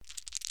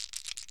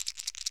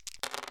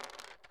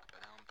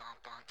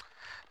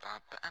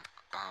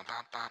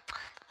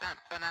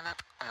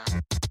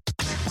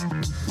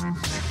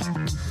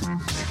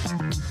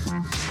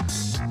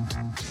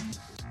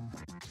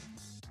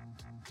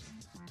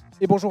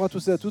Et bonjour à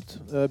tous et à toutes,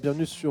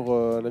 bienvenue sur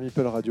la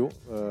Meeple Radio.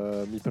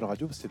 Meeple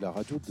Radio, c'est la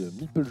radio de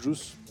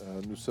Meeple'Juice.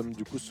 Nous sommes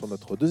du coup sur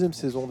notre deuxième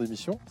saison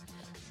d'émission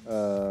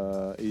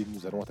et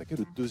nous allons attaquer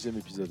le deuxième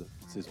épisode,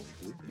 saison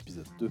 2,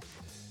 épisode 2.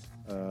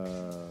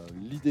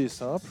 L'idée est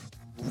simple,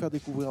 vous faire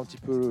découvrir un petit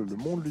peu le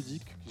monde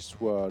ludique, qu'il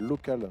soit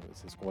local,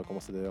 c'est ce qu'on va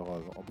commencer d'ailleurs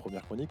en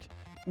première chronique,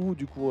 ou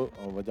du coup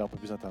on va dire un peu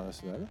plus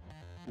international.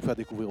 Vous faire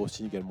découvrir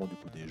aussi également du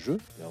coup des jeux,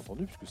 bien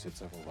entendu, puisque c'est de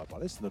ça qu'on va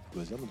parler, c'est notre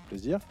loisir, notre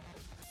plaisir.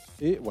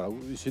 Et voilà,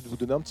 essayer de vous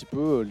donner un petit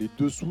peu les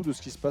dessous de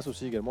ce qui se passe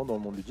aussi également dans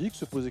le monde ludique,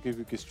 se poser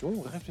quelques questions,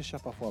 réfléchir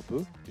parfois un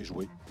peu et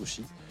jouer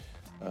aussi.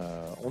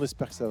 On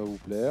espère que ça va vous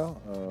plaire.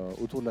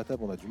 Autour de la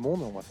table, on a du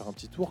monde. On va faire un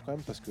petit tour quand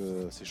même parce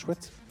que c'est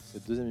chouette.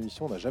 Cette deuxième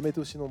émission, on n'a jamais été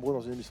aussi nombreux dans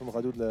une émission de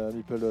radio de la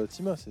Meeple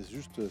Team. C'est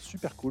juste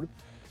super cool.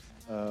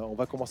 On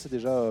va commencer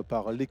déjà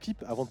par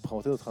l'équipe avant de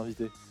présenter notre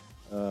invité.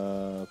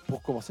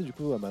 Pour commencer, du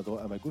coup, à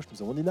ma gauche,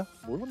 nous avons Nina.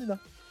 Bonjour Nina.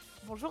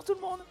 Bonjour tout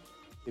le monde.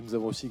 Et nous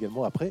avons aussi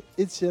également après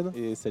Étienne.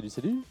 Et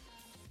salut.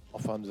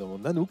 Enfin, nous avons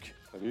Nanouk.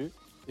 Salut.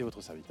 Et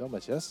votre serviteur,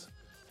 Mathias.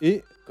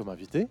 Et comme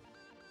invité,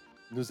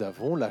 nous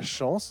avons la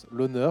chance,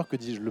 l'honneur, que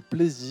dis-je, le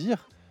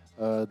plaisir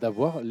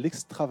d'avoir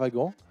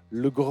l'extravagant,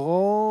 le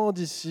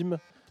grandissime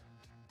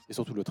et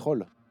surtout le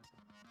troll.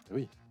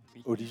 Oui.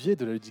 Olivier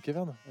de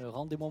Laludikavern.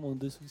 Rendez-moi mon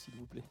dessous, s'il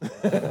vous plaît.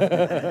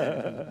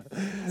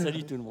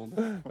 Salut tout le monde.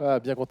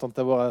 Bien content de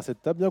t'avoir à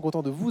cette table, bien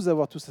content de vous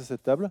avoir tous à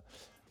cette table.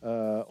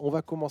 On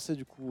va commencer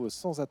du coup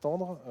sans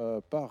attendre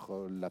par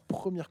la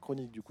première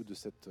chronique du coup de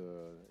cette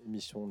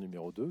émission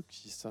numéro 2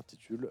 qui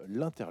s'intitule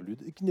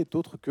L'interlude et qui n'est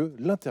autre que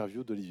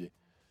l'interview d'Olivier.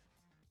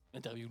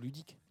 Interview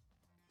ludique.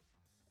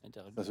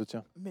 Interlude. Ça se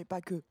tient. Mais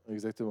pas que.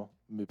 Exactement,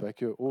 mais pas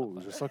que. Oh,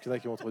 je sens qu'il y en a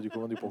qui vont trouver du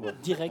commande du pourquoi.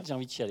 Direct, j'ai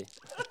envie de chialer.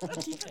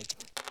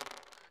 Direct.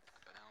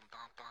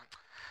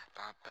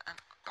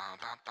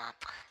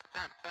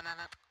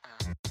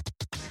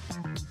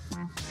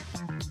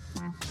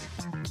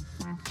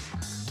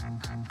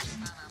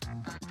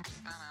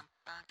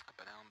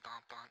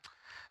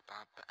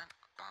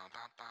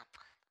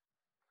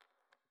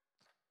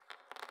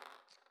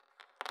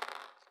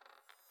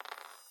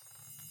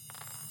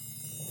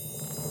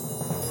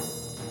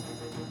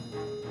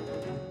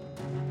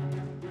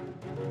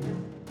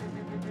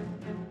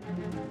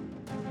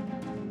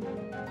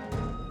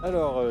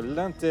 Alors,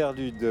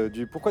 l'interlude,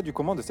 du pourquoi du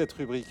comment de cette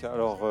rubrique.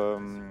 Alors,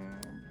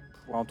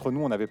 entre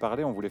nous, on avait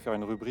parlé, on voulait faire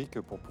une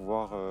rubrique pour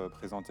pouvoir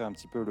présenter un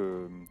petit peu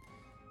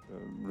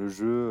le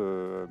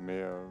jeu,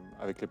 mais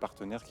avec les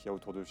partenaires qu'il y a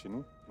autour de chez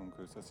nous. Donc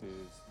ça, c'est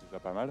déjà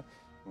pas mal.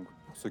 Donc,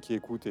 pour ceux qui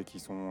écoutent et qui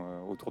sont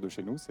autour de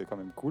chez nous, c'est quand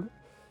même cool.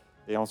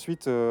 Et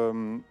ensuite,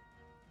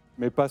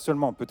 mais pas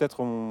seulement,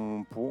 peut-être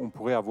on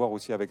pourrait avoir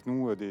aussi avec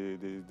nous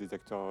des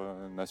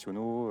acteurs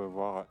nationaux,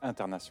 voire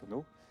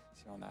internationaux.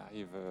 Si on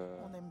arrive.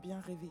 On aime bien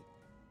rêver.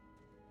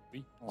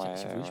 Oui, Ouais,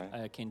 si vous voulez,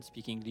 ouais. I can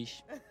speak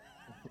English.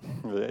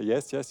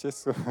 Yes.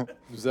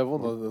 Nous avons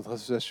dans notre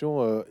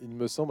association, il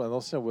me semble, un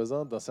ancien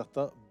voisin d'un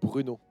certain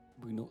Bruno.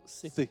 Bruno,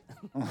 c'est.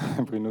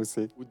 Bruno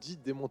C. Ou dit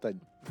des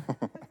montagnes.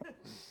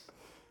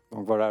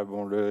 Donc voilà,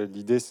 bon,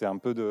 l'idée c'est un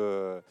peu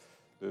de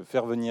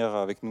faire venir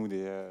avec nous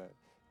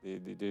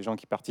des gens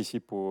qui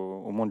participent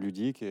au monde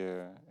ludique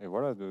et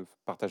voilà, de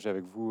partager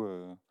avec vous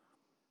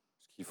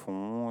ce qu'ils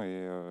font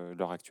et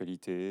leur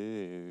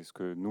actualité et ce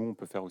que nous on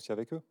peut faire aussi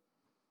avec eux.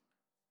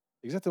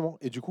 Exactement.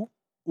 Et du coup,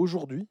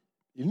 aujourd'hui,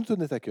 il nous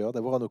tenait à cœur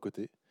d'avoir à nos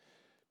côtés,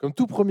 comme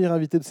tout premier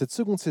invité de cette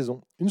seconde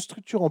saison, une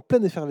structure en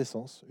pleine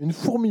effervescence, une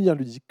fourmilière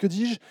ludique, que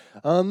dis-je,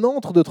 un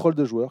antre de trolls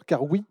de joueurs,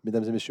 car oui,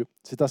 mesdames et messieurs,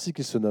 c'est ainsi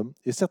qu'ils se nomment,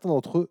 et certains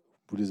d'entre eux,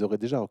 vous les aurez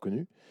déjà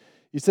reconnus.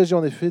 Il s'agit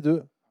en effet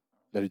de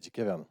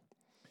Laludikavern.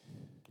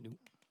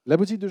 La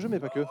boutique de jeux, mais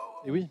pas que.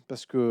 Et oui,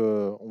 parce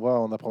qu'on va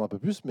en apprendre un peu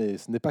plus, mais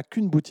ce n'est pas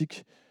qu'une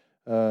boutique.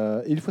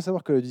 Et il faut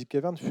savoir que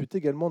Laludikavern fut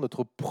également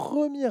notre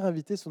premier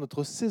invité sur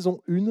notre saison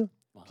 1,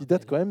 qui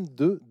date quand même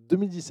de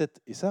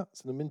 2017. Et ça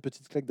nous met une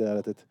petite claque derrière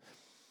la tête.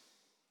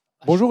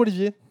 Bonjour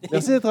Olivier,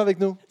 merci d'être avec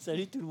nous.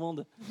 Salut tout le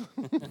monde.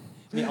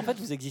 Mais en fait,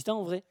 vous existez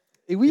en vrai.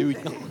 Et oui,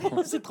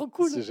 C'est trop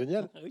cool. c'est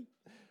génial. Oui.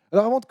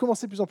 Alors avant de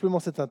commencer plus amplement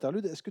cette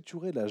interlude, est-ce que tu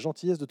aurais la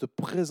gentillesse de te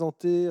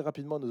présenter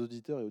rapidement à nos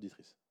auditeurs et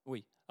auditrices ?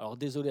 Oui. Alors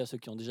désolé à ceux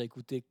qui ont déjà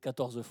écouté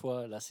 14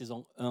 fois la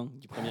saison 1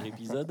 du premier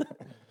épisode.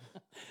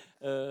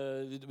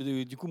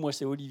 Du coup, moi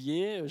c'est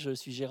Olivier, je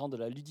suis gérant de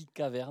la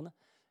Laludikavern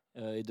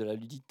et de la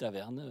Ludique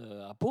Taverne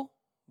à Pau.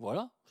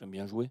 Voilà, j'aime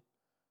bien jouer.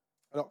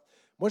 Alors,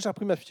 moi j'ai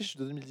repris ma fiche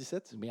de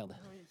 2017 Merde.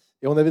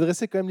 et on avait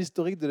dressé quand même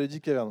l'historique de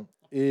Laludikavern.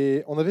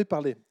 Et on avait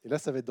parlé, et là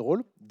ça va être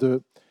drôle,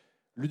 de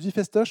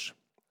Ludifestoche,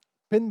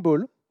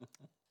 Paintball,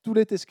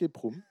 Toulet Escape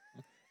Room,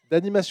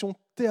 d'animation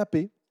TAP,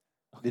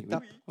 les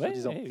tapes,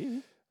 soi-disant.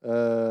 Oui.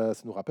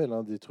 Ça nous rappelle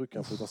des trucs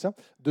un peu anciens,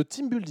 de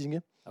team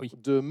building, Oui.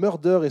 de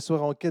murder et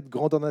soirée enquête,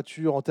 grandeur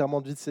nature,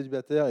 enterrement de vie de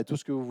célibataire et tout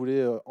ce que vous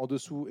voulez en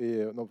dessous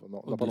et non,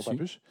 n'en parlons pas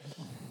plus,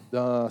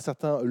 d'un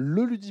certain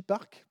Le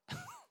Ludipark.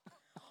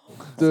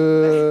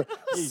 de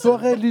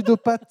soirée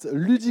ludopathe,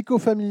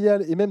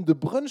 ludico-familiale et même de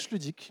brunch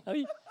ludique. Ah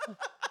oui.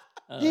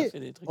 On Et a fait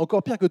des trucs.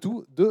 encore pire que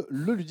tout, de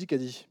le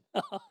ludicadie.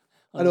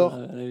 Alors,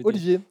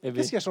 Olivier, ben,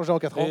 qu'est-ce qui a changé en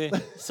 4 ans?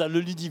 Ça le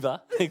ludie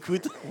va,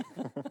 écoute.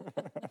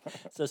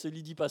 Ça se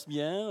ludie passe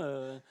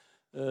bien,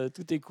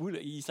 tout est cool.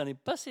 Il s'en est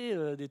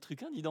passé des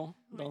trucs, hein, dis donc,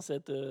 dans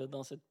cette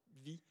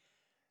vie.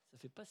 Ça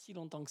fait pas si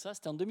longtemps que ça.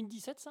 C'était en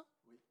 2017, ça?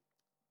 Oui.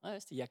 Ouais,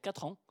 c'était il y a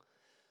 4 ans.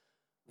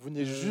 Vous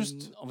venez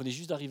juste... On venait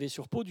juste d'arriver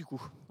sur Pau, du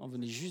coup. On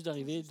venait juste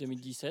d'arriver,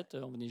 2017,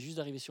 on venait juste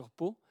d'arriver sur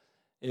Pau.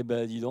 Et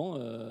ben, dis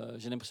donc,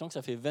 j'ai l'impression que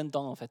ça fait 20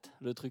 ans, en fait,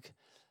 le truc.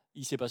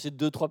 Il s'est passé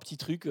 2-3 petits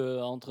trucs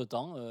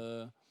entre-temps.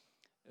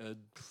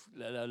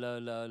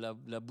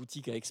 La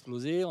boutique a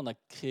explosé. On a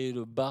créé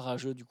le bar à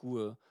jeux, du coup,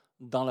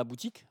 dans la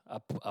boutique, à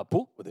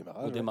Pau, Au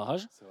démarrage.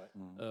 démarrage. C'est vrai.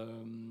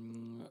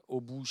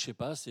 Au bout, je sais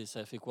pas, ça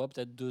a fait quoi?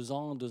 Peut-être 2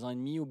 ans, 2 ans et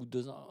demi. Au bout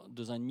de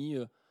 2 ans et demi,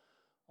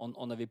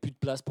 on n'avait plus de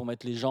place pour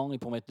mettre les gens et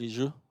pour mettre les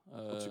jeux.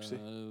 Trop de succès.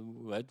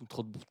 Ouais,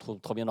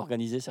 trop bien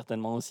organisé,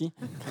 certainement aussi.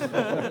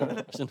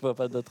 Je ne vois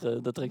pas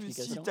d'autres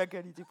explications. C'est ta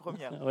qualité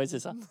première. Oui, c'est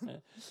ça.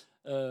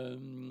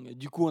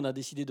 Du coup, on a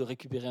décidé de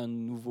récupérer un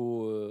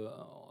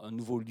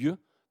nouveau lieu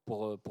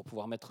pour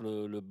pouvoir mettre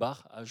le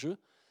bar à jeu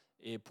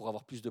et pour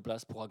avoir plus de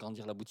place pour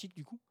agrandir la boutique,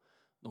 du coup.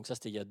 Donc ça,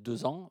 c'était il y a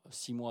 2 ans,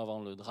 6 mois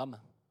avant le drame.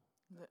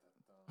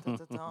 Ça,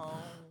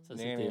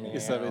 Et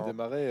ça avait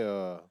démarré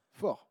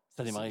fort.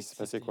 Ça a démarré. C'est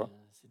passé quoi?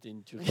 C'était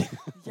une tuerie.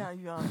 Il y a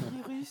eu un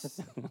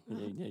virus,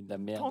 Il y a eu de la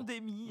merde.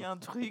 pandémie, un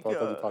truc. Pas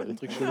entendu parler. Le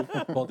truc chelou.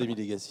 Pandémie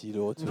Legacy,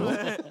 le retour.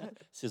 Ouais.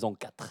 Saison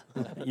 4.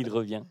 Il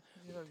revient.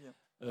 Il va bien.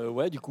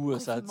 Ouais, du coup,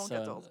 Confinement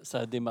 14.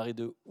 ça a démarré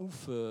de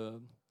ouf.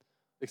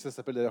 Et que ça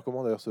s'appelle d'ailleurs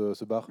comment, d'ailleurs,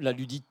 ce bar? La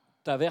Ludique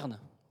Taverne.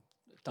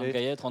 Tant Et-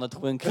 qu'à y être, on a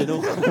trouvé un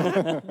créneau.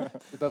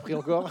 C'est pas pris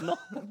encore? Non.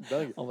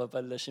 Dingue. On va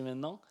pas le lâcher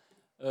maintenant.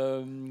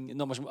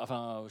 Non, moi,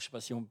 je sais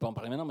pas si on peut en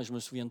parler maintenant, mais je me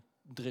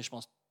souviendrai, je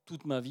pense,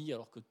 toute ma vie,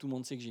 alors que tout le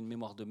monde sait que j'ai une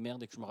mémoire de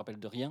merde et que je me rappelle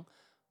de rien,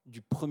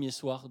 du premier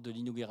soir de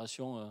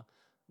l'inauguration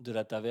de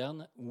la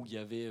taverne où il y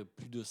avait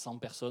plus de 100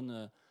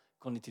 personnes,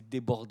 qu'on était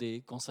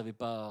débordés, qu'on savait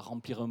pas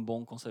remplir un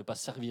bon, qu'on savait pas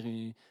servir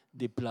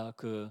des plats,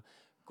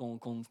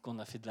 qu'on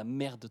a fait de la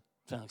merde.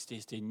 Enfin,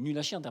 c'était nul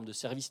à chier en termes de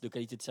service, de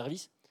qualité de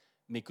service,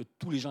 mais que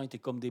tous les gens étaient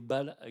comme des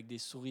balles avec des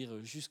sourires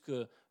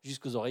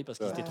jusqu'aux oreilles parce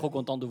qu'ils étaient trop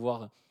contents de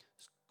voir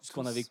ce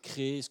qu'on avait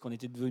créé, ce qu'on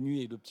était devenu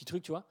et le petit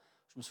truc, tu vois.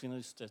 Je me souviendrai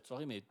de cette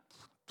soirée, mais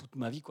toute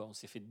ma vie, quoi. On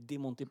s'est fait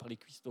démonter par les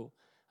cuistots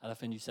à la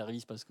fin du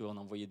service parce qu'on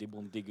envoyait des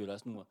bons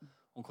dégueulasses. Nous,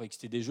 on croyait que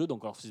c'était des jeux,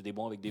 donc on leur faisait des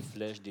bons avec des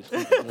flèches, des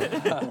trucs.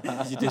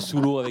 Ils étaient sous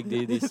l'eau avec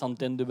des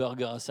centaines de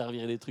burgers à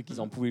servir et des trucs, ils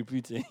en pouvaient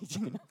plus. Tu sais.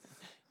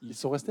 Ils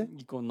sont restés?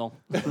 Non.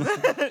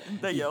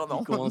 D'ailleurs,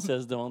 non. Ils commençaient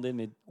à se demander,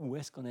 mais où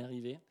est-ce qu'on est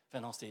arrivé?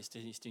 Enfin, non,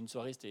 c'était une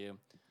soirée,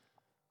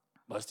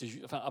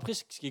 enfin, après,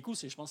 ce qui est cool,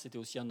 c'est je pense que c'était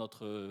aussi à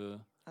notre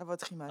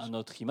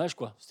image,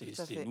 quoi.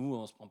 C'était nous,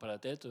 on se prend pas la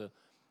tête.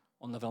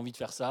 On avait envie de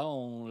faire ça,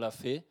 on l'a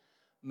fait.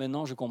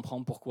 Maintenant, je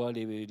comprends pourquoi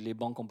les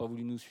banques n'ont pas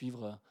voulu nous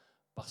suivre,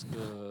 parce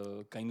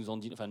que quand ils nous ont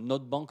dit, enfin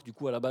notre banque du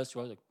coup à la base, tu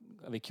vois,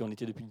 avec qui on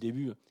était depuis le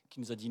début, qui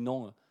nous a dit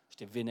non,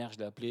 j'étais vénère, je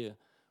l'ai appelé,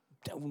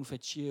 putain vous nous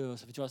faites chier,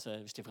 ça fait, tu vois,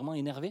 j'étais vraiment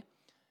énervé.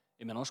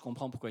 Et maintenant, je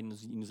comprends pourquoi il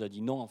nous a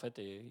dit non en fait,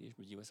 et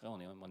je me dis ouais c'est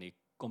vrai, on est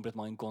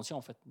complètement inconscient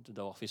en fait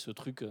d'avoir fait ce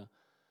truc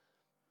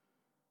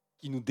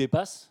qui nous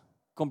dépasse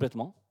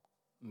complètement,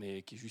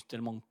 mais qui est juste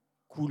tellement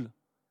cool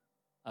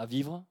à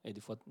vivre, et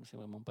des fois c'est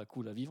vraiment pas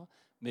cool à vivre,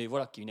 mais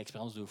voilà, qui est une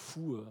expérience de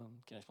fou,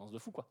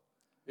 quoi.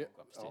 Et, Donc,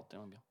 c'était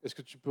tellement bien. est-ce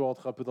que tu peux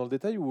rentrer un peu dans le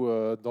détail ou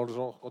dans le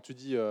genre, quand tu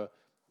dis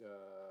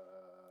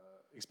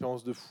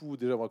expérience de fou,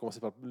 déjà on va commencer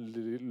par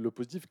le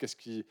positif, qu'est-ce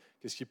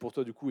qui pour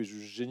toi du coup est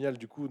juste génial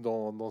du coup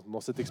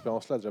dans cette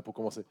expérience-là déjà pour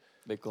commencer?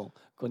 Mais qu'on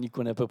n'y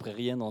connaît à peu près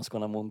rien dans ce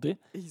qu'on a monté.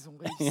 Et ils ont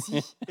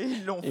réussi. Et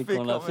ils l'ont Et fait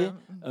qu'on quand l'a fait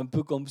même. un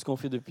peu comme ce qu'on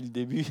fait depuis le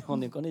début.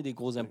 On est des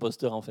gros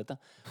imposteurs en fait. Hein.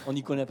 On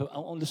y connaît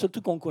le seul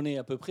truc qu'on connaît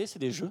à peu près, c'est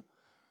les jeux,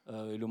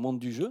 le monde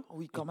du jeu.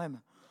 Oui, quand même.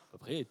 À peu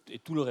près, et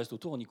tout le reste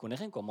autour, on n'y connaît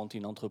rien. Quoi. Monter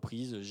une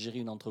entreprise, gérer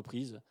une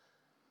entreprise.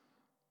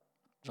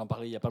 J'en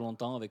parlais il n'y a pas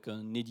longtemps avec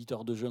un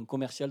éditeur de jeux, un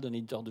commercial d'un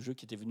éditeur de jeux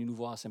qui était venu nous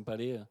voir à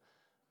Saint-Palais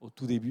au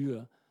tout début.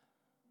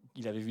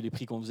 Il avait vu les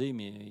prix qu'on faisait,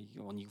 mais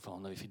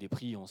on avait fait des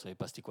prix, on ne savait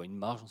pas c'était quoi une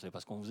marge, on ne savait pas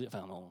ce qu'on faisait.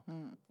 Enfin,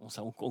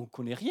 on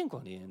connaît rien.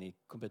 Quoi. On est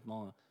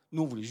complètement...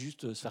 Nous, on voulait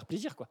juste se faire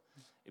plaisir. Quoi.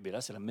 Et bien là,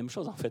 c'est la même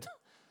chose en fait.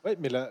 Oui,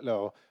 mais là,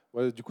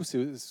 ouais, du coup,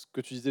 c'est ce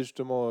que tu disais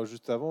justement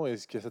juste avant, et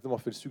ce qui a certainement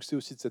fait le succès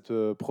aussi de cette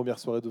première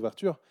soirée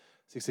d'ouverture,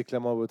 c'est que c'est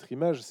clairement à votre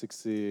image, c'est que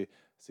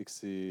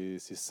c'est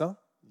sain.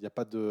 Il n'y a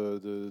pas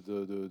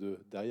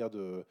derrière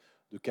de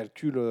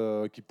calcul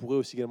qui pourrait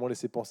aussi également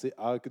laisser penser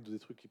à des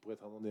trucs qui pourraient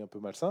être un peu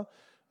malsains.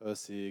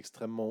 C'est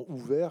extrêmement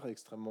ouvert,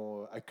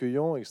 extrêmement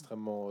accueillant,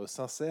 extrêmement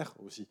sincère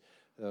aussi,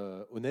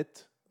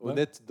 honnête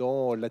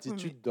dans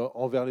l'attitude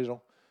envers les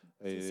gens.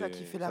 C'est ça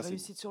qui fait la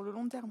réussite sur le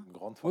long terme.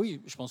 Grande force.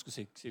 Oui, je pense que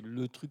c'est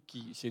le truc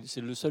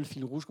c'est le seul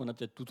fil rouge qu'on a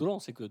peut-être tout au long,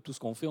 c'est que tout ce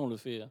qu'on fait, on le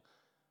fait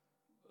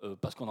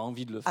parce qu'on a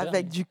envie de le faire.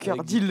 Avec du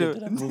cœur, dis-le.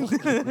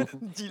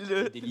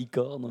 Dis-le. Des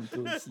licornes un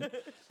peu aussi.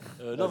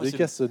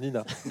 Dédicace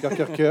Nina.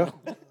 Cœur.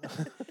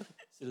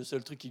 c'est le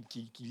seul truc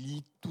qui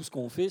lie tout ce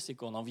qu'on fait, c'est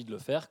qu'on a envie de le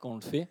faire, qu'on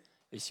le fait.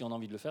 Et si on a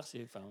envie de le faire,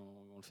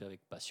 on le fait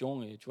avec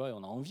passion et tu vois, et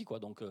on a envie, quoi.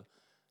 Donc,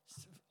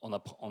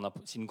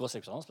 c'est une grosse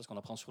expérience parce qu'on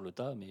apprend sur le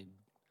tas, mais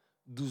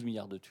 12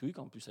 milliards de trucs.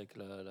 En plus, avec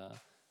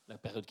la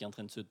période qui est en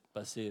train de se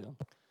passer,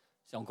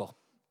 c'est encore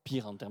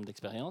pire en termes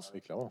d'expérience.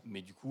 Oui, clairement.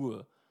 Mais du coup,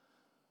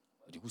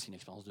 c'est une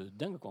expérience de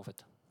dingue, quoi, en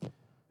fait.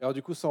 Alors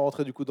du coup, sans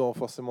rentrer dans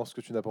forcément ce que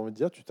tu n'as pas envie de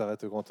dire, tu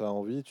t'arrêtes quand tu as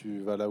envie, tu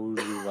vas là où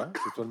tu vas.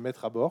 C'est toi le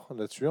maître à bord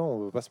là-dessus. On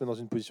ne veut pas se mettre dans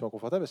une position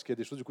inconfortable. Est-ce qu'il y a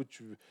des choses du coup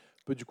tu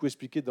peux du coup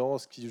expliquer dans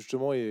ce qui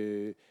justement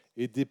est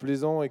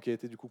déplaisant et qui a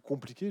été du coup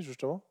compliqué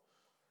justement?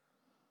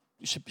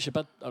 Je sais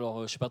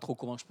pas trop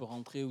comment je peux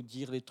rentrer ou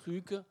dire les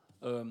trucs.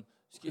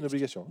 Une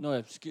obligation. Non,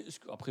 ouais,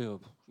 après, il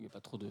n'y a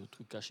pas trop de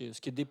trucs cachés. Ce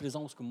qui est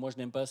déplaisant, ce que moi je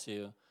n'aime pas,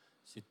 c'est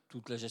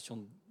toute la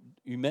gestion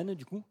humaine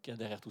du coup qu'il y a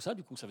derrière tout ça.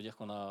 Du coup, ça veut dire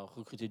qu'on a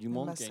recruté du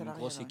monde, qu'il y a une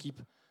grosse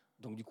équipe.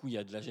 Donc du coup, il y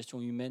a de la gestion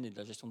humaine et de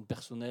la gestion de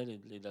personnel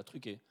et de la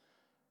truc.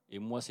 Et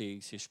moi,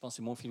 je pense que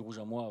c'est mon fil rouge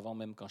à moi. Avant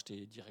même, quand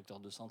j'étais directeur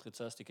de centre et de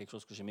ça, c'était quelque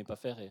chose que j'aimais pas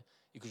faire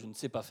et que je ne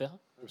sais pas faire.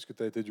 Parce que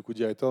tu as été du coup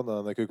directeur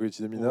d'un accueil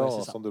collectif de mineurs,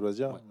 un centre de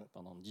loisirs. Ouais,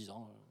 pendant 10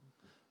 ans.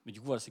 Mais du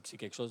coup, voilà, c'est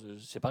quelque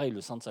chose. C'est pareil, le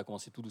centre, ça a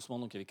commencé tout doucement.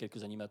 Donc il y avait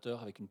quelques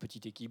animateurs avec une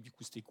petite équipe. Du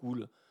coup, c'était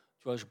cool.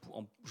 Tu vois,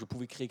 je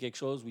pouvais créer quelque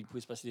chose où il pouvait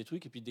se passer des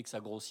trucs. Et puis dès que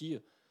ça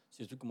grossit,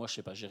 c'est des trucs que moi je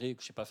sais pas gérer,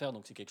 que je sais pas faire.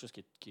 Donc c'est quelque chose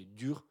qui est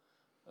dur,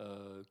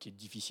 qui est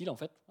difficile en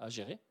fait à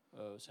gérer.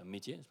 C'est un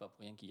métier. C'est pas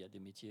pour rien qu'il y a des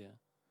métiers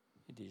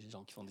et des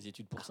gens qui font des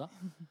études pour ça.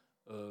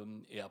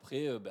 Et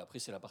après,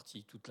 c'est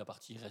toute la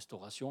partie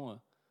restauration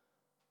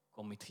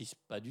qu'on maîtrise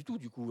pas du tout.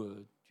 Du coup,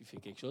 tu fais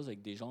quelque chose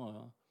avec des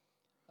gens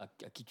à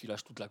qui tu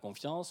lâches toute la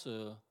confiance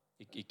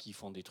et qui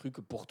font des trucs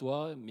pour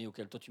toi, mais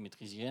auxquels toi tu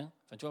maîtrises rien.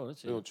 Enfin, tu vois, voilà,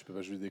 Non, tu peux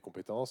pas juger des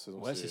compétences.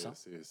 Donc ouais, c'est ça.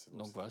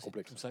 Donc voilà, c'est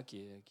complexe. tout ça qui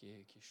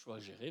est chaud à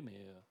gérer,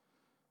 mais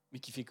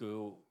qui fait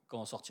que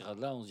quand on sortira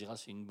de là, on se dira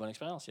c'est une bonne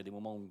expérience. Il y a des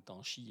moments où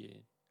t'en chies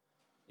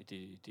et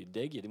t'es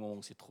deg, il y a des moments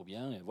où c'est trop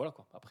bien, et voilà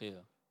quoi. Après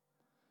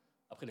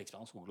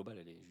l'expérience au global,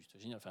 elle est juste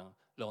géniale. Enfin,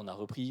 là, on a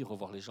repris,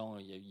 revoir les gens,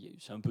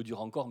 c'est un peu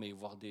dur encore, mais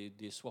voir des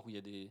soirs où il y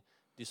a des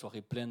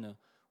soirées pleines,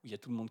 où il y a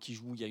tout le monde qui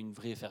joue, il y a une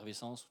vraie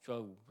effervescence, tu vois,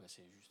 où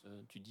c'est juste,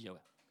 tu te dis, ah ouais,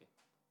 okay,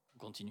 on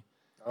continue.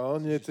 Alors,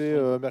 on y était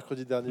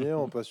mercrredi dernier,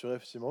 on peut assurer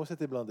effectivement que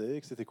c'était blindé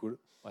et que c'était cool.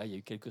 Ouais, il y a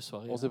eu quelques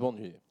soirées. On s'est pas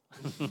ennuyé.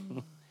 Il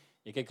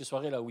y a quelques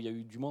soirées là où il y a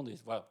eu du monde, et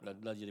voilà,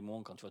 là, il y a des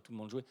moments quand tu vois tout le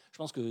monde jouer. Je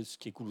pense que ce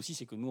qui est cool aussi,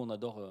 c'est que nous, on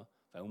adore,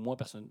 moi,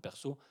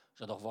 perso,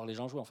 j'adore voir les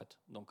gens jouer, en fait.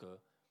 Donc,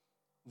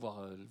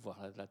 voir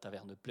la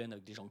taverne pleine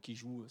avec des gens qui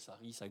jouent, ça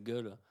rit, ça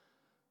gueule,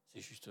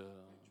 c'est juste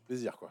Du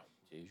plaisir, quoi.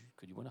 c'est juste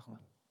que du bonheur, quoi.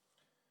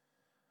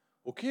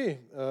 Ok. Et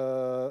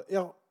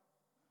alors,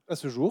 à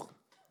ce jour,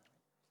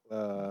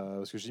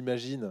 parce que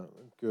j'imagine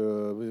qu'il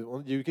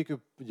y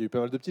a eu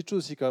pas mal de petites choses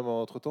aussi quand même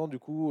entre temps. Du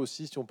coup,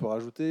 aussi, si on peut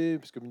rajouter,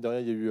 puisque mine de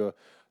rien, il y a eu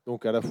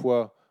donc à la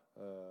fois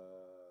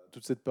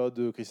toute cette période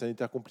de crise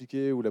sanitaire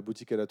compliquée où la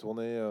boutique elle a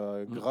tourné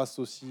grâce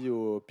aussi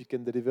au pick and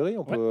delivery.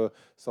 On peut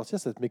sortir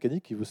cette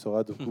mécanique qui vous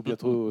sera du coup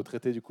bientôt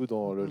traitée du coup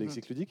dans le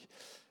lexique ludique.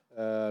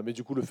 Mais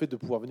du coup, le fait de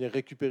pouvoir venir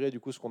récupérer du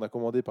coup ce qu'on a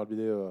commandé par le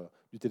biais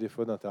du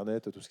téléphone,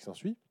 internet, tout ce qui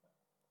s'ensuit.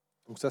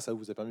 Donc ça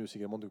vous a permis aussi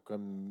également de quand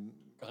même.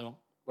 Carrément.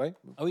 Ouais.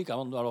 Ah oui,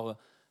 carrément. Alors,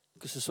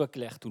 que ce soit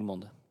clair, tout le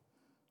monde.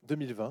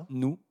 2020.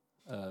 Nous,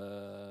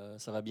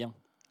 ça va bien.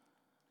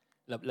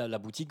 La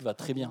boutique va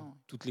très bien.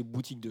 Toutes les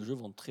boutiques de jeux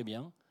vont très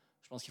bien.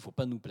 Je pense qu'il ne faut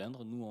pas nous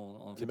plaindre. Nous,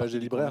 on fait partie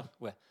des libraires.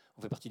 Ouais,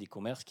 on fait partie des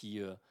commerces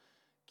qui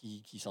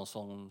s'en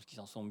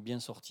sont bien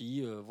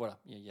sortis. Voilà,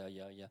 il y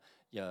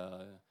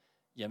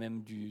a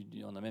même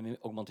on a même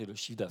augmenté le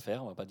chiffre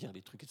d'affaires. On va pas dire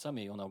les trucs et tout ça,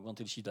 mais on a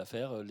augmenté le chiffre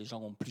d'affaires. Les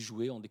gens ont plus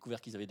joué, ont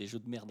découvert qu'ils avaient des jeux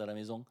de merde à la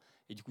maison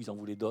et du coup ils en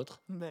voulaient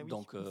d'autres. Ben oui.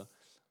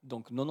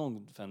 Donc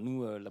non. Enfin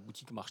nous, la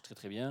boutique marche très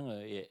très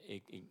bien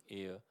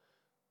et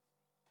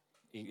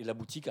la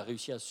boutique a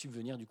réussi à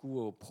subvenir du coup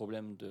au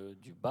problème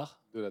du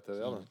bar de la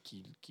taverne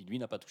qui lui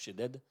n'a pas touché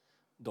d'aide.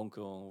 Donc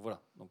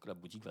voilà. Donc la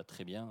boutique va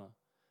très bien.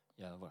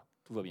 Voilà,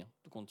 tout va bien,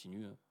 tout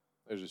continue.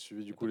 J'ai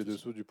suivi du coup les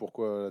dessous du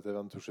pourquoi la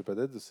taverne ne touchait pas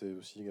d'aide. C'est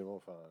aussi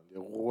également les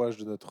rouages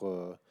de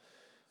notre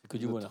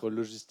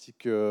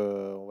logistique,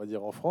 on va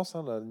dire en France,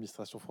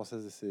 l'administration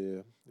française et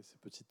ses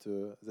petites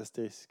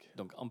astérisques.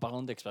 Donc en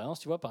parlant d'expérience,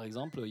 tu vois, par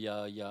exemple,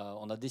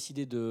 on a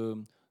décidé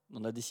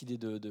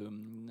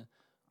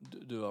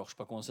alors je sais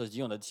pas comment ça se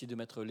dit, on a décidé de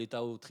mettre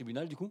l'État au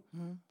tribunal du coup,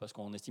 parce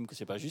qu'on estime que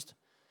c'est pas juste.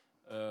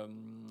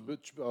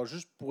 Alors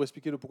juste pour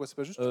expliquer le pourquoi c'est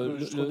pas juste, tu peux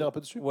juste revenir un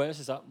peu dessus. Ouais,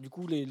 c'est ça. Du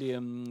coup,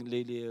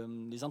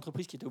 les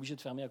entreprises qui étaient obligées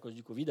de fermer à cause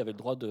du Covid avaient le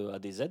droit à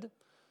des aides.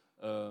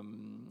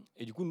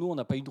 Et du coup, nous, on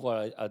n'a pas eu droit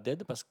à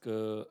d'aide parce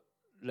que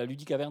la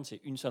Ludikavern,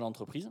 c'est une seule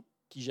entreprise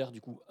qui gère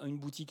du coup une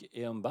boutique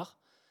et un bar.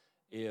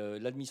 Et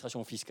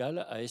l'administration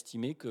fiscale a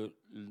estimé que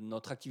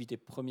notre activité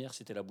première,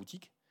 c'était la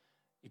boutique.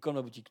 Et comme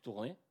la boutique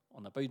tournait,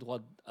 on n'a pas eu droit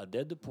à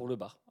d'aide pour le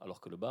bar.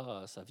 Alors que le bar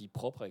a sa vie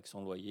propre avec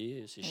son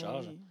loyer, ses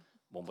charges.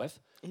 Bon,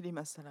 bref. Et les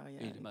masses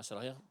salariales. Et les masses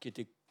salariales qui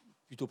étaient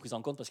plutôt prises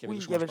en compte parce qu'il y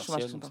avait le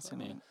chômage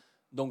partiel.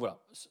 Donc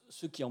voilà,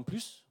 ceux qui en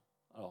plus,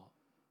 alors,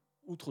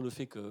 outre le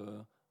fait que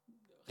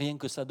rien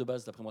que ça de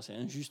base, d'après moi, c'est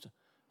injuste,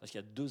 parce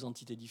qu'il y a deux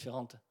entités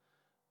différentes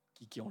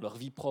qui ont leur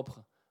vie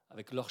propre,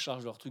 avec leur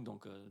charge, leur truc,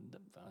 donc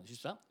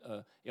juste ça.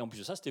 Et en plus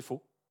de ça, c'était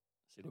faux.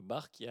 C'est le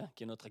bar qui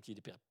est notre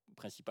activité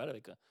principale,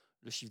 avec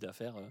le chiffre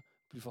d'affaires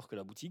plus fort que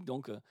la boutique.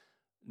 Donc,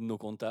 nos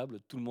comptables,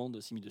 tout le monde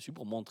s'est mis dessus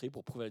pour montrer,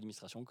 pour prouver à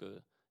l'administration que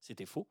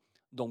c'était faux.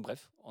 Donc,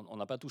 bref, on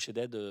n'a pas touché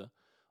d'aide.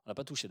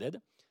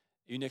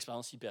 Et une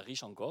expérience hyper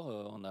riche encore.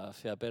 On a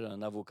fait appel à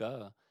un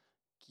avocat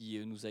qui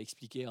nous a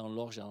expliqué en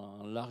large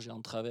et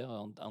en travers,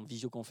 en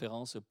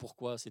visioconférence,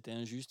 pourquoi c'était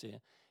injuste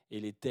et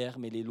les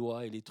termes et les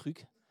lois et les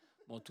trucs.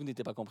 Bon, tout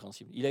n'était pas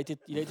compréhensible. Il a été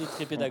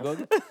très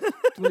pédagogue.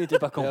 Tout n'était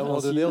pas Et à un moment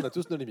compréhensible. donné, on a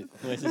tous nos limites.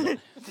 Ouais, c'est ça.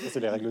 Ça, c'est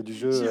les règles du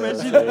jeu.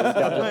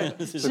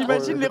 J'imagine, C'est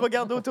j'imagine les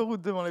regards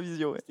d'autoroute devant la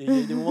visio. Ouais. Il y a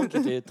eu des moments qui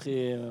étaient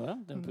très, un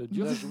peu On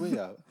durs. a joué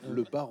à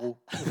le barreau,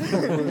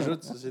 le jeu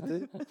de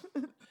société.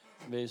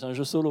 Mais c'est un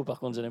jeu solo, par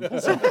contre, j'ai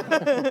l'impression.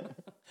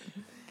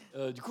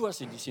 Du coup, ouais,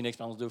 c'est une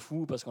expérience de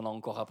fou parce qu'on a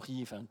encore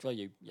appris. Enfin, tu vois,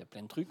 il y a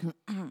plein de trucs.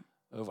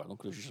 Voilà,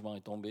 donc le jugement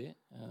est tombé.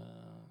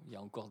 Il y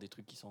a encore des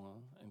trucs qui sont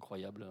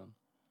incroyables.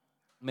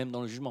 Même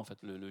dans le jugement, en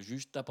fait, le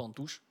juge tape en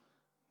touche.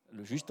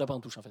 Le juge tape en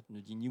touche, en fait,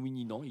 ne dit ni oui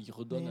ni non. Il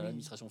redonne à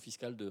l'administration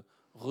fiscale de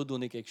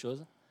redonner quelque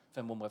chose.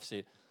 Enfin bon, bref,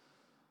 c'est.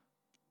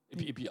 Et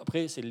puis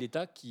après, c'est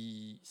l'État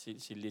qui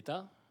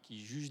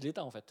juge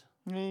l'État, en fait.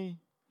 Oui.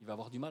 Il va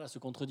avoir du mal à se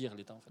contredire,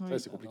 l'État, en fait. Oui. Ouais,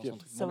 c'est compliqué. Dans son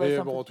truc. Ça va Mais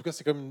être un bon, peu- en tout cas,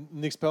 c'est quand même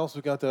une expérience en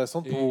tout cas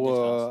intéressante Et pour une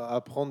expérience.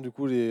 apprendre du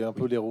coup un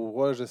peu les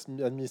rouages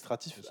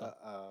administratifs C'est ça.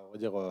 on va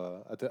dire,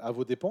 à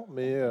vos dépens.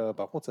 Mais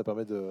par contre, ça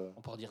permet de.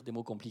 On peut dire des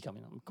mots compliqués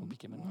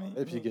maintenant. Oui.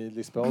 Et puis gagner de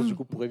l'expérience du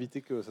coup pour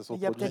éviter que ça se Il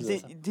y a reproduise.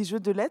 peut-être des jeux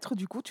de lettres,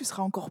 du coup, tu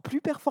seras encore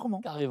plus performant.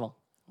 Carrément.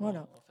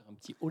 Voilà. On va faire un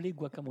petit olé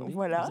guacamole.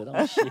 Voilà. Vous allez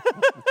en chier.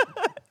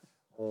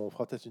 On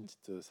fera peut-être une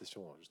petite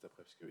session juste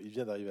après, parce qu'il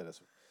vient d'arriver à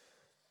l'assaut.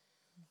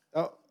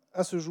 Alors,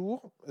 à ce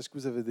jour, est-ce que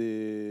vous avez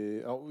des...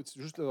 Alors,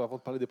 juste avant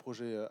de parler des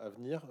projets à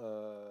venir,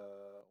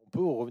 on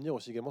peut revenir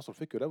aussi également sur le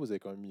fait que là, vous avez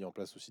quand même mis en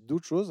place aussi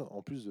d'autres choses,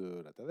 en plus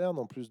de la taverne,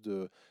 en plus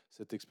de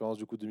cette expérience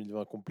du coup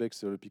 2020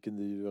 complexe, le pick and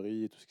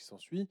delivery et tout ce qui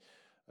s'ensuit.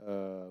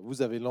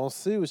 Vous avez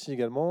lancé aussi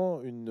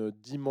également une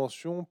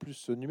dimension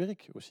plus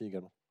numérique aussi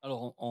également.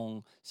 Alors,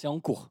 c'est en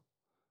cours.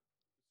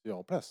 C'est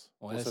en place.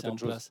 pour Ouais, c'est certaines en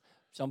choses. place.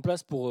 C'est en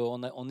place pour.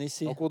 On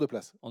essaie. En cours de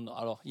place.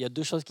 Alors, il y a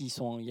deux choses qui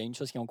sont. Il y a une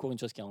chose qui est en cours, une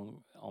chose qui est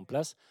en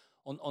place.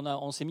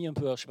 On s'est mis un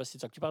peu. Je ne sais pas si c'est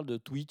ça que tu parles, de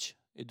Twitch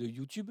et de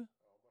YouTube.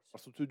 Je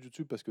parle surtout de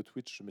YouTube parce que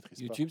Twitch, je maîtrise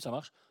YouTube, ça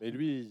marche. pas. Et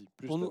lui,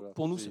 plus Pour nous, voilà.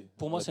 pour nous, C'est-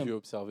 pour moi, c'est pu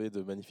observer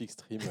de magnifiques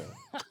streams.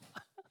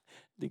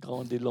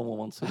 des longs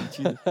moments de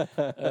solitude.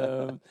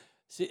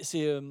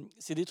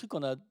 C'est des trucs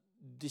qu'on a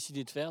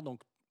décidé de faire.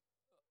 Donc,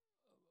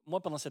 moi,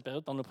 pendant cette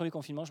période, pendant le premier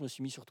confinement, je me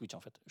suis mis sur Twitch, en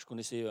fait. Je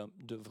connaissais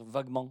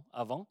vaguement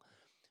avant.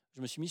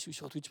 Je me suis mis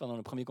sur Twitch pendant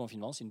le premier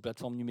confinement. C'est une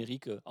plateforme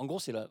numérique. En gros,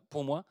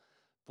 pour moi,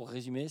 pour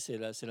résumer, c'est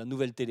la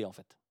nouvelle télé, en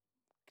fait.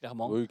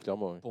 Clairement. Oui,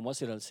 clairement. Oui. Pour moi,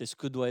 c'est ce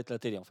que doit être la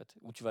télé, en fait.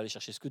 Où tu vas aller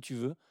chercher ce que tu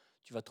veux,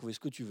 tu vas trouver ce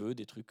que tu veux,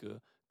 des trucs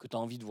que tu as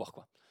envie de voir,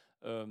 quoi.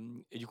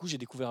 Et du coup, j'ai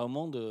découvert un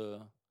monde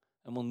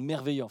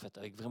merveilleux, en fait,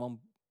 avec vraiment,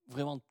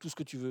 vraiment tout ce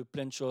que tu veux,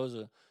 plein de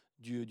choses,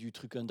 du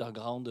truc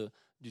underground,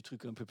 du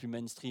truc un peu plus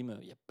mainstream.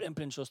 Il y a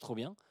plein de choses trop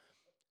bien.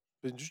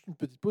 Juste une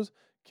petite pause.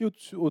 Qui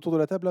autour de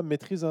la table là,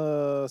 maîtrise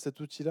cet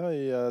outil-là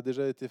et a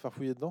déjà été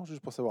farfouillé dedans,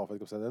 juste pour savoir en fait,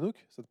 comme ça.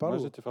 Nanook, ça te parle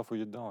Moi, ou- j'étais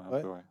farfouillé dedans, un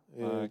Ouais. peu, ouais.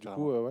 Et Ouais, du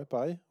carrément. coup, ouais,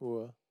 pareil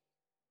ou,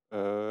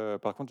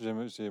 Par contre,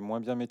 j'ai moins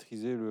bien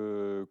maîtrisé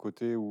le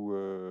côté où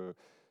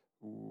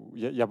il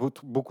y a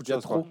beaucoup de Il y a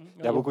choses. trop. Quoi.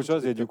 Il y a beaucoup de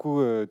choses et du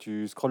coup,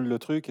 tu scrolles le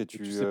truc et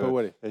tu sais pas où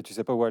aller. et tu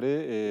sais pas où aller.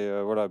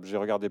 Et voilà, j'ai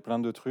regardé plein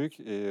de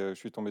trucs et je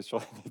suis tombé sur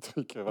des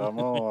trucs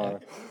vraiment.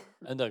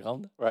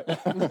 Underground. Ouais.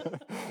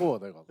 Trop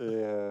underground.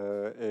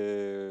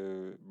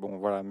 Et bon,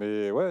 voilà.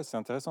 Mais ouais, c'est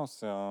intéressant.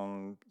 C'est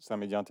un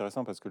média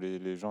intéressant parce que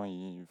les gens,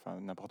 enfin,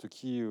 n'importe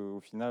qui, au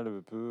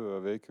final, peut,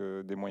 avec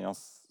des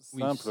moyens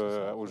Oui, simples c'est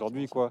ça,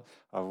 aujourd'hui, exactement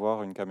quoi,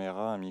 avoir une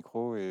caméra, un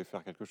micro et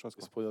faire quelque chose. Et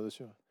Quoi. se produire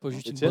dessus. Faut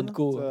juste une Étienne, bonne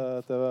co.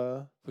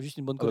 Faut juste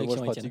une bonne Ah bah, moi,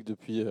 connexion, je Étienne. pratique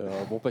depuis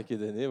un bon paquet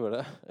d'années,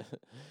 voilà.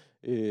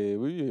 Et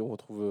oui, on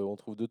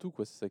trouve de tout,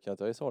 quoi. C'est ça qui est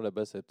intéressant.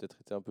 Là-bas, ça a peut-être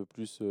été un peu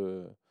plus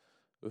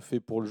fait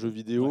pour le jeu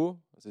vidéo.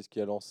 C'est ce qui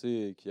a lancé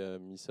et qui a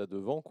mis ça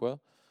devant, quoi.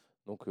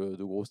 Donc,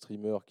 de gros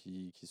streamers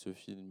qui se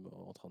filment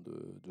en train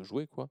de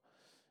jouer, quoi.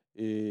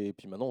 Et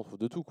puis maintenant, on trouve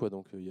de tout, quoi.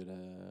 Donc, il y a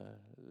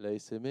la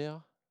SMR.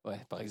 Ouais,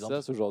 par C'est exemple.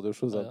 ça, ce genre de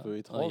choses Voilà. un peu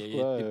étranges, il y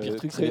a quoi. les pires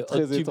trucs, c'est très, les hot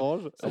très tubes.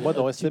 étranges. Alors moi,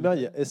 dans SMR,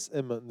 il y a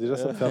SM. Déjà,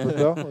 ça me fait un peu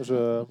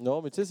peur.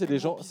 Non, mais tu sais, c'est les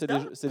gens, c'est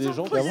les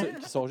gens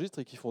qui s'enregistrent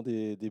et qui font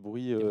des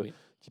bruits, Des bruits.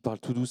 qui parlent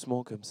tout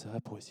doucement comme ça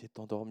pour essayer de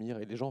t'endormir.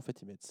 Et les gens, en fait,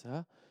 ils mettent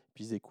ça,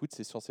 puis ils écoutent.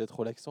 C'est censé être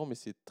relaxant, mais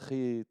c'est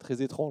très,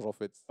 très étrange, en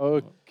fait.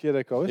 Ok,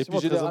 d'accord. Oui, Et puis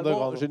c'est très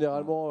généralement,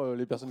 underground.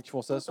 les personnes qui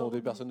font ça sont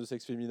des personnes de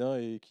sexe féminin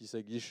et qui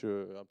s'aguichent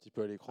un petit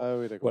peu à l'écran. Ah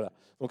oui, d'accord. Voilà.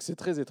 Donc c'est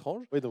très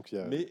étrange. Oui, donc il y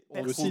a Mais on il y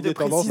a Merci aussi de des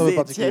tendances un peu préciser,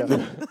 particulières.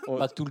 Étienne.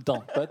 Pas tout le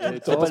temps. pas tout le C'est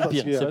temps, pas le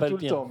pire, c'est pas tout le le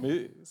pire. temps,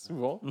 mais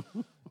souvent.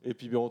 Et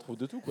puis on trouve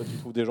de tout, quoi. Tu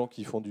trouves des gens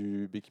qui font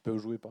qui peuvent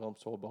jouer par exemple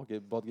sur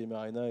Board Game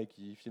Arena et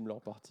qui filment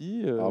leur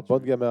partie. Alors,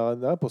 Bonne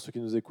Arena, pour ceux qui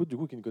nous écoutent, du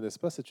coup, qui ne connaissent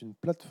pas, c'est une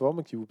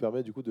plateforme qui vous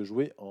permet du coup de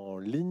jouer en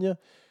ligne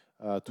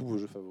à tous vos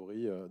jeux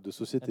favoris de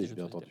société, des jeux de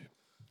bien société. entendu.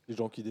 des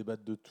gens qui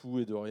débattent de tout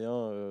et de rien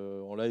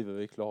en live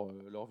avec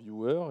leurs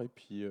viewers, et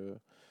puis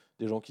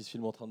des gens qui se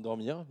filment en train de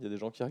dormir, il y a des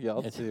gens qui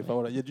regardent.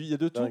 Il y a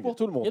de tout Dingue. pour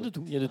tout le monde.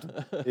 Il y a de tout.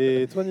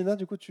 Et toi, Nina,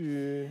 du coup,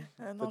 tu.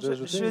 Non, déjà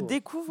jeté, je ou-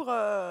 découvre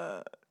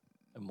Un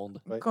monde.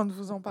 Ouais. quand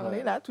vous en parlez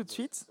Ouais. là tout de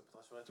suite. Ça peut te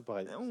rassurer, tout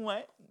pareil.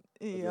 Ouais.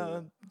 Et Pas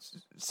de-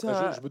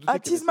 ça je me doutais qu'il y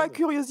attise avait ma ça, mais-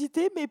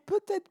 curiosité, mais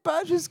peut-être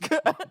pas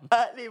jusqu'à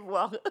aller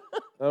voir.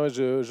 Ah ouais,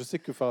 je sais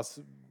que,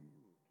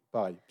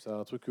 pareil, c'est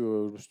un truc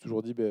que je me suis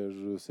toujours dit,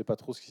 je sais pas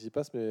trop ce qui s'y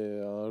passe,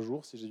 mais un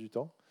jour, si j'ai du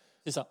temps.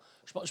 C'est ça.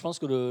 Je pense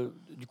que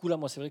du coup là,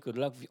 moi, c'est vrai que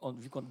là,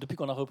 depuis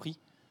qu'on a repris,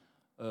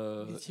 tu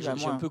j'ai vas un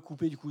moins. peu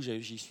coupé. Du coup,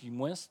 j'y suis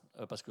moins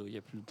parce qu'il n'y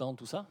a plus le temps,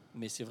 tout ça.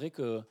 Mais c'est vrai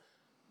que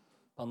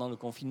pendant le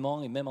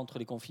confinement et même entre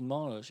les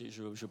confinements,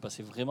 je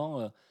passais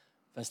vraiment.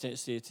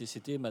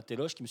 C'était ma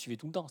téloche qui me suivait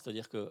tout le temps.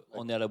 C'est-à-dire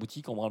qu'on est à la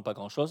boutique, on ne branle pas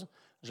grand-chose.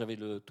 J'avais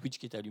le Twitch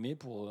qui était allumé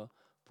pour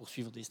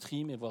suivre des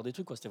streams et voir des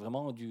trucs, quoi. C'était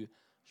vraiment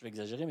je vais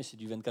exagérer, mais c'est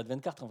du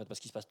 24-24 en fait, parce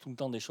qu'il se passe tout le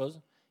temps des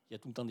choses. Il y a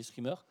tout le temps des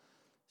streamers.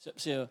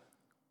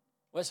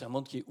 C'est un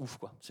monde qui est ouf,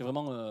 quoi. C'est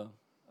vraiment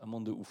un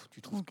monde de ouf.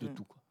 Tu trouves Ok. de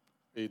tout, quoi.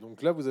 Et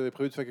donc là, vous avez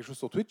prévu de faire quelque chose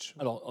sur Twitch.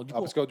 Alors, du coup,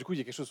 Parce que du coup, il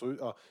y a quelque chose sur.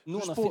 nous,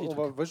 Juste on a pour- fait des on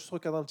trucs. va juste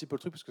recadrer un petit peu le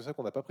truc, parce que c'est vrai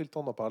qu'on n'a pas pris le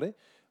temps d'en parler.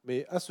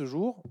 Mais à ce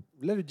jour,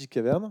 la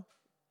Ludique-Caverne,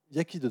 il y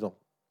a qui dedans?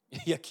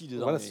 Il y a qui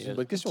dedans? Voilà, mais, c'est une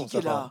bonne question. qui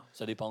est là?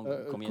 Ça dépend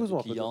combien causons de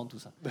un peu clients, tout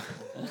ça.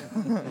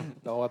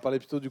 Là, on va parler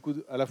plutôt du coup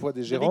à la fois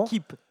des De gérants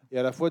l'équipe. et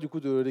à la fois du coup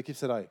de l'équipe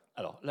salariée.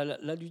 Alors,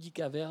 la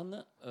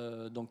Ludique-Caverne,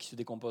 donc, qui se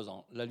décompose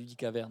en la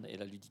Ludique-Caverne et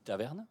la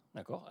Ludique-Taverne.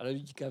 D'accord. À la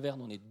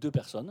Ludique-Caverne, on est 2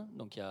 personnes.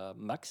 Donc, il y a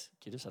Max,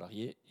 qui est le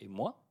salarié, et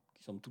moi,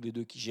 qui sommes tous les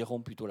deux qui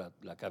gérons plutôt la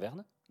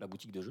caverne, la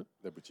boutique de jeux.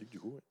 La boutique, du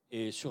coup. Ouais.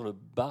 Et sur le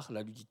bar,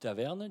 la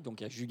Ludique-Taverne,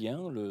 donc il y a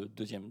Julien, le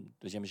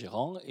deuxième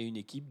gérant, et une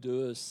équipe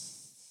de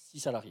 6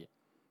 salariés.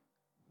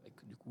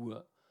 Avec du coup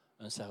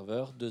un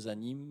serveur, 2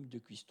 animes, 2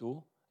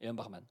 cuistots et un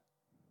barman.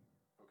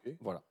 Ok.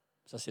 Voilà.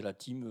 Ça, c'est la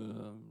team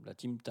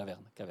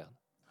caverne. Très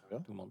bien.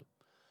 Tout le monde.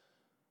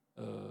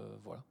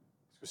 Voilà.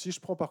 Parce que si je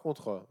prends par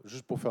contre,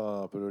 juste pour faire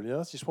un peu le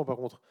lien, si je prends par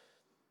contre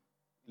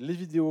les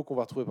vidéos qu'on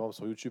va retrouver par exemple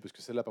sur YouTube, parce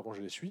que celles-là par contre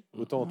je les suis,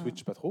 autant en Mhm.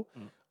 Twitch pas trop,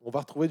 Mhm. on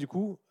va retrouver du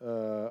coup,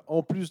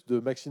 en plus de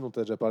Maxime dont tu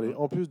as déjà parlé, Mhm.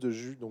 en plus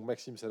de donc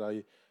Maxime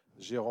salarié,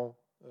 gérant,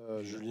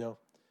 Julien,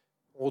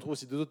 on retrouve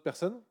aussi 2 autres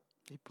personnes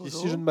Les qui, polos.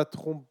 si je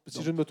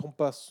ne me trompe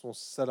pas, sont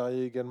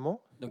salariés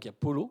également. Donc il y a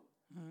Polo,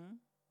 Mhm.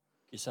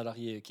 qui est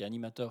salarié, qui est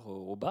animateur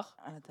au bar,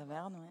 À la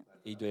taverne, ouais.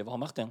 et il doit y avoir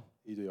Martin,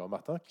 Et il doit y avoir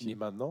Martin qui Qui est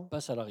maintenant pas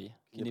salarié,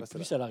 qui n'est n'est pas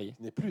plus salarié.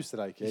 qui n'est plus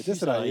salarié, qui Qui a est été plus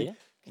salarié,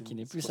 et qui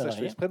n'est plus c'est pour ça que je fais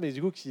salarié. exprès, mais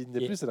du coup qui n'est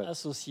Qui plus est salarié.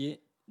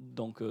 associé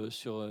donc,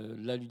 sur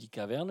la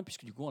Ludique-Caverne,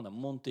 puisque du coup on a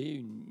monté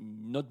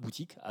une autre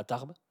boutique à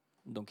Tarbes.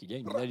 Donc il y a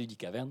une La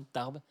Ludique-Caverne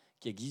Tarbes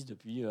qui existe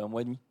depuis un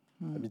mois et demi.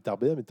 Ami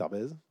Tarbé, ami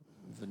Tarbèze,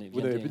 vous n'avez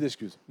plus Viendez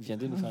d'excuses. nous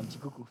faire un petit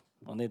coucou.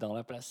 On est dans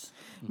la place.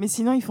 Mais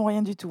sinon, ils font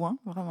rien du tout, hein.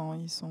 Vraiment,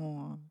 ils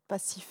sont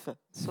passifs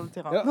sur le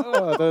terrain.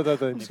 Attends,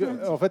 parce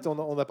que, en fait,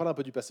 on a parlé un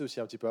peu du passé aussi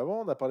un petit peu avant.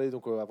 On a parlé,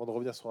 donc, avant de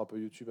revenir sur un peu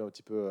YouTube, un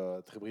petit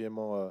peu très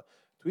brièvement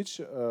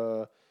Twitch.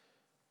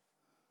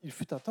 Il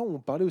fut un temps où on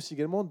parlait aussi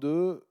également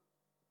de.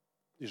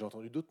 Et j'ai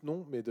entendu d'autres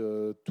noms, mais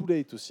de Too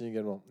Late aussi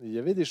également. Il y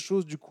avait des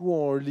choses du coup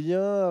en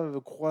lien,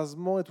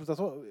 croisement et tout un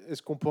temps.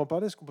 Est-ce qu'on peut en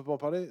parler? Est-ce qu'on peut pas en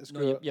parler? Est-ce Non,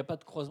 que... il n'y a pas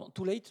de croisement.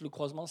 Too Late, le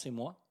croisement, c'est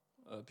moi.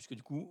 Puisque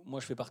du coup, moi,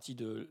 je fais partie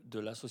de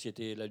la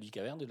société La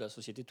Ludique-Caverne et de la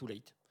société Too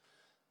Late.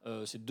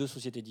 C'est 2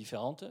 sociétés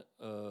différentes.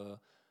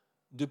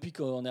 Depuis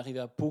qu'on est arrivé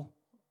à Pau,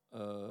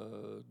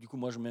 du coup,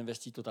 moi, je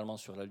m'investis totalement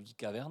sur La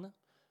Ludique-Caverne.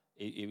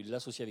 Et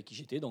l'associé avec qui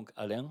j'étais, donc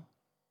Alain,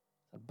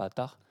 le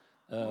bâtard.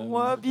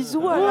 Ouais, bisous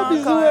Oh, Alain,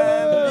 bisous, quand même.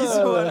 Alain.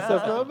 Bisous, Alain. Ça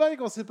fait un bail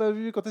qu'on s'est pas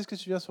vu. Quand est-ce que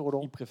tu viens sur Roland?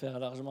 Il préfère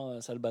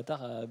largement sale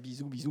bâtard à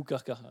bisous,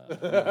 cœur.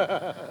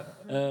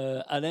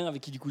 Alain,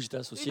 avec qui du coup j'étais Il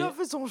associé, a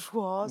fait son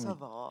choix, ça Oui.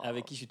 va.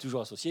 avec qui je suis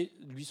toujours associé,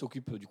 lui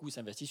s'occupe, du coup, il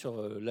s'investit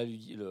sur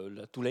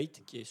la Too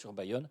Late, qui est sur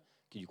Bayonne,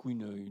 qui est du coup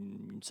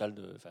une salle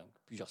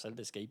plusieurs salles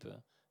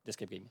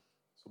d'escape game.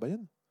 Sur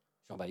Bayonne?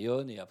 Sur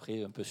Bayonne et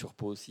après un peu sur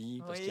Pau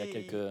aussi, parce qu'il y a Oui,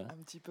 quelques.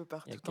 un petit peu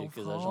partout il y a en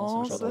quelques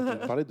agences, France. genre,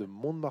 On parlait de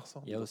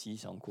Mont-de-Marsan. Il y a aussi,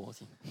 c'est en cours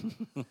aussi.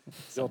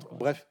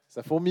 Bref,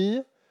 ça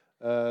fourmille.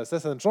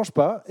 Ça ne change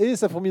pas. Et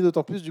ça fourmille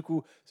d'autant plus, du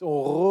coup.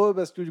 On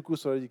rebascule du coup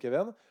sur la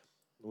Ludique-Caverne.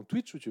 Donc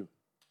Twitch ou YouTube?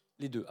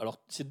 Les deux. Alors,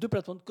 c'est 2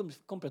 plateformes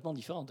complètement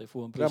différentes. Il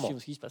faut un peu Clairement. suivre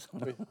ce qui se passe.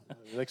 Oui.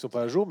 Il y en a qui sont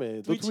pas à jour,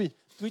 mais d'autres Twitch. oui.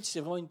 Twitch, c'est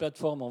vraiment une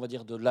plateforme, on va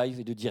dire, de live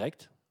et de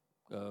direct.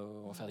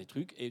 On va faire des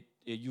trucs. Et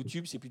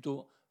YouTube, c'est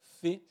plutôt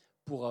fait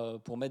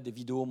pour mettre des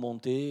vidéos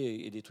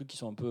montées et des trucs qui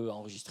sont un peu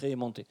enregistrés et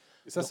montés.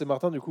 Et ça, Donc, c'est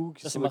Martin, du coup,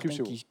 qui Ça, c'est s'en occupe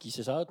Martin chez vous. qui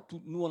sait ça.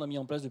 Nous, on a mis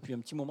en place depuis un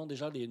petit moment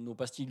déjà nos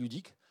pastilles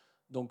ludiques.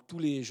 Donc, tous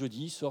les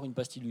jeudis, sort une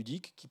pastille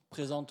ludique qui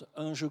présente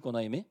un jeu qu'on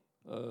a aimé,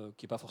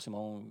 qui n'est pas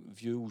forcément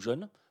vieux ou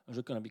jeune, un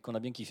jeu qu'on a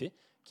bien kiffé,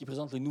 qui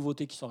présente les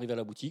nouveautés qui sont arrivées à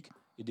la boutique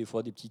et des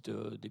fois des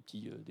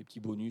petits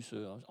bonus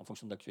en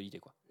fonction de l'actualité,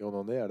 quoi. Et on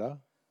en est à la.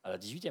 À la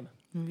 18e,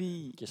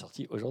 Oui, qui est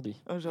sortie aujourd'hui.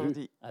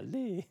 aujourd'hui.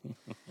 Allez.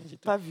 J'ai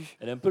tout- Pas vu.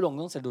 Elle est un peu longue,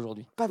 non, celle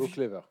d'aujourd'hui. Pas So vu.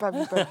 clever. Pas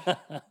vu, pas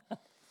vu.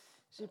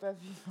 J'ai pas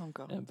vu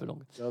encore. Elle est un peu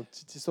longue. Il y a une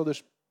petite histoire de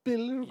spiel, je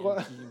Il y a crois.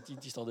 une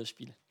petite histoire de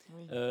spiel.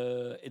 Oui.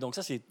 Et donc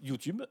ça, c'est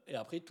YouTube. Et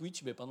après,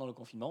 Twitch, pendant le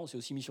confinement, on s'est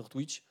aussi mis sur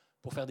Twitch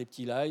pour faire des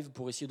petits lives,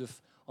 pour essayer de...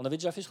 On avait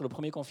déjà fait sur le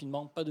premier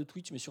confinement, pas de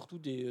Twitch, mais surtout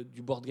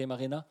du Board Game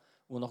Arena,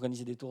 où on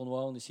organisait des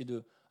tournois, on essayait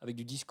avec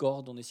du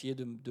Discord, on essayait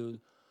de...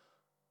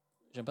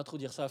 J'aime pas trop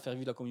dire ça, faire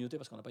vivre la communauté,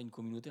 parce qu'on n'a pas une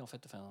communauté, en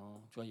fait. Enfin,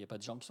 tu vois, il n'y a pas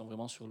de gens qui sont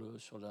vraiment sur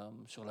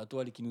la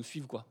toile et qui nous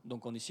suivent, quoi.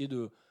 Donc, on essayait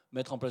de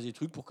mettre en place des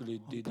trucs pour que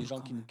des gens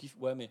qui nous kiffent...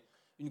 Ouais, mais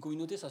une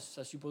communauté,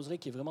 ça supposerait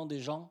qu'il y ait vraiment des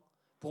gens...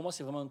 Pour moi,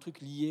 c'est vraiment un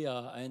truc lié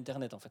à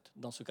Internet, en fait,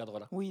 dans ce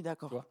cadre-là. Oui,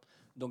 d'accord. Tu vois.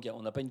 Donc,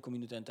 on n'a pas une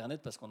communauté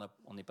Internet parce qu'on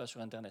n'est pas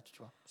sur Internet, tu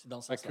vois. C'est dans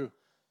ça. Pas que.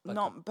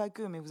 Pas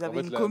que, mais vous En avez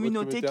fait, une votre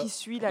communauté communauté- qui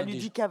suit On la a des-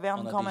 Ludikavern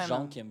On a quand des même.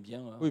 gens qui aiment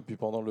bien... Oui, puis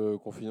pendant le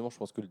confinement, je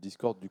pense que le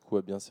Discord du coup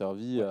a bien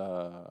servi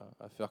à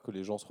faire que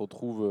les gens se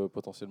retrouvent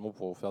potentiellement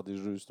pour faire des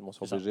jeux justement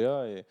sur C'est ça.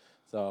 BGA et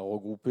ça a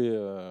regroupé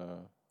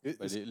Et-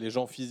 les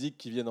gens physiques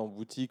qui viennent en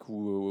boutique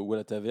ou à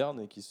la taverne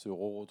et qui se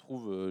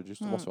retrouvent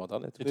justement sur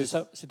Internet.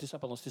 C'était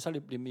ça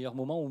les meilleurs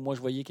moments où moi je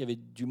voyais qu'il y avait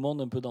du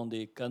monde un peu dans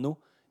des canaux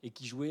et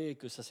qui jouaient et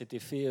que ça s'était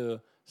fait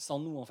sans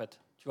nous en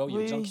fait. Tu vois, où il y a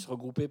des Oui. gens qui se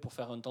regroupaient pour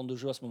faire un temps de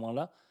jeu à ce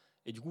moment-là.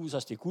 Et du coup, ça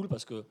c'était cool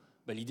parce que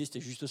l'idée c'était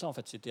juste ça en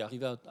fait. C'était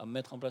arriver à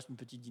mettre en place une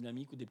petite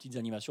dynamique ou des petites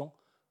animations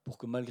pour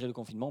que malgré le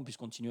confinement, on puisse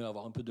continuer à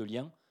avoir un peu de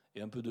lien et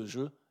un peu de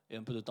jeu et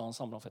un peu de temps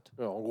ensemble en fait.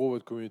 En gros,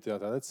 votre communauté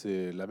Internet,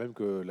 c'est la même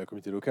que la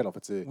communauté locale. En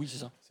fait, Oui, c'est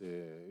ça.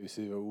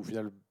 c'est au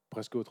final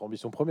presque votre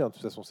ambition première. De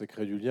toute façon, c'est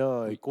créer du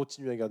lien et Oui.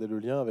 continuer à garder le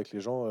lien avec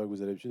les gens que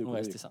vous avez l'habitude de Ouais,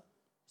 côtoyer. c'était ça.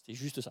 C'était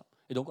juste ça.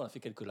 Et donc, on a fait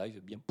quelques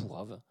lives bien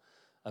pourraves,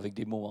 avec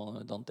des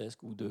moments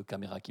dantesques ou de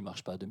caméra qui ne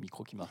marche pas, de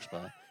micro qui ne marche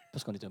pas,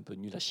 parce qu'on était un peu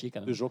nul à chier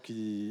quand De même. gens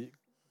qui,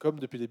 comme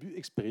depuis le début,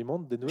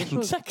 expérimentent des nouvelles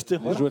choses.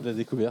 Exactement. Les joies de la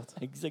découverte.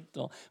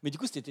 Exactement. Mais du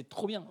coup, c'était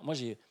trop bien. Moi,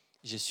 j'ai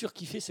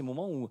surkiffé ces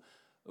moments où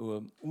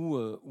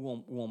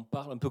on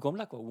parle, un peu comme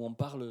là, quoi, où on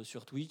parle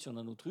sur Twitch, on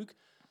a nos trucs.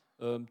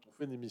 On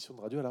fait une émission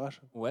de radio à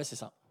l'arrache. Ouais, c'est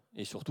ça.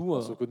 Et surtout...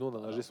 Sauf que nous, on a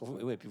un ingé son.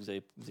 ouais, puis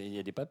il y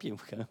a des papiers,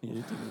 vous, quand même. Il y a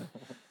des trucs.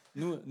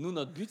 Nous,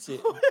 notre but, c'est...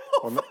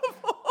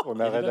 On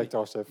a un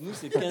rédacteur en chef. Nous,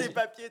 c'est Les 15...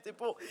 papiers,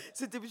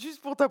 c'était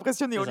juste pour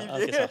t'impressionner, C'est ça,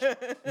 Olivier. ok,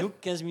 ça. Nous,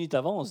 15 minutes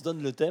avant, on se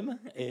donne le thème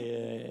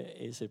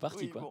et c'est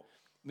parti. Oui, quoi. bon.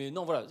 Mais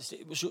non, voilà.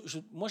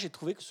 Moi, j'ai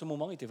trouvé que ce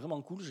moment était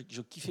vraiment cool.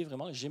 Je kiffais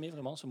vraiment, j'aimais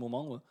vraiment ce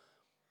moment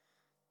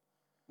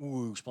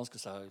où je pense que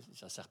ça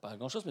ne sert pas à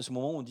grand-chose, mais ce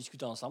moment où on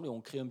discutait ensemble et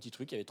on créait un petit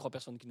truc. Il y avait 3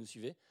 personnes qui nous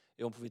suivaient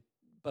et on pouvait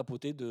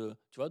papoter de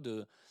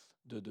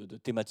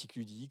thématiques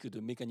ludiques, de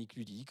mécaniques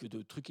ludiques,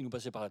 de trucs qui nous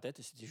passaient par la tête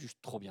et c'était juste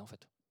trop bien, en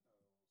fait.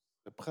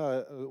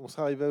 Après, on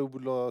serait arrivé au bout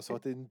de ça aurait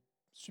été une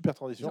super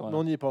transition, Voilà. mais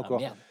on n'y est pas Ah, encore.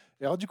 merde.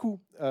 Et alors, du coup,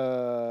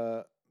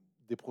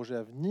 des projets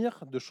à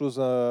venir, de choses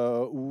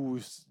où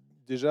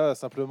déjà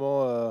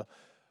simplement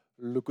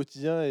le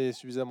quotidien est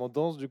suffisamment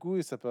dense, du coup,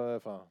 et ça peut.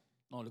 Enfin,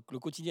 Non, le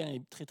quotidien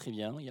est très très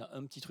bien. Il y a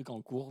un petit truc en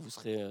cours, vous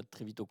serez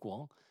très vite au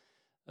courant.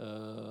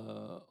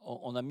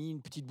 On a mis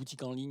une petite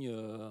boutique en ligne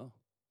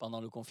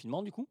pendant le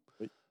confinement, du coup.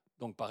 Oui.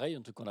 Donc pareil,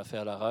 un truc qu'on a fait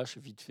à l'arrache,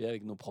 vite fait,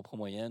 avec nos propres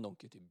moyens, donc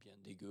qui était bien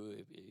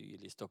dégueu, et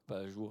les stocks pas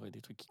à jour, et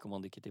des trucs qui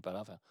commandaient qui n'étaient pas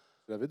là. Enfin,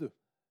 c'est la V2.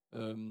 Vous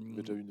euh,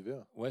 avez déjà eu une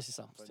V1. ouais, c'est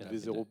ça. Enfin, C'était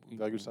une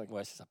la V0,5.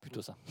 Ouais, c'est ça,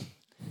 plutôt ça.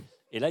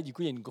 Et là, du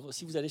coup, il y a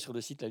si vous allez sur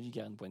le site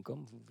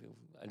laludikavern.com, vous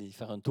allez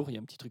faire un tour. Il y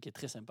a un petit truc qui est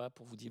très sympa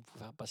pour vous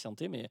faire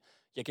patienter, mais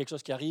il y a quelque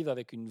chose qui arrive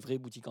avec une vraie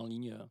boutique en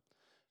ligne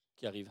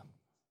qui arrive.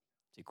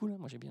 C'est cool, hein,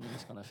 moi j'ai bien aimé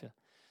ce qu'on a fait.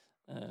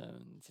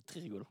 C'est très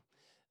rigolo.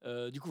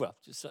 Du coup, voilà,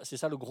 c'est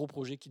ça le gros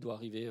projet qui doit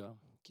arriver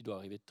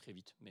très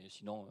vite. Mais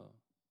sinon, non,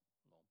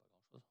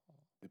 pas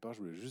grand-chose. Au départ, je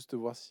voulais juste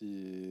voir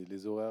si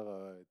les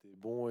horaires étaient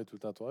bons et tout le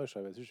temps. Et je suis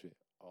arrivé dessus, je fais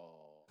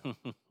oh.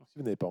 Si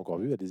vous n'avez pas encore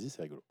vu, allez-y,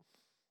 c'est rigolo.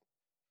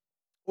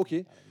 Ok.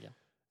 Ah, bien.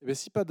 Eh bien,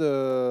 si pas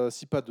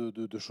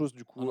de choses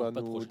du coup Ah non, à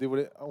pas de nous projet.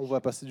 dévoiler, on va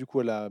passer du coup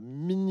à la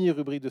mini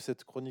rubrique de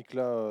cette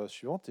chronique-là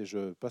suivante et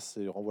je passe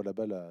et renvoie la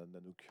balle à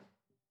Nanook.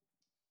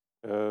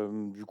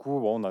 Du coup,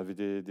 on avait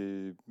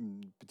des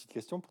petites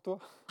questions pour toi.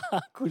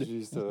 Ah, cool.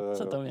 Juste,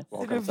 Ça tombe bien.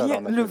 C'est comme ça, là,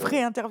 on a le fait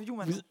vrai interview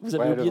maintenant. Vous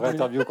avez le oublié vrai de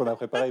interview qu'on a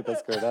préparé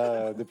parce que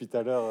là, depuis tout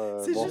à l'heure,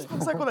 C'est juste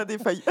pour ça qu'on a des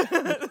failles.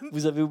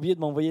 vous avez oublié de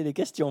m'envoyer les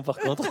questions, par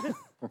contre.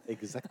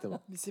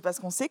 Exactement. Mais c'est parce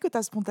qu'on sait que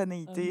ta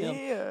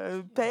spontanéité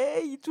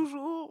paye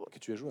toujours. Que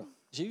tu es joueur.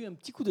 J'ai eu un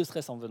petit coup de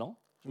stress en venant.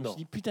 Je me Non. suis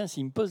dit, putain,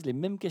 s'il me pose les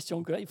mêmes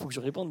questions que là, il faut que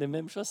je réponde les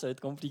mêmes choses, ça va être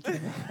compliqué.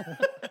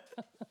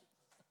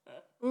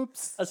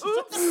 Oups. Ah, c'est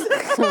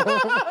ça.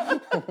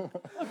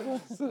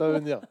 Ça va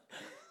venir.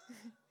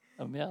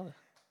 Ah, merde.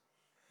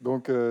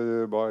 donc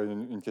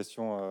une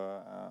question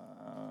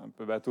un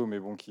peu bateau, mais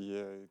bon, qui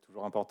est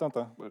toujours importante.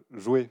 Hein.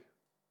 Jouer,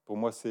 pour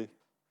moi, c'est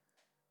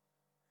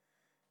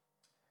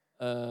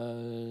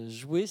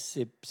Jouer,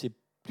 c'est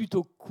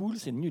plutôt cool,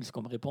 c'est nul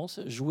comme réponse.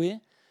 Jouer,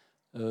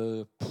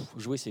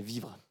 c'est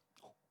vivre.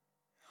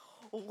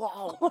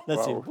 Waouh. Là,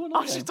 c'est Waouh. beau, non Ah,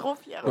 quand je suis même. trop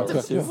fière. Putain,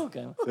 Ouais. c'est beau quand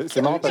même.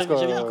 c'est marrant parce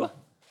J'avais dit quoi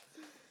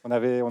qu'on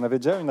avait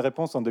déjà une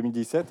réponse en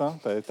 2017. Hein.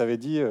 Tu avais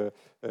dit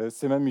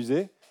c'est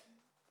m'amuser.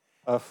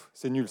 Ah,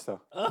 c'est nul ça.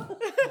 Tu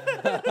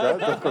vois,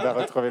 donc on a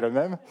retrouvé le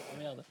même. Oh,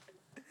 merde.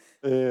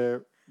 Et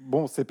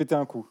bon, c'est péter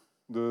un coup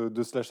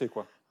de se lâcher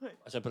quoi. Ouais.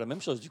 C'est un peu la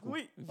même chose, du coup.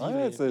 Oui. Vivre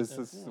Ouais, et péter un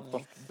coup,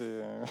 franchement,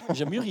 c'est-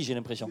 J'ai mûri, j'ai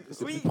l'impression.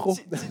 C'est Oui, plus pro.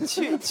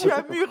 tu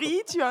as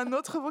mûri, tu as un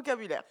autre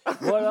vocabulaire.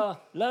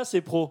 Voilà, là,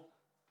 c'est pro.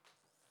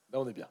 Là,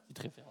 on est bien. Petite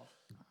référence.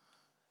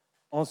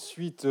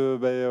 Ensuite,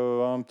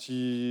 un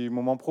petit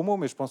moment promo,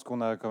 mais je pense qu'on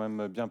a quand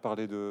même bien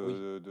parlé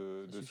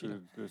de suffit,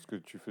 là. ce que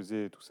tu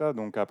faisais et tout ça.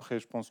 Donc après,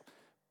 je pense,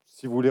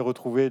 si vous voulez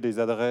retrouver les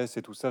adresses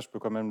et tout ça, je peux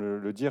quand même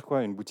le dire.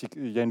 Quoi.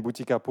 Il y a une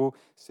boutique à Pau,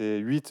 c'est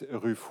 8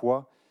 rue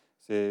Foix,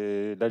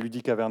 c'est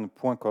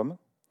laludikavern.com.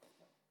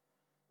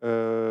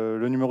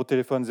 Le numéro de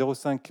téléphone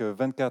 05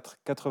 24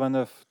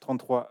 89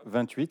 33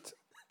 28.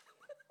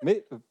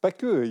 Mais pas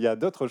que, il y a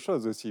d'autres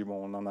choses aussi.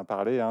 Bon, on en a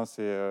parlé, hein,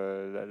 c'est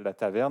la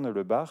taverne,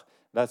 le bar.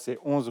 Là, c'est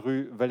 11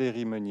 rue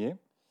Valérie Meunier,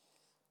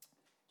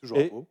 Toujours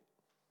Et- à Pau.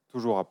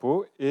 toujours à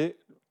Pau. Et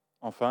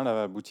enfin,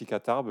 la boutique à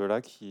Tarbes, là,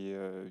 qui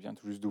vient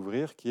tout juste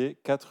d'ouvrir, qui est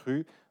 4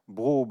 rue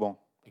Bro-Auban.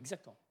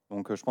 Exactement.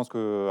 Donc, je pense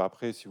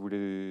qu'après, si vous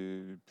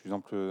voulez plus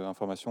ample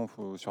information,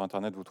 sur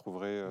Internet, vous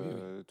trouverez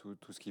Oui.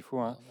 tout ce qu'il faut.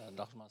 Hein. On a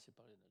largement assez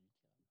parlé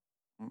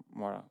de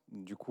Voilà.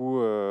 Du coup,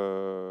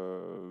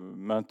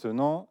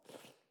 maintenant,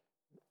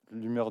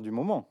 l'humeur du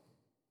moment.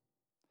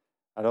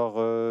 Alors,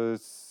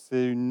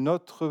 c'est une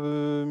autre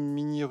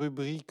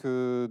mini-rubrique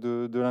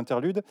de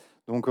l'interlude.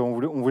 Donc, on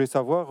voulait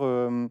savoir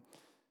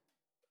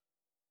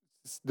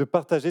de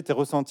partager tes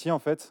ressentis, en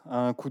fait.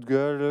 Un coup de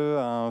gueule,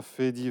 un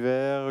fait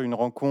divers, une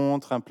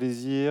rencontre, un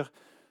plaisir,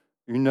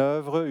 une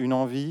œuvre, une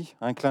envie,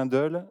 un clin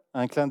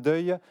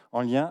d'œil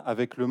en lien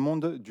avec le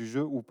monde du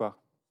jeu ou pas.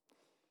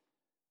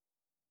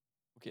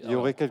 Ok, Il y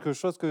alors, aurait quelque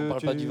chose que on parle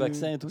tu... pas du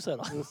vaccin et tout ça,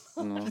 là.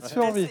 Non. Tu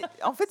as envie.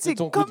 En fait, C'est c'est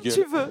ton coup de comme gueule.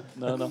 tu veux.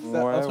 Non, non. C'est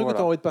un Ouais, truc que voilà.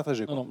 tu as envie de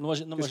partager. Quoi. Non, moi,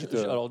 Qu'est-ce qui te-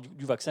 alors,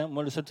 du vaccin,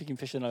 moi, le seul truc qui me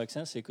fait chier dans le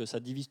vaccin, c'est que ça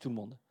divise tout le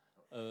monde.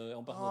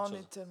 On parle Oh, d'autre on chose.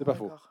 est tellement C'est pas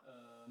faux. d'accord.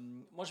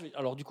 Moi,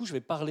 alors, du coup, je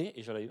vais parler,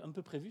 et j'avais un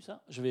peu prévu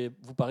ça, je vais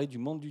vous parler du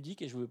monde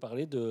ludique et je vais vous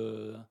parler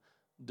de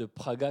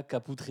Praga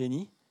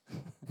Caputreni, Tu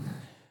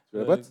veux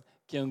la boîte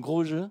qui est un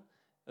gros jeu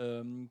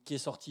qui est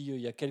sorti il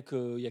y a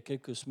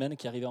quelques semaines,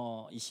 qui est arrivé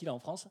ici, là, en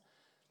France.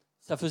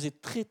 Ça faisait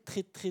très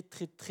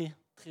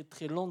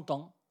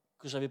longtemps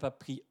que j'avais pas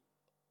pris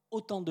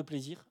autant de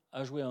plaisir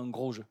à jouer à un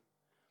gros jeu.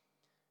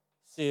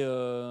 C'est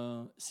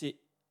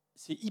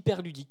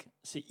hyper ludique,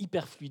 c'est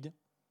hyper fluide.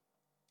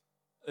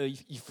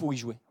 Il faut y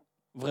jouer,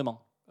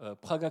 vraiment.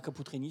 Praga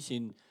Caputreni, c'est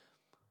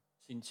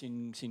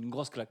une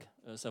grosse claque.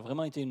 Ça a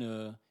vraiment été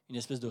une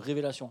espèce de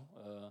révélation.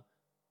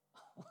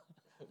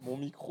 Mon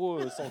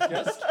micro sans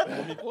casque.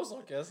 Mon micro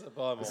sans casque,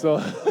 apparemment. Ça-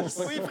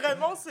 Oui,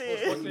 vraiment, Je c'est.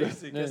 crois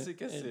que c'est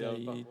cassé. Il y a hein,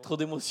 par contre. trop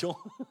d'émotions.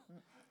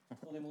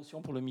 Trop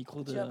d'émotions pour le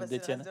micro Tu vas passer le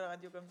d'Étienne. reste de la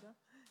radio comme ça.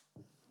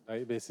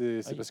 Oui, mais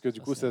c'est Oui, parce que du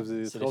ça, coup, ça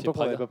faisait c'est très l'effet longtemps qu'on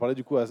n'avait Praga. pas parlé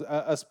du coup,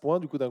 à ce point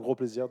du coup, d'un gros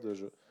plaisir de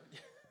jeu.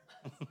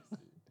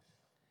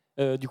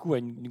 Du coup, ouais,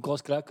 une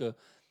grosse claque.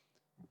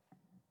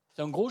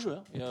 C'est un gros jeu.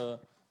 Hein,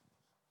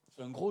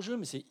 c'est un gros jeu,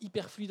 mais c'est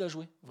hyper fluide à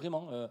jouer.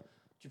 Vraiment.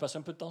 Tu passes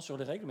un peu de temps sur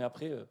les règles, mais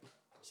après,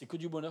 c'est que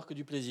du bonheur, que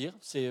du plaisir.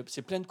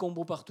 C'est plein de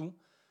combos partout.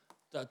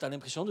 Tu as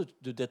l'impression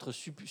d'être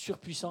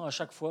surpuissant à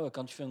chaque fois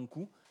quand tu fais un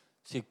coup.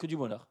 C'est que du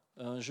bonheur.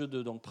 Un jeu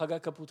de Praga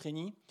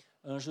Caputreni,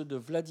 un jeu de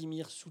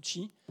Vladimir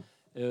Succi,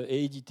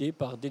 et édité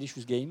par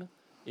Delicious Game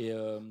et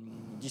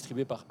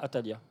distribué par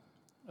Atalia.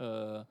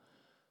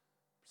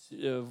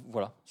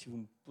 Voilà, si vous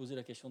me posez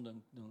la question d'un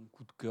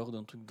coup de cœur,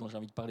 d'un truc dont j'ai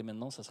envie de parler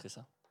maintenant, ça serait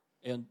ça.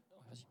 Et vas-y,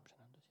 j'en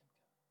ai un deuxième.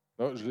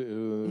 Non, Non,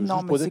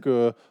 juste mais pour dire c'est-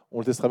 qu'on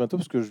le testera bientôt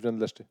parce que je viens de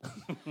l'acheter.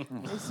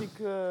 Et c'est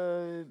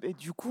que. Et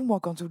du coup, moi,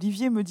 quand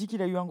Olivier me dit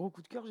qu'il a eu un gros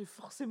coup de cœur, j'ai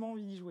forcément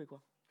envie d'y jouer,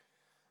 quoi.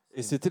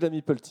 Et c'était la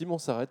Meeple Team, on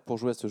s'arrête pour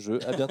jouer à ce jeu.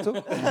 À bientôt.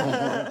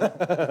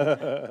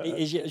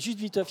 Et juste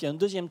vite, il y a un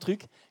deuxième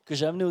truc que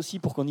j'ai amené aussi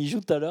pour qu'on y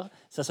joue tout à l'heure.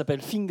 Ça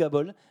s'appelle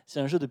Fingaball. C'est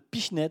un jeu de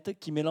pichenette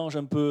qui mélange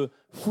un peu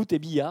foot et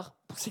billard.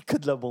 C'est que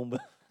de la bombe.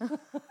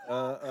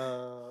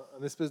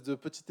 un espèce de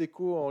petit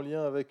écho en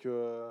lien avec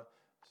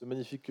ce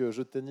magnifique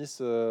jeu de tennis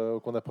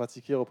qu'on a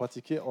pratiqué,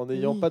 repratiqué en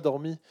n'ayant Oui. pas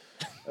dormi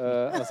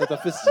à un certain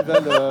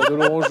festival de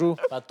Lorenjo.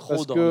 Pas trop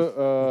Parce dormi. que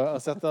un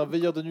certain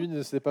veilleur de nuit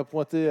ne s'est pas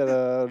pointé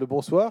le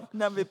bonsoir.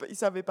 Non, mais il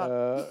savait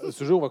pas.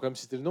 Ce jeu, on va quand même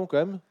citer le nom quand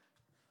même.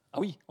 Ah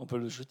oui, on peut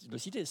le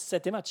citer.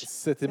 7 et match.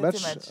 C'était C'était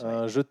match, match,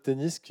 un jeu de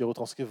tennis qui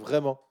retranscrit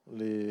vraiment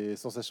les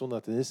sensations d'un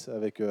tennis.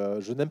 Avec,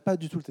 je n'aime pas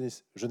du tout le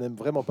tennis. Je n'aime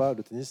vraiment pas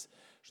le tennis.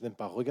 Je n'aime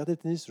pas regarder le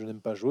tennis. Je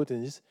n'aime pas jouer au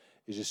tennis.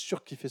 Et j'ai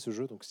surkiffé ce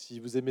jeu. Donc si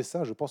vous aimez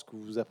ça, je pense que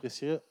vous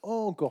apprécierez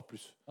encore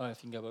plus. Ouais,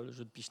 Fingaball, le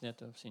jeu de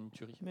pichenette, c'est une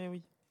tuerie. Mais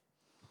oui.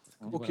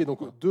 Ok, Voilà.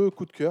 donc 2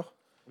 coups de cœur.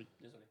 Oui,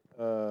 désolé.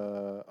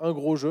 Un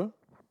gros jeu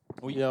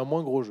Oui, et un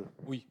moins gros jeu.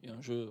 oui, il y a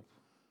un jeu.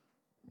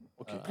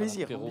 Ok. à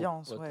Plaisir, l'apéro,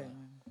 ambiance, ouais, ouais.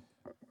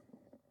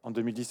 En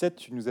 2017,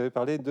 tu nous avais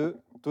parlé de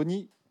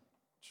Tony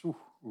Chou.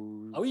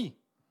 ou- Ah oui,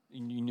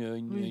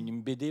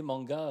 une BD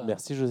manga.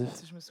 Merci Joseph.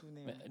 Si je me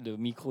souvenais. Mais le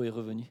micro est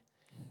revenu.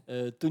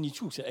 Tony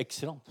Chu, c'est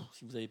excellent.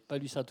 Si vous n'avez pas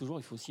lu ça toujours,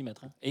 il faut s'y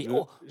mettre. Hein. Et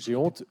J'ai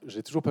honte,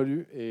 j'ai toujours pas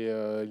lu et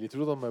il est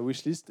toujours dans ma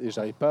wishlist et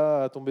j'arrive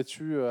pas à tomber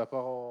dessus à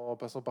part en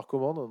passant par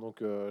commande.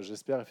 Donc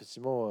j'espère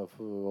effectivement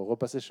faut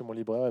repasser chez mon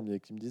libraire et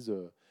qui me disent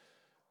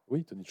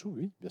Oui, Tony Chou,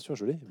 oui, bien sûr,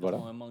 je l'ai. Voilà.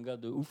 Un manga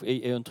de ouf.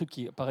 Et un truc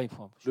qui, pareil,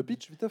 Le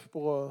pitch, vite fait,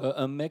 pour...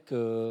 un mec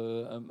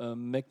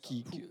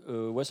qui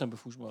ouais, c'est un peu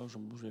fou. Je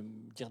vais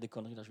me dire des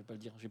conneries là, je vais pas le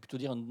dire. Je vais plutôt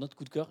dire un autre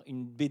coup de cœur,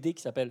 une BD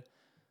qui s'appelle,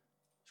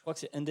 je crois que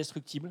c'est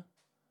Indestructible.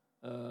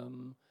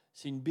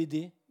 C'est une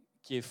BD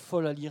qui est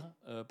folle à lire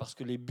parce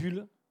que les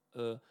bulles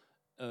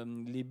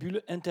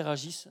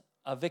interagissent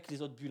avec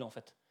les autres bulles en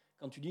fait.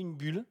 Quand tu lis une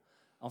bulle,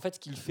 en fait, ce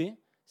qu'il fait,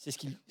 c'est ce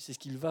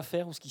qu'il va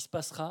faire ou ce qui se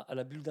passera à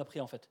la bulle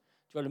d'après en fait.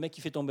 Tu vois, le mec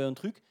qui fait tomber un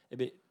truc, eh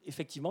bien,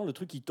 effectivement, le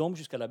truc il tombe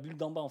jusqu'à la bulle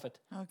d'en bas en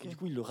fait. Ok. Et du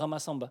coup, il le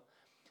ramasse en bas.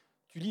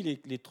 Tu lis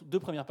les 2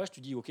 premières pages, tu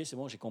dis ok, c'est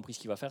bon, j'ai compris ce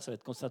qu'il va faire, ça va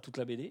être comme ça toute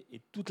la BD.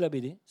 Et toute la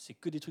BD, c'est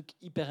que des trucs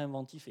hyper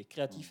inventifs et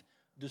créatifs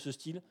de ce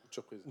style,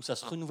 Surprise. où ça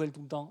se renouvelle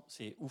tout le temps.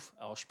 C'est ouf.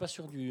 Alors, je suis pas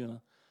sûr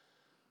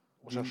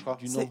On cherchera.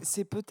 du nom.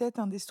 C'est peut-être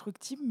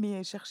indestructible,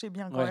 mais cherchez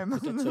bien quand Ouais, même.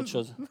 peut-être c'est autre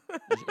chose.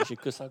 J'ai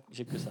que ça.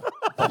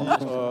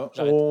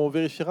 J'arrête. On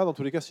vérifiera dans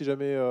tous les cas si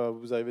jamais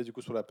vous arrivez du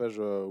coup sur la page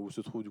où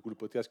se trouve du coup le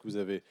podcast que vous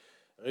avez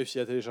réussi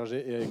à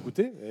télécharger et à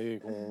écouter.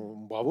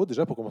 Bravo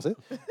déjà pour commencer.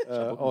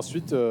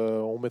 Ensuite,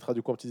 on mettra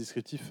du coup un petit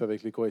descriptif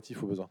avec les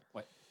correctifs au besoin.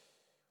 Ouais.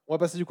 On va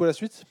passer du coup à la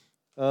suite.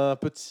 Un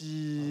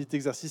petit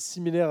exercice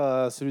similaire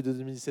à celui de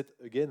 2017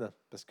 Again,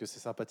 parce que c'est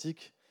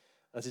sympathique,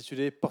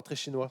 intitulé Portrait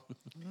chinois.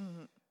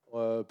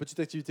 Petite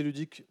activité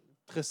ludique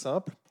très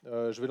simple.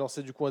 Je vais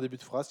lancer du coup un début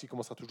de phrase qui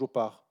commencera toujours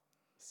par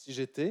si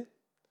j'étais.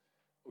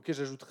 Ok,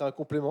 j'ajouterai un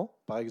complément,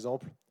 par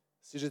exemple,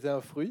 si j'étais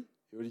un fruit,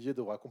 et Olivier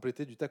devra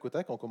compléter du tac au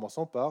tac en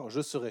commençant par je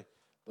serais.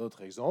 Dans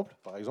notre exemple,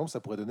 par exemple, ça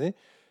pourrait donner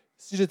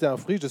si j'étais un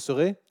fruit, je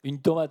serais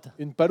Une tomate.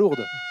 une palourde.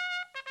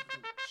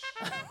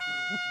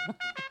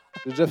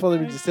 J'ai déjà fait en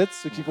 2017,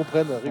 ceux qui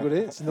comprennent,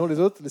 rigolez, sinon les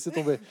autres, laissez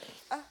tomber.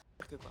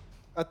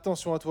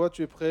 Attention à toi,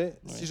 tu es prêt.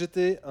 Oui. Si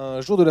j'étais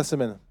un jour de la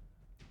semaine,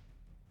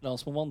 Là, en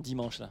ce moment,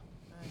 dimanche, là.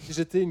 si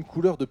j'étais une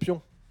couleur de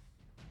pion,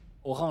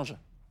 Orange.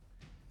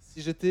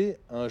 si j'étais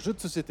un jeu de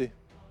société,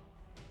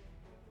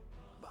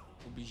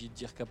 Obligé de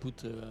dire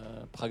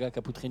Praga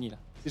Caput Reni, là.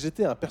 si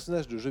j'étais un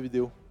personnage de jeu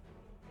vidéo,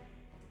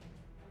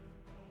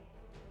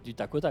 Du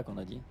tac au tac, on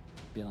a dit.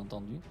 Bien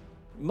entendu.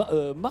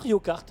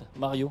 Mario Kart.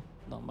 Mario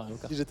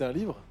Kart. si j'étais un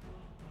livre,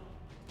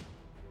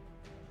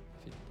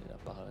 À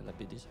part la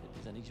BD, ça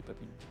fait des années que j'ai pas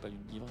lu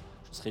de livre.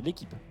 Je serais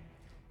l'équipe.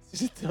 si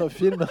j'étais un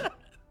film,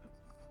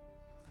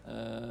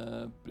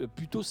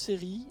 Plutôt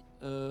série.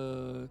 Oh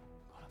la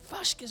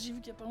vache, qu'est-ce que j'ai vu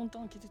qu'il y a pas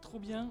longtemps, qui était trop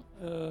bien.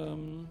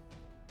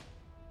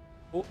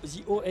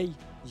 The OA.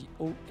 The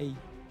OA. Je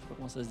sais pas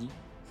comment ça se dit.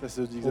 ça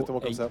se dit exactement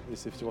Oh, comme hey. ça, et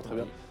c'est effectivement très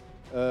bien.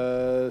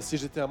 Si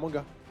j'étais un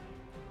manga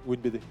ou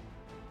une BD,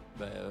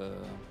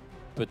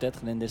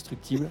 Peut-être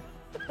l'indestructible.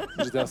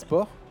 si j'étais un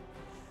sport,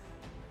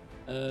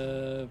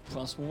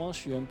 En ce moment, je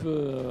suis un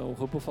peu au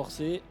repos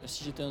forcé.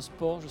 Si j'étais un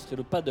sport, je serais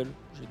le paddle.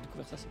 J'ai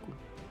découvert ça, c'est cool.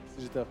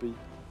 si j'étais un pays,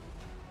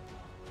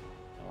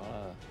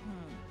 Alors,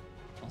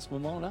 en ce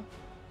moment, là,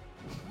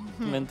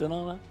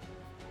 maintenant, là,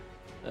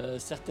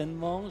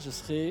 certainement, je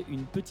serais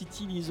une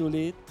petite île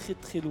isolée, très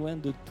très loin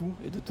de tout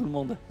et de tout le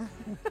monde.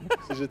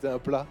 si j'étais un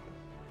plat,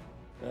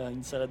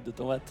 Une salade de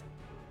tomates.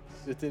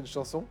 si j'étais une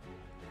chanson,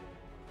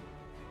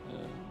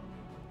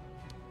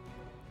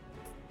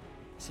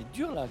 C'est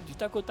dur là, du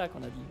tac au tac,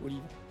 on a dit,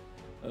 Olive.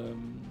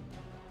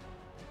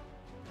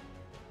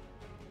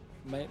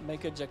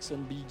 Michael Jackson,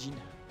 Billie Jean.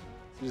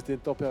 si j'étais une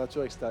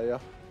température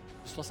extérieure,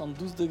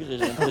 72 degrés,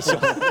 j'ai l'impression.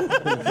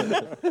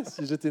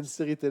 si j'étais une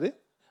série télé,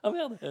 Ah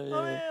merde.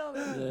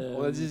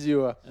 on a dit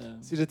Zioa.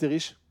 Si j'étais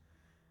riche,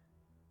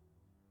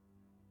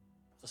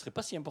 Ça serait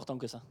pas si important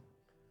que ça.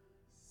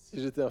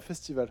 si j'étais un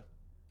festival,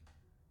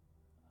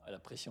 Ah, la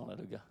pression là,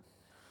 le gars.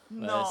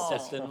 Non.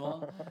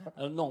 Certainement.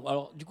 Non,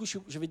 alors du coup,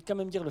 je vais quand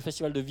même dire le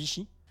festival de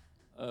Vichy,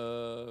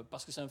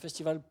 parce que c'est un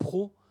festival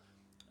pro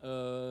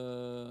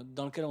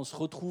dans lequel on se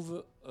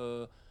retrouve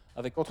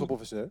avec entre tout-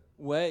 professionnels.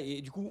 Ouais,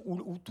 et du coup,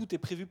 où tout est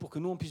prévu pour que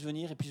nous, on puisse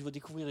venir et puisse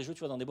découvrir les jeux, tu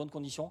vois, dans des bonnes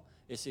conditions.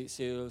 Et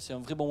c'est un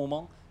vrai bon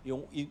moment.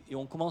 Et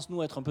on commence,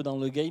 nous, à être un peu dans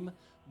le game,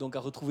 donc à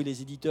retrouver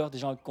les éditeurs, des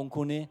gens qu'on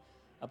connaît,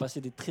 à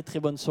passer des très très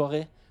bonnes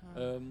soirées.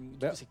 Du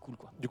coup, c'est cool,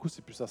 quoi. Du coup,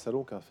 c'est plus un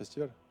salon qu'un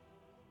festival.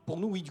 Pour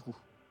nous, oui, du coup.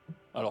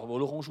 Alors,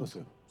 l'orange ou Ok.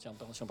 tout, si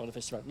on parle de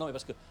festival. Non, mais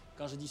parce que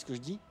quand je dis ce que je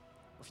dis,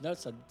 au final,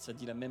 ça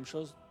dit la même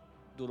chose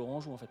de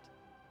l'orange ou en fait.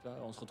 Tu vois,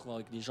 on se retrouve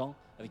avec des gens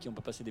avec qui on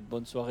peut passer des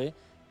bonnes soirées,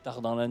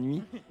 tard dans la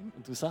nuit,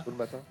 tout ça. Tout le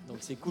matin. Donc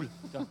c'est cool.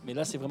 Tu vois. Mais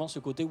là, c'est vraiment ce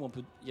côté où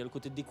il y a le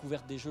côté de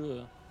découverte des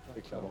jeux.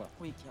 Et clairement. Voilà.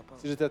 Oui, qui a pas.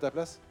 Si j'étais à ta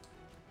place,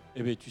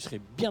 Eh bien, tu serais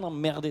bien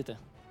emmerdé. T'es.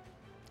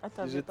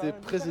 Attends, si j'étais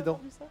président,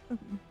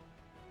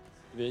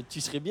 Eh bien,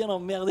 tu serais bien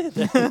emmerdé.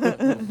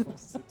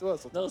 c'est toi.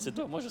 surtout. Non, c'est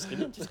toi. Moi, je serais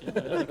bien. Tu serais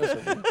bien.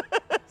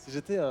 Si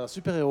j'étais un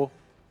super-héros,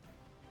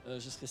 Je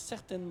serais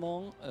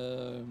certainement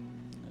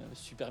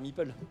Super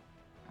Meeple.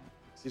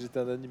 si j'étais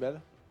un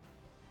animal,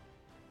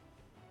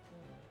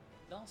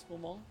 Là, en ce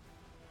moment,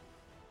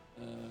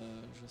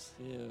 je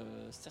serais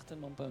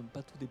certainement pas un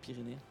patou des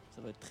Pyrénées.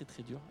 Ça va être très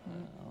très dur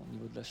au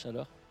niveau de la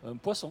chaleur. Un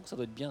poisson, ça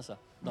doit être bien ça,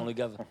 dans le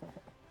gave.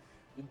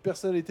 une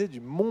personnalité du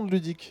monde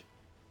ludique.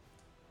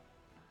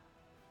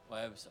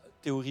 Ouais,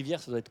 Théo Rivière,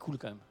 ça doit être cool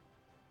quand même.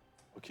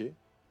 Ok,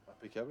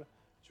 impeccable.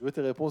 Tu Tu veux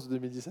tes réponses de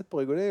 2017 pour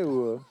rigoler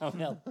ou Ah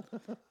merde.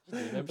 Je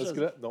dis la même Parce chose. que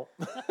là, non.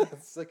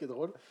 C'est ça qui est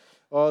drôle.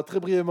 Très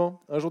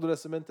brièvement, un jour de la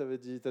semaine, t'as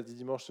dit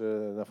dimanche, la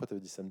dernière fois, tu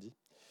avais dit samedi.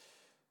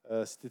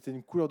 Si tu étais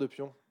une couleur de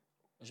pion.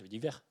 J'avais dit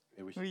vert.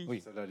 Et oui, Oui.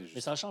 celle-là, elle est juste.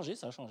 Mais ça a changé,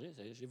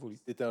 j'évolue.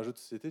 C'était un jeu de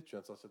société, tu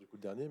viens de sortir du coup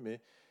le dernier, mais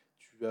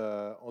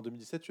en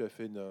 2017, tu as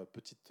fait une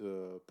petite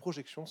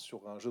projection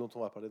sur un jeu dont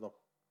on va parler dans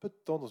peu de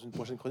temps, dans une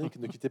prochaine chronique.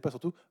 Ne quittez pas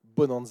surtout,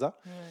 Bonhanza.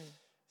 Ouais.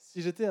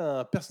 Si j'étais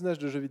un personnage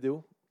de jeu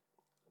vidéo,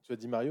 tu as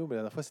dit Mario, mais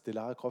la dernière fois, c'était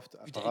Lara Croft.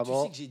 Putain,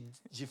 Apparemment, tu sais que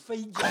j'ai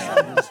failli dire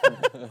ça.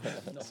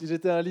 Non. si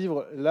j'étais un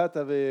livre, là,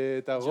 t'as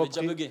J'avais déjà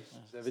repris. bugué.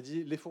 J'avais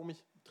dit Les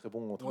Fourmis. Très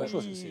bon Ouais, choix.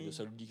 Oui. c'est le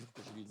seul livre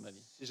que j'ai lu de ma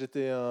vie. Si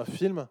j'étais un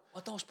film,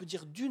 Attends, je peux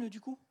dire Dune du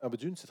coup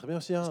Dune, c'est très bien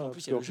aussi. Hein, Parce qu'en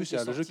plus, il y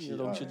a le jeu qui est sorti,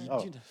 donc je dis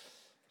Dune.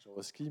 Je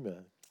reski, mais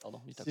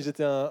Pardon, dis ta si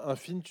j'étais un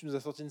film, tu nous as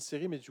sorti une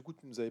série, mais du coup,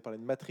 tu nous avais parlé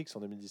de Matrix en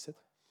 2017.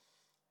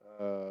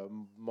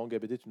 Manga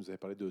BD, tu nous avais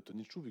parlé de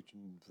Tony Chou, vu que tu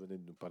venais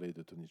de nous parler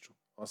de Tony Chou.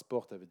 Un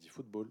sport, tu avais dit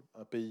football.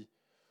 Un pays,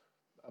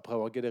 après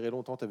avoir galéré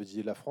longtemps, tu avais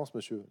dit la France,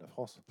 monsieur, la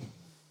France.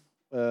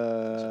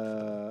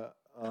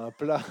 Un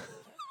plat,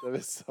 tu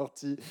avais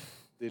sorti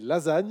des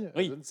lasagnes.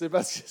 Oui. Je ne sais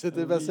pas ce qui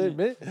s'était Oui. passé,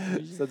 mais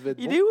Oui. ça devait être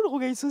Il bon. est où le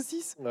rougail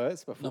saucisse? Ouais,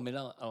 c'est pas fou. Non, mais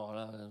là, alors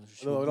là, je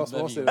suis. Non, au mais bout là, en de ce ma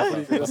moment, vie, c'est on la va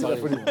folie. pas Là, c'est la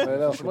parler, folie. on va Ouais,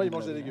 là, en je ce moment, suis il au bout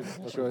mange de des ma vie. légumes.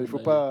 Donc, Je suis au bout il de faut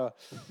ma pas.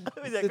 Oui,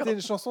 C'était d'accord.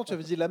 une chanson, tu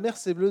avais dit La mer,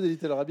 c'est bleu des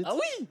Little Rabbits. Ah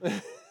oui.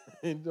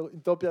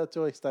 Une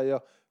température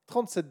extérieure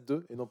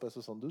 37,2 et non pas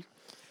 72.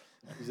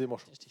 Excusez-moi.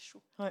 J'étais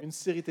chaud. Ouais. Une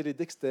série télé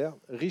Dexter,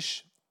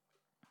 riche.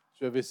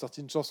 Tu avais sorti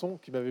une chanson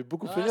qui m'avait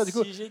beaucoup fait Ah, rire. Du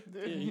coup, si j'étais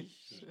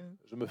riche.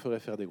 je me ferais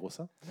faire des gros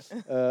seins.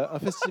 Un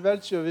festival,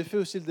 tu avais fait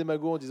aussi le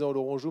démago en disant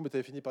Laurent joue, mais tu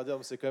avais fini par dire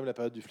c'est quand même la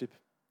période du flip.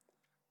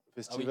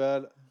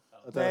 Festival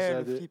Ouais,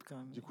 international le flip quand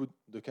même. du coup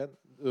de Cannes.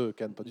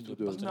 Cannes, pas du tout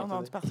de Partenay. Non,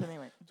 non, de Partenay,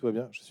 ouais. Tout va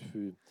bien, je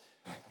suis.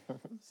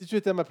 Si tu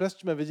étais à ma place,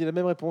 tu m'avais dit la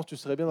même réponse, tu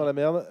serais bien dans la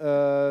merde.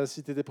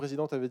 Si tu étais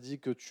président, tu avais dit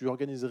que tu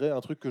organiserais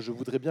un truc que je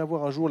voudrais bien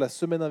voir un jour, la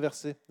semaine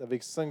inversée,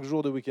 avec 5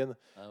 jours de week-end.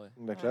 Ah ouais.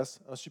 La classe.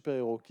 Un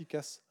super-héros qui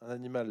casse, un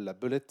animal, la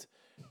belette,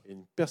 et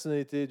une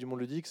personnalité du monde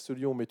ludique.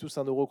 Celui où on met tous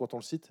 1 euro quand on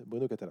le cite,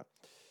 Bruno Catala.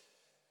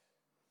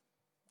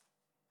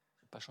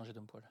 Pas changé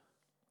d'un poil.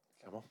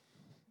 Clairement.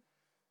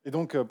 Et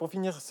donc, pour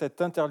finir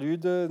cette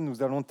interlude,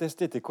 nous allons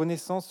tester tes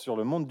connaissances sur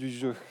le monde du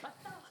jeu.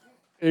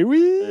 Et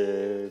oui.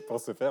 Et pour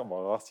ce faire, bon, on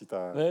va voir si tu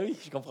as... Ouais, oui,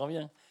 je comprends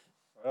bien.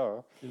 Voilà,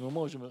 hein. C'est le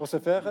moment où je me. Pour ce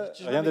faire,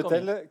 Tu rien mets de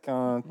combien tel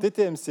qu'un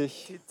TTMC.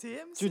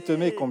 TTMC. Tu te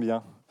mets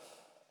combien?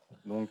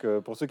 Donc,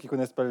 pour ceux qui ne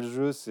connaissent pas le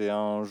jeu, c'est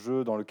un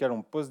jeu dans lequel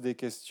on pose des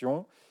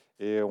questions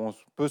et on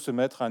peut se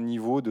mettre un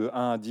niveau de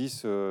 1 à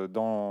 10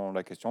 dans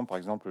la question. Par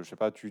exemple, je sais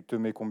pas, tu te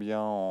mets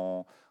combien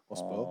en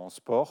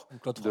sport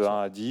Claude de François.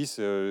 1 à 10.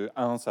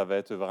 1, ça va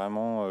être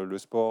vraiment le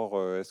sport.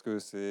 Est-ce que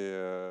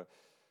c'est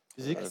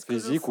Physique. Est-ce que le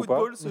physique ou pas?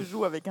 football se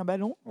joue avec un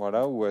ballon?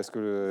 Voilà, ou est-ce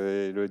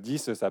que le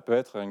 10, ça peut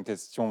être une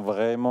question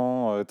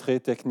vraiment très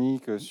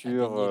technique A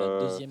sur... gagné la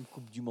deuxième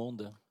Coupe du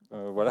Monde.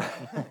 voilà,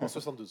 En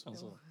 72.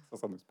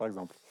 72, par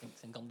exemple.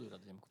 52, la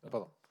deuxième Coupe. Ah,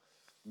 pardon.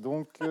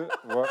 Donc,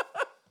 voilà.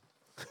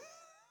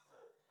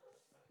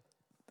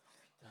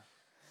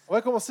 On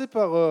va commencer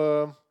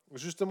par.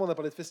 Justement, on a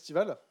parlé de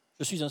festival.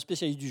 Je suis un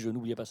spécialiste du jeu,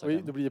 n'oubliez pas ça. Oui, quand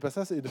même. n'oubliez pas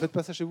ça. Et ne faites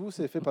pas ça chez vous,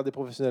 c'est fait par des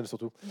professionnels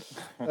surtout.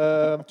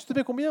 Tu te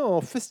mets combien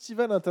en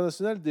Festival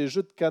international des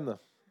Jeux de Cannes?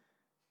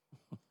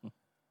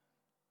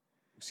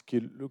 Ce qui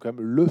est quand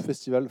même le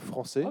festival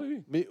français, Ah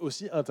oui. mais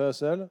aussi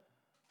international.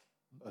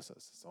 Ah, ça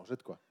en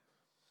jette quoi.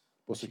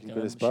 Pour ceux qui ne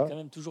connaissent Je pas. suis quand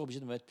même toujours obligé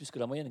de me mettre plus que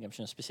la moyenne, comme je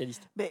suis un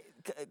spécialiste. Mais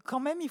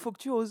quand même, il faut que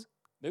tu oses.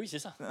 Mais oui, c'est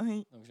ça.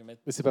 Oui. Donc je vais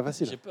mettre... Mais c'est pas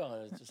facile. J'ai peur,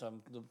 ça va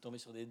me tomber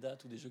sur des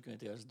dates ou des jeux qui ont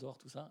été As d'or,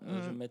 tout ça. Je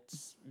vais mettre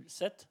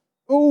 7.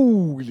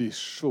 Oh, il est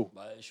chaud.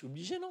 Bah, je suis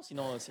obligé, non?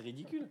 Sinon, c'est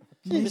ridicule.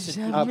 Mais c'est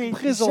jamais, A jamais été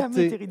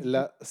présenté ridicule.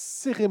 la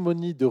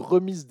cérémonie de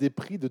remise des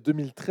prix de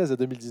 2013 à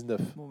 2019.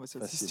 Bon, bah, ça,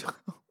 Facile. c'est sûr.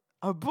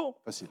 Ah bon?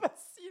 Facile.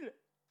 Facile.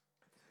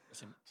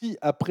 Qui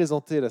a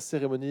présenté la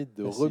cérémonie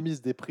de Facile. remise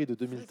des prix de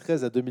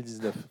 2013 à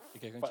 2019? C'est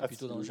quelqu'un qui est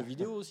plutôt dans le jeu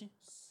vidéo aussi.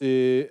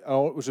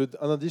 Alors,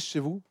 un indice chez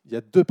vous, il y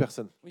a 2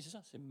 personnes. Oui, c'est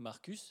ça. C'est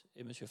Marcus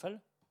et Monsieur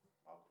Fall.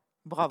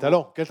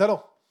 Bravo. Quel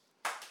talent.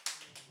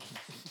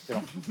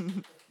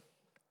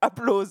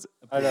 Applause.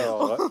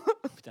 Alors,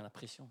 Putain, la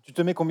pression. tu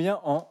te mets combien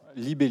en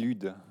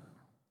libellude?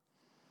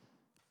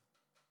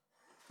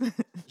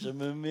 Je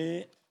me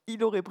mets...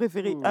 Il aurait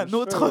préféré Ouh, un chaud.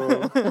 autre.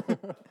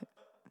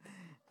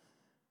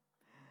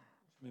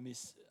 Je me mets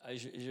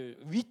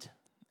 8.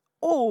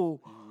 Oh,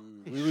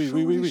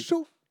 Oui.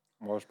 Chaud.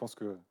 Moi, je pense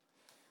que...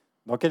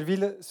 Dans quelle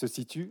ville se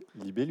situe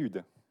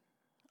Libellude?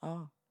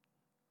 ah.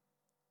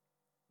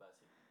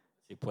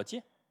 C'est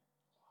Poitiers.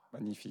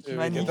 Magnifique.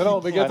 Magnifique.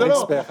 Méga Un talent.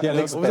 expert, un On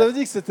expert. vous avait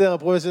dit que c'était un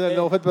professionnel.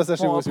 Non, faites pas ça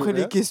chez Bon, vous. s'il vous après,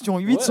 plaît. les questions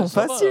 8 Ouais, sont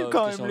ça va, faciles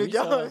quand question même, le 8,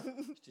 ça gars. va.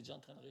 J'étais déjà en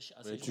train de réfléchir.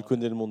 Ah, Mais c'est tu bon,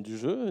 connais le monde du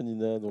jeu,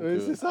 Nina. Donc,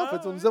 C'est ça, en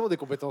fait, nous avons des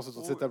compétences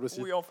autour de cette table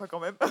aussi. Oui, enfin quand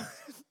même.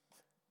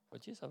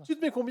 Poitiers, ça va. Tu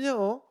te mets combien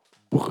en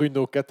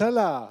Bruno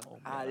Catala? Oh,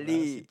 merde, Allez.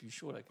 là, c'est plus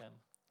chaud là quand même.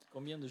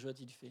 Combien de jeux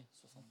a-t-il fait?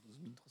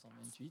 72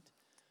 328.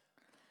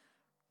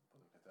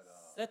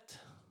 7.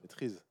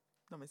 Maîtrise.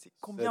 Non, mais c'est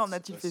combien en Sept,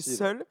 a-t-il fait facile.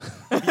 seul?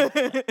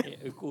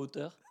 Et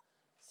co-auteur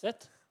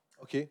 7.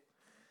 Ok.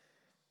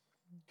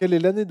 Quelle est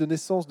l'année de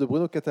naissance de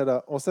Bruno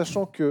Catala, en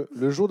sachant que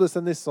le jour de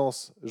sa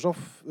naissance,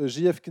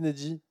 JF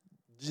Kennedy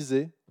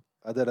disait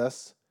à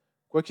Dallas,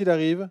 quoi qu'il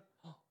arrive,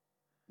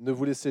 ne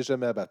vous laissez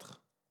jamais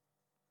abattre.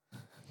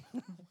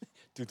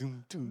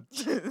 Toudoum, tout.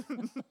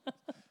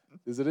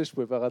 Désolé, je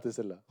pouvais pas rater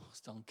celle-là.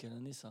 C'était en quelle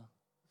année ça?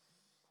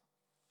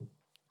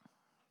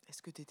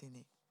 Est-ce que tu étais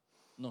né?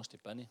 Non, je n'étais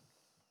pas né.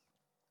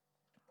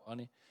 Pas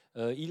né.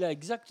 Il a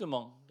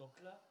exactement. Donc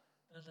là.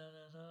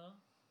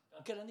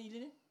 En quelle année il est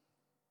né?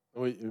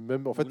 Oui,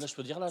 même en fait, Là, je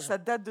peux dire l'âge. Sa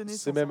date de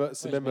naissance. c'est même, hein.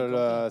 c'est Ouais, même, j'ai bien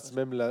la, compris. c'est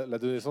même la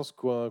de naissance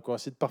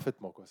coïncide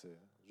parfaitement. Quoi. C'est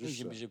Oui,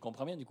 juste, je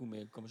comprends bien du coup,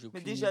 mais comme j'ai Mais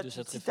aucune déjà, idée de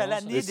cette si t'as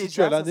référence. l'année, Mais si tu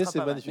déjà, as l'année, ça sera c'est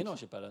pas mal. magnifique. Mais non,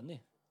 j'ai pas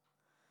l'année.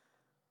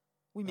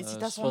 Oui, mais si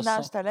t'as son 60,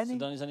 âge, t'as C'est l'année.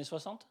 dans les années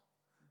 60.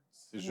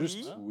 C'est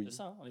juste, Hein, oui. C'est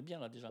ça, on est bien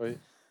là déjà. Oui.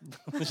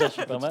 Déjà, je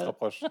suis pas Tu te mal.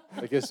 rapproches.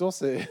 La question,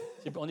 c'est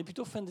On est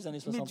plutôt fin des années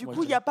 60. Mais du moi,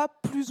 coup, je il n'y a dirais. pas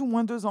plus ou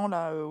moins 2 ans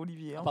là,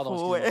 Olivier. hein. Pardon,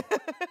 Faut- excuse-moi.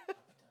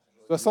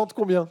 60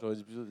 combien? J'aurais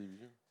dit plus au début.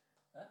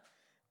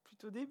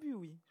 Plutôt début,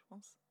 oui, je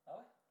pense.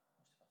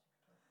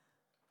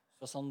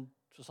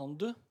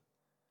 62,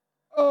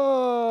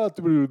 Ah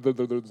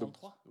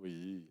 63,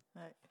 Oui.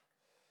 Ouais.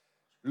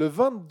 Le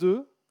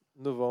 22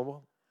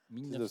 novembre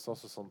 1900.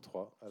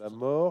 1963, à la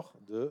mort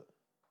de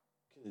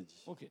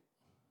Kennedy. Ok.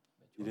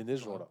 Il est né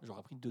ce jour-là. J'aurais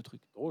appris 2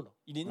 trucs. Drôle.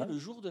 Il est né Ouais. le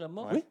jour de la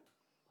mort. Oui.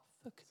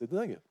 Fuck. C'est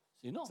dingue.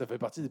 C'est énorme. Ça fait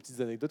partie des petites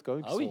anecdotes quand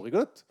même qui Ah oui. sont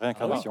rigolotes.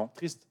 Réincarnation.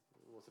 Triste.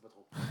 On sait pas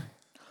trop.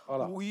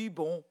 Voilà. Oui,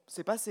 bon,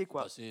 c'est passé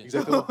quoi. Bah, c'est-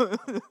 Exactement.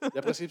 Il y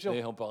a prescription.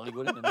 Eh, on peut en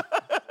rigoler même.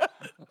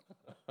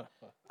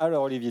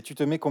 Alors, Olivier, tu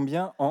te mets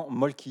combien en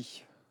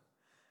molki?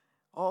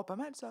 Oh, pas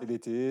mal ça. C'est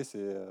l'été, c'est.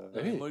 Non,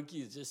 mais oui.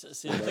 Molky,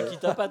 c'est le truc qui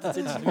tape, tu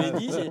sais, tu lui as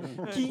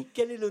dit,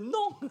 quel est le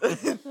nom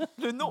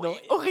Le nom Non,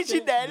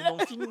 originel. Le nom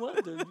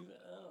finnois de...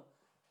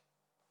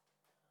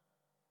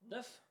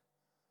 9.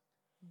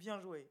 Bien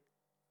joué.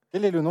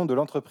 Quel est le nom de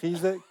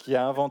l'entreprise qui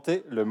a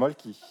inventé le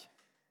molki?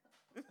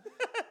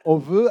 On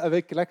veut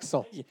avec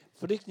l'accent. Je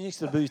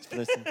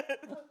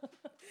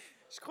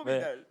crois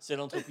que C'est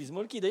l'entreprise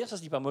Molky. D'ailleurs, ça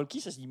se dit pas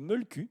Molky, ça se dit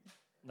Meulcu.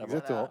 D'abord.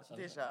 Exactement. Ça,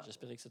 déjà.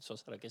 J'espérais que cette soit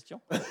ça la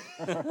question.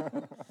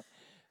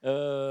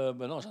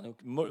 Non, j'en ai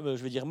aucune.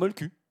 Je vais dire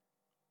Molcu.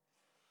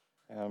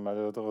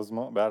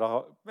 Malheureusement. Ben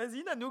alors,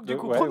 Vas-y, Nanook, De- du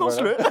coup, ouais,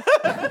 prononce-le.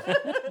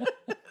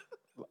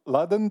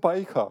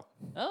 Ladenpaika.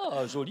 Ah,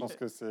 Je joli. pense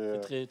que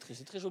C'est c'est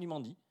c'est très joliment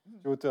dit.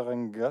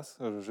 Yoterengas.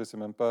 Je ne sais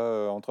même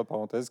pas, entre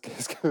parenthèses,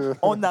 qu'est-ce que.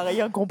 On n'a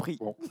rien compris.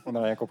 Bon, on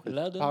n'a rien compris.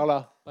 Là, de... Par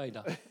là.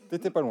 Paella.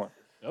 T'étais pas loin.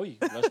 Ah oui,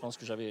 là, je pense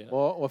que j'avais.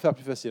 Bon, on va faire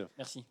plus facile.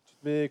 Merci.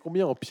 Mais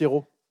combien en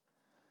Pierrot?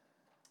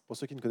 Pour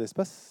ceux qui ne connaissent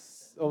pas,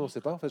 oh, on ne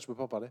sait pas, en fait, je ne peux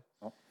pas en parler.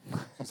 Non.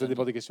 Ça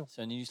dépend des questions.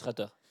 C'est un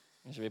illustrateur.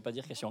 Je ne vais pas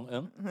dire question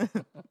 1.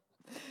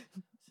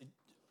 C'est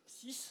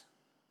 6.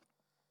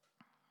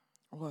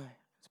 Ouais,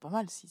 c'est pas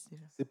mal, 6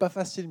 déjà. C'est pas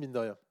facile, mine de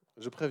rien.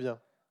 Je préviens.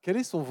 Quel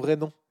est son vrai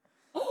nom?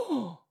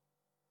 Oh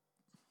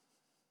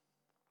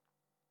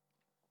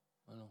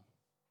ah non.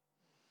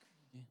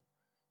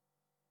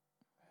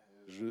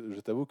 Je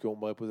t'avoue qu'on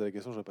m'aurait posé la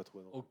question, je n'aurais pas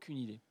trouvé. Non. Aucune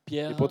idée.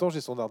 Et pourtant,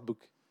 j'ai son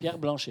artbook. Pierre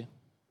Blanchet.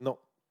 Non.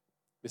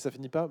 Mais ça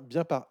finit pas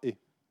bien par « et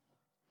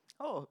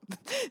Oh,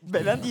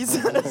 bel indice. ».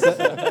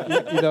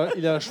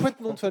 Il a un chouette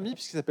nom de famille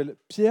puisqu'il s'appelle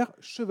Pierre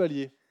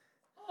Chevalier.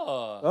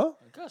 Oh, Hein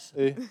casse.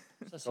 Et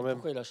Ça, c'est quand même.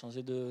 pourquoi il a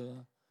changé de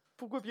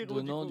Pourquoi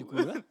Pierrot nom, du coup.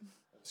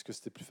 parce que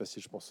c'était plus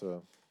facile, je pense.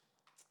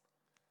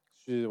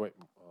 Ouais.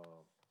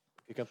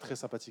 Quelqu'un de très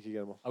sympathique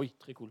également. Ah oui,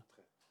 très cool.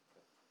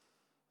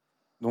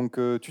 Donc,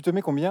 tu te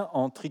mets combien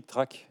en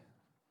trick-track?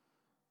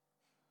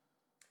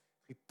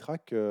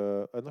 Trick-track.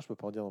 Ah non, je peux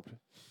pas en dire non plus.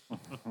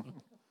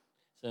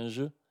 C'est un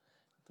jeu.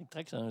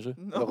 Trick-track, c'est un jeu.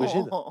 Non. À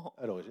l'origine.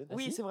 À l'origine.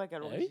 Oui, si. c'est vrai qu'à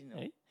Ah oui,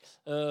 l'origine.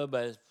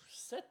 oui.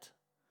 7.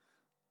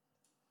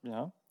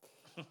 Bien.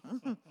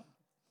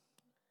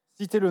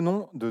 Citez le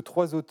nom de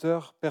 3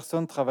 auteurs,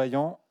 personnes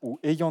travaillant ou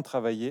ayant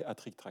travaillé à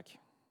Trick Track.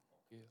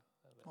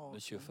 Oh,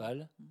 Monsieur c'est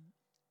Fall,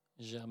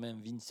 Germain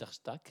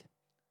Winserstack,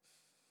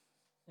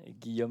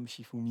 Guillaume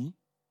Chifoumi,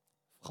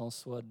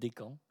 François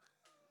Descamps.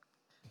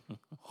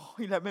 Oh,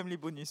 il a même les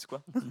bonus,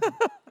 quoi.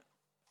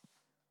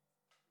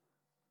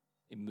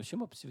 Et Monsieur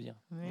Mops, tu veux dire?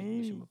 Oui.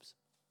 Monsieur Mops,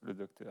 Le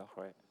docteur,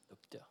 ouais.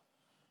 docteur.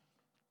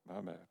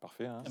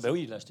 Parfait. Hein. Ah bah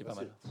oui, là, j'étais pas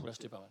mal. Là,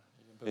 j'étais pas mal.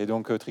 Et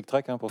donc, Trick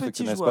Track, pour ceux qui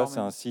Petit ne connaissent joueur, pas, c'est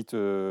même. un site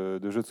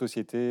de jeux de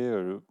société,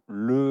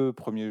 le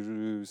premier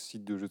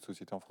site de jeux de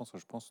société en France,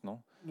 je pense,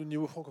 non? Le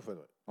niveau francophone,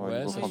 ouais. Ouais, Ouais,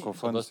 niveau ça,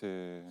 francophone, ça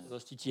c'est. Ça doit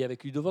se titiller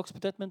avec Ludovox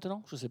peut-être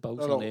maintenant? Je sais pas où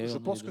ça Alors, en est. je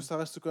on pense est que ça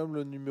reste quand même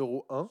le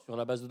numéro 1. sur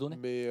la base de données.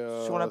 Mais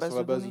Sur la base de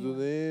de données,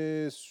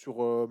 données,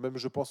 sur même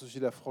je pense aussi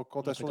la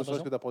fréquentation, ne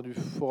serait-ce que d'un point de vue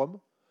forum.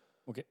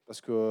 Ok. Parce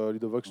que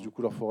Ludovox, du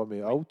coup, leur forum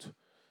est out.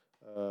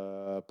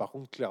 Par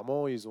contre,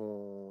 clairement, ils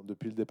ont,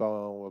 depuis le départ,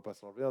 hein, on va pas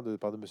s'enlever, hein, de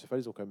départ de Monsieur Fall,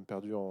 ils ont quand même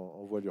perdu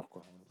en voilure.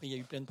 Quoi. Après, il y a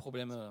eu plein de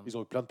problèmes. Ils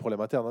ont eu plein de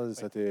problèmes internes. Hein.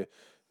 C'était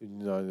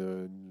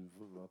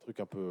un truc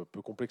un peu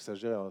complexe à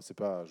gérer. Hein. C'est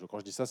pas, quand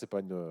je dis ça, c'est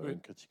pas Oui.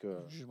 une critique.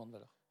 Jugement de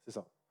valeur. C'est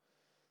ça.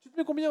 Tu te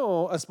mets combien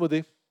en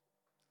Asmodée?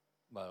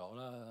 Bah alors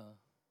là,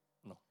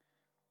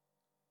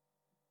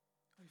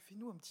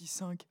 Fais-nous un petit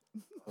 5.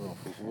 Il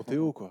faut monter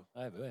haut, quoi.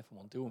 ouais, faut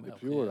monter haut. Mais est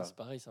après, plus haut, là. c'est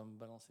pareil, ça va me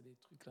balancer des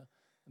trucs là.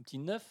 Un petit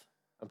 9.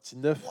 Un petit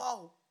 9.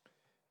 Waouh.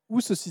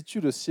 Où se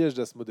situe le siège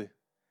d'Asmodée?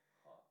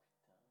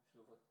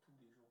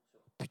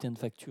 Putain de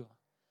facture.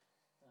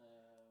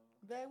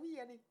 Ben oui,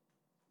 allez.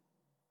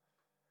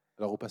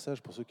 Alors au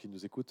passage, pour ceux qui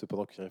nous écoutent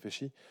pendant qu'ils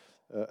réfléchissent,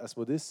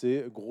 Asmodée,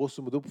 c'est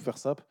grosso modo, pour faire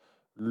simple,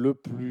 le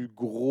plus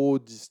gros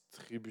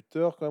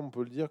distributeur, quand même, on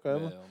peut le dire quand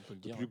même. On peut le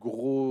Le dire. plus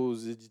gros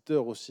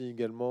éditeur aussi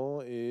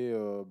également. Et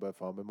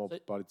même on peut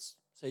parler de...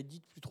 Ça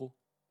édite plus trop.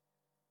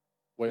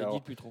 Ouais, Ça alors,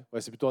 édite plus trop.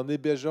 ouais, c'est plutôt un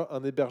hébergeur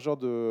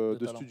de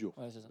talent. studio.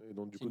 Ouais, c'est ça. Et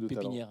donc, du C'est coup, une de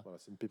talent. pépinière. Voilà,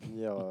 c'est une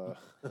pépinière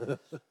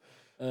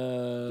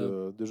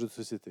Euh, de jeux de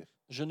société.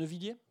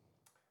 Gennevilliers.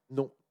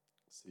 Non,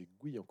 c'est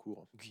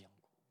Guyancourt. Guyancourt.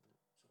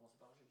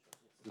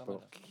 C'est Pas pas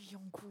mal.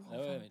 Guyancourt. Ah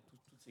ouais, mais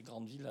toutes ces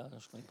grandes villes là,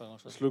 je connais pas grand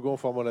chose. Slogan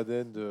formant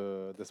l'ADN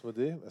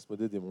d'Asmodée.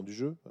 Asmodée, des monts du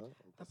jeu. Hein,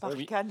 À part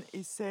Oui. Cannes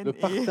et Seine le et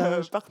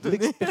partage, Partenay.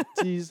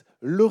 l'expertise,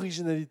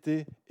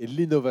 l'originalité et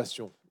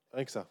l'innovation.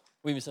 Rien que ça.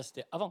 Oui, mais ça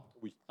c'était avant.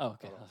 Oui. Ah ok.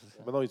 Voilà. Ah, c'est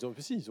ça. Maintenant, ils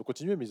ont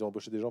continué, mais ils ont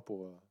embauché des gens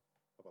pour...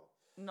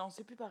 Non,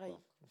 c'est plus pareil.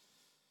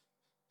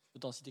 Je peux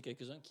t'en citer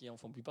quelques-uns qui en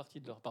font plus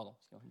partie de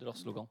leur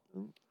slogan.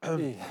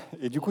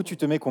 Et du coup, tu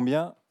te mets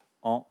combien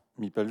en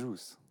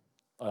Meeple'Juice?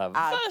 Oh la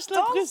Ah, vache,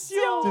 la pression.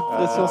 Petite Ah,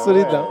 pression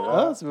solide, ouais, là. ouais.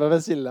 Hein, c'est pas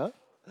facile, là.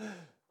 Là,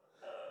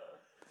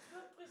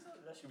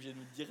 je suis obligé de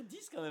nous dire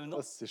 10 quand même, non?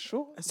 Ah, c'est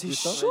chaud. C'est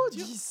Putain. chaud,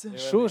 dur. 10. Et ouais,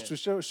 Chaud, mais-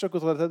 je suis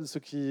contre la table de ceux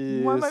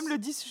qui... Moi-même, le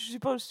 10, je suis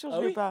pas sûre, Ah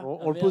je oui l'ai pas. On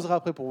Ah, le merde. posera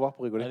après pour voir,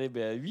 pour rigoler. Allez,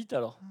 ben 8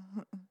 alors.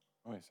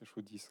 Ouais, c'est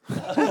chaud 10. Je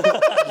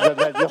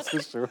viens de dire,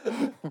 c'est chaud.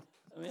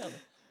 Ah, merde.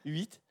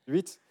 8.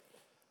 8.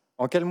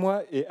 En quel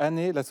mois et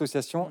année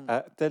l'association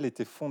a-t-elle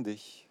été fondée?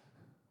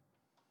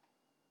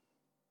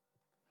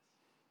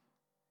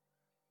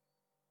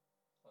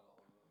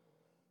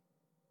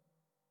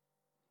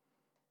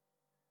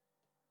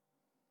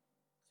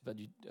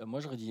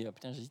 Moi j'aurais dit,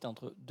 putain, j'hésite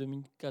entre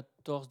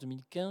 2014,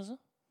 2015.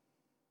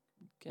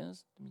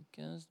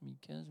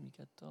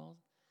 2014.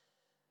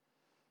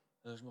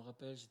 Je me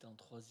rappelle, j'étais en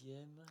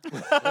 3e.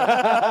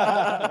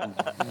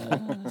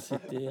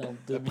 C'était en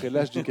Après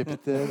l'âge du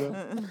capitaine.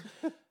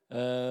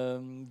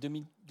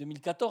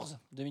 2014.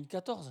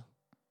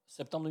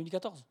 Septembre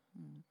 2014.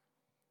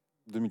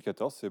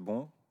 2014, c'est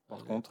bon.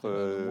 Par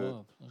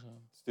contre,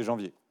 c'était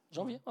janvier.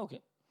 Janvier, ah, ok.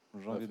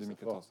 Janvier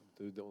 2014.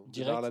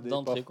 Direct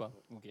d'entrée, quoi.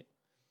 Ok.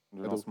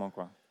 Le lancement,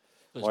 quoi.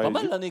 C'est Ouais, pas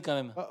mal l'année quand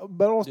même.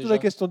 Balance-nous Déjà. la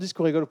question 10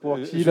 qu'on rigole pour voir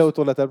qui juste- est là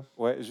autour de la table.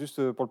 Ouais,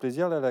 juste pour le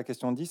plaisir, là, la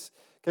question 10.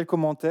 Quel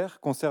commentaire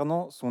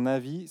concernant son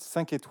avis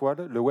 5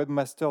 étoiles le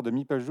webmaster de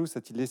Meeple'Juice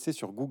a-t-il laissé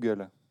sur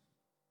Google?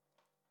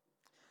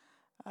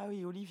 Ah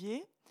oui,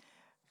 Olivier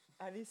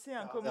a laissé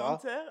un Caravera.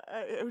 commentaire.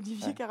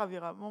 Olivier Ouais.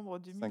 Caravera, membre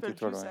du 5 Meeple'Juice,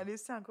 étoiles, ouais. a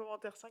laissé un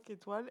commentaire 5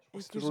 étoiles et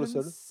c'est que toujours je le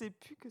ne seul. sais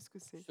plus que ce que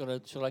c'est.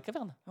 Sur la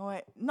caverne.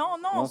 Ouais. Non,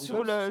 Non,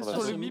 sur le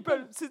sur la-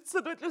 Meeple.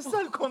 Ça doit être le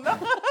seul qu'on a.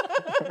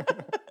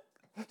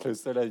 Le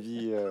seul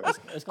avis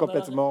Est-ce qu'on a la-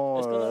 complètement...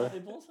 Est-ce qu'on a la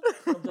réponse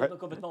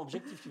Complètement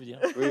objectif, tu veux dire.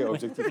 Oui,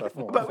 objectif à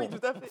fond. Bah à oui, fond,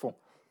 tout à fait. à fond.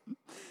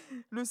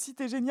 Le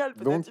site est génial,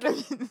 Donc-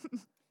 peut-être. il a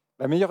mis-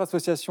 La meilleure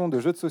association de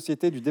jeux de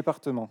société du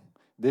département.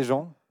 Des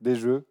gens, des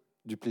jeux,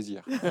 du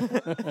plaisir.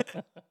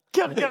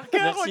 Cœur,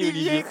 Merci,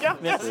 Olivier, cœur.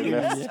 Merci,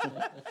 Merci.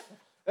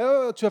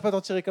 Olivier. Tu vas pas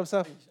t'en tirer comme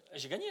ça.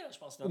 J'ai gagné là, je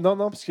pense. Non,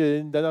 parce qu'il y a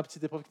une dernière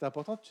petite épreuve qui est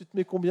importante. Tu te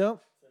mets combien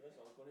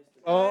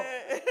en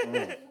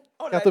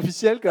Oh, carte la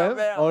officielle quand même?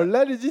 taverne. En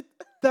Laludite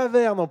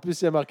Taverne en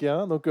plus, il y a marqué.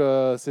 Hein, donc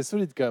c'est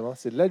solide quand même. Hein.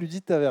 C'est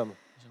Laludite Taverne.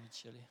 J'ai envie de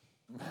chialer.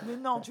 Mais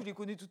non, tu les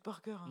connais toutes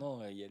par cœur. Non,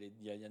 il y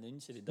en a une,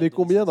 c'est les dates. Les de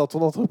combien naissance. dans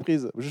ton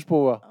entreprise? Juste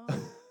pour voir. Ah.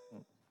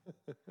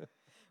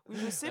 Oui,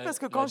 je sais, Ouais, parce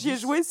que la quand j'y ai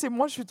 10, joué, c'est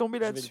moi, je suis tombée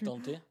Je vais le là-dessus.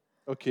 tenter.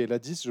 Ok, la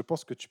 10, je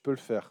pense que tu peux le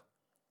faire.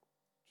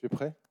 Tu es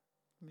prêt?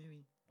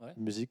 Mais oui.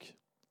 Musique.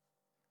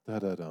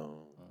 Ta-da-da.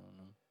 Non.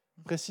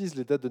 Précise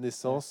les dates de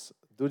naissance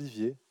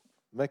d'Olivier,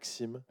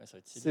 Maxime Ouais, ça va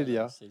être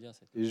Célia. Célia,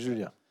 c'est- et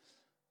Julien.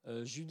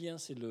 Julien,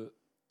 c'est le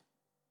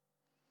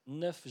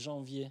 9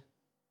 janvier.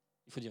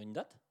 Il faut dire une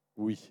date?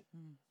 Oui.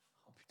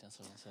 Oh putain,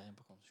 ça j'en sais rien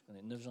par contre. Je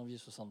connais 9 janvier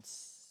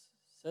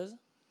 76,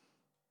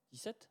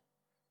 17,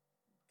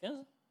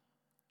 15,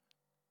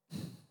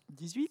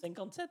 18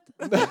 57.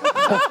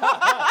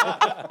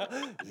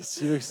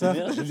 Si vieux que ça,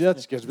 Merde. Julien,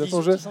 tu caches bien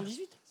ton jeu.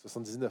 78.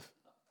 79.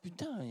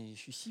 Putain, et je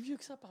suis si vieux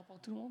que ça par rapport à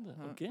tout le monde.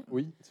 Ok.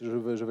 Oui,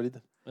 je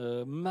valide.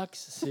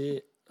 Max,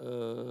 c'est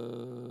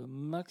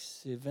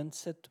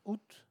 27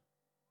 août.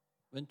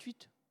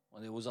 28.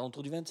 On est aux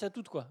alentours du 27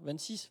 août, quoi.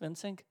 26,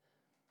 25.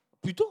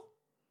 Plus tôt?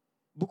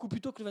 Beaucoup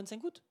plus tôt que le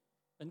 25 août?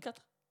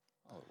 24?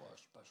 Oh, ouais,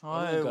 je suis pas loin, quand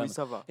Ouais, même. oui,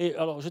 ça va. Et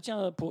alors, je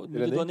tiens pour me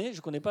l'année dédouaner,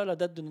 je connais pas la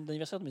date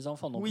d'anniversaire de mes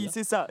enfants. Donc, Oui, là.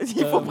 c'est ça.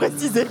 Il faut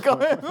préciser quand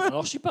même.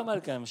 Alors, je suis pas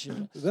mal quand même. C'est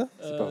ça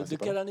De c'est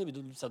pas quelle mal. année?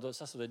 Mais ça doit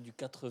être du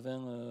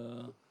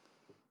 80,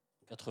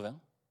 81.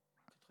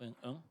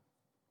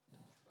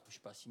 Je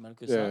suis pas si mal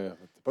que ça.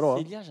 T'es pas loin. Hein.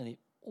 Célia, j'en ai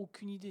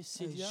aucune idée.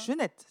 Célia.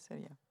 Jeunette,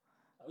 Célia.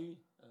 Ah oui.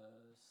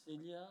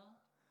 Célia.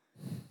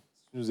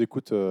 Tu nous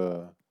écoutes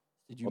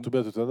C'est du. en tout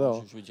bien tout honneur.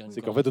 hein. Je vais dire une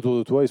C'est qu'en connerie. fait, autour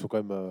de toi, ils sont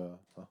quand même.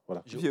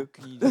 Voilà. J'ai Vieux.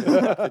 aucune idée.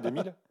 Après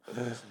 2000.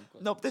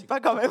 Non, peut-être pas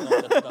quand même.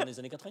 Non, dans les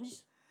années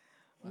 90.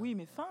 Oui,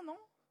 mais fin, non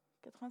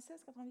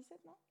 96, 97,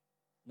 non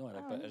Non,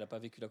 elle n'a pas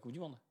vécu la Coupe du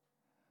Monde.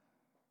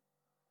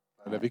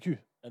 Elle a vécu.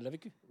 Elle l'a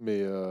vécu.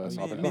 Mais, Oui,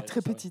 ça rappelle Mais pas.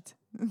 très c'est vrai. petite.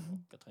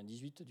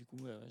 98, du coup,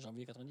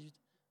 janvier 98.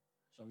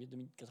 Janvier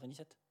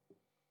 2097.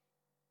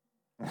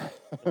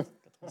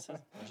 96.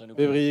 J'en ai aucune.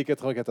 Février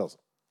 94.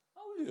 Ah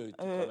oui,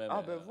 quand même.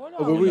 Ben voilà.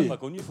 Oh, bah Elle oui. l'a pas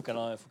connu, il faut qu'elle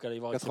aille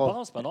voir avec ses 4 ans.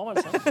 parents, c'est pas normal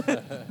ça.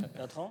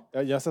 4 ans.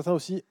 Il y a un certain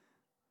aussi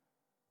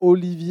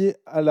Olivier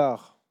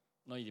Allard.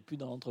 Non, il est plus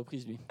dans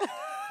l'entreprise, lui.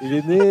 Il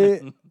est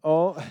né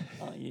en. Ah,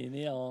 il est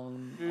né en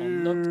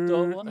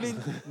octobre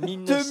mais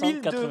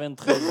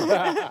 1993.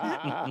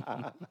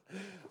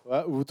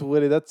 Ouais, vous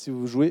trouverez les dates si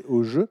vous jouez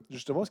au jeu,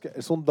 justement, parce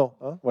qu'elles sont dedans.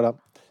 Hein, voilà.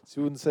 Si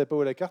vous ne savez pas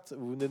où est la carte,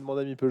 vous venez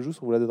demander à Meeple'Game,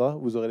 on vous la donnera,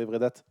 vous aurez les vraies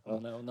dates. Hein.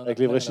 On en a Avec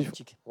les plein vrais à la chiffres.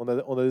 boutique. On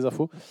a des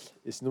infos.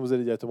 Et sinon, vous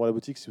allez directement à la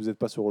boutique. Si vous n'êtes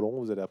pas sur Oloron,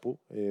 vous allez à Pau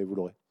et vous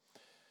l'aurez.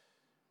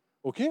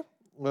 Ok.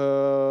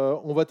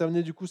 On va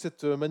terminer du coup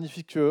cette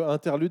magnifique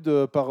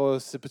interlude par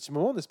ces petits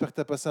moments. On espère que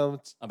tu as passé un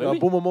oui.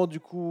 bon moment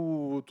du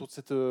coup autour de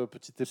cette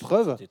petite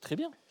épreuve. C'était très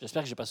bien.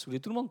 J'espère que j'ai pas saoulé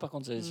tout le monde. Par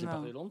contre, j'ai Non.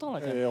 parlé longtemps là.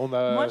 Quand même. Et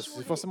Moi, je c'est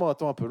voulais- forcément un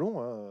temps un peu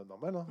long, hein,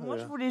 normal. Hein. Moi,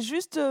 je voulais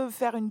juste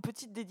faire une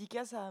petite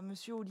dédicace à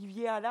Monsieur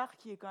Olivier Allard,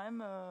 qui est quand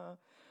même,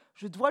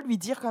 je dois lui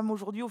dire quand même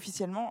aujourd'hui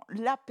officiellement,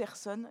 la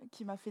personne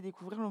qui m'a fait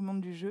découvrir le monde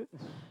du jeu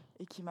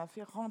et qui m'a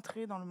fait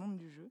rentrer dans le monde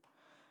du jeu.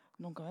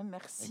 Donc quand même,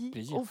 merci Avec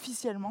plaisir.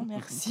 officiellement,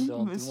 merci Devant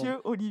tout le Monsieur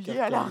monde. Olivier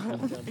Cœur, Allard. cœur,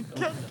 cœur,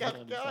 cœur,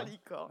 cœur, Cœur,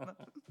 licorne.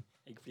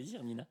 Avec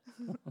plaisir, Nina.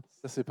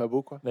 Ça, c'est pas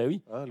beau, quoi. Bah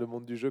oui, Hein, le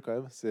monde du jeu, quand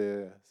même,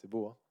 c'est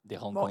beau. Hein. des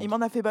Bon, rencontres. il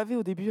m'en a fait baver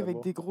au début avec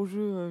D'abord. des gros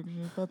jeux que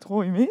j'ai pas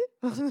trop aimés.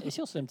 Et si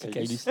on se fait un petit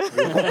Kailus.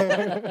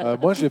 Kailus.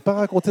 Moi, je vais pas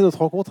raconter notre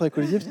rencontre avec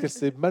Olivier parce qu'elle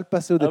s'est mal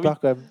passée au Ah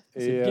départ, quand même.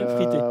 C'est bien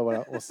frité.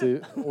 Voilà, on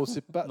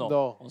s'est pas.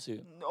 Non, on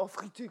sait. Oh,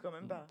 frité quand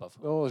même pas. Pas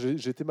fort. non,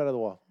 j'ai été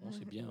maladroit. On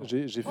sait bien.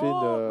 J'ai fait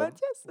Oh, une.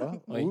 Mathias. Hein,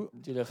 Oui, ou-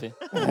 tu l'as fait.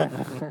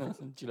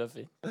 Tu l'as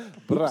fait.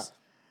 Bra.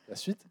 La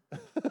suite.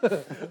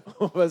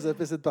 On va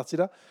zapper cette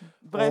partie-là.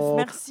 Bref, On-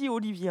 merci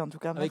Olivier en tout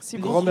cas. Avec Merci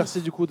plaisir. Grand beaucoup.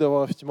 merci du coup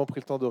d'avoir effectivement pris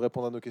le temps de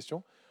répondre à nos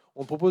questions.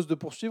 On te propose de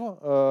poursuivre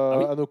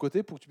oui. à nos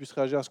côtés pour que tu puisses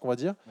réagir à ce qu'on va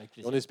dire. Avec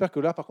Et on plaisir. espère que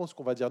là, par contre, ce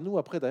qu'on va dire nous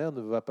après derrière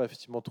ne va pas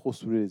effectivement trop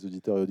saouler les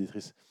auditeurs et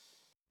auditrices.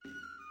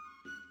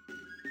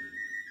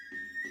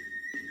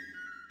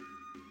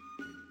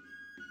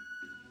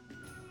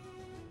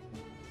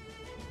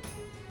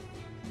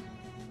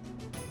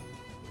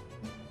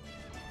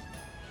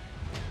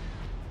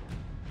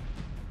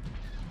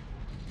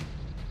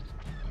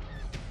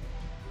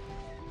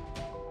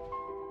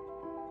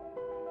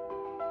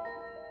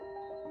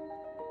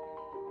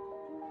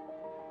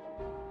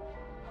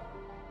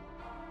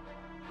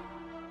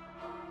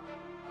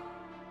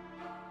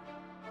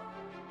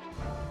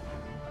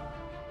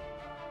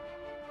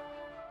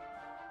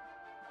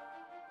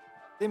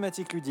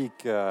 Thématique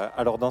ludique.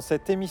 Alors dans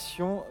cette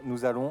émission,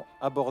 nous allons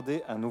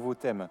aborder un nouveau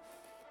thème.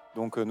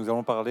 Donc nous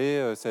allons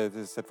parler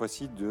cette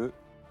fois-ci de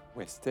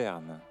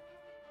western.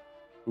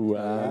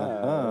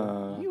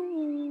 Ah.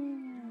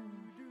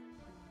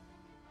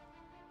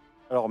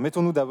 Alors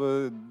mettons-nous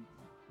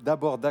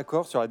d'abord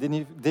d'accord sur la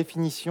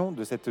définition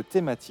de cette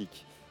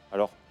thématique.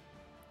 Alors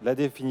la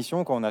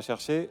définition quand on a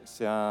cherché,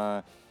 c'est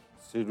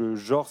le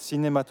genre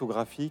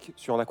cinématographique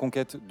sur la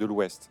conquête de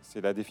l'Ouest. C'est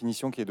la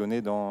définition qui est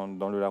donnée dans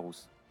le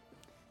Larousse.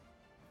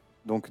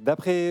 Donc,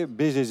 d'après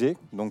BGG,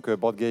 donc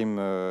Board Game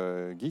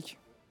Geek.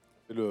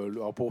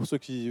 Alors pour ceux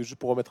qui, juste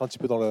pour remettre un petit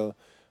peu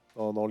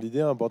dans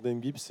l'idée, un Board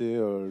Game Geek, c'est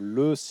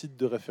le site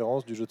de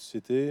référence du jeu de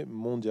société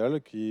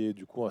mondial, qui est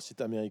du coup un site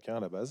américain à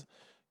la base,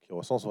 qui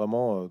recense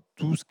vraiment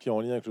tout ce qui est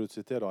en lien avec le jeu de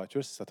société à l'heure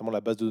actuelle. C'est certainement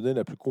la base de données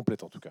la plus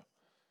complète en tout cas.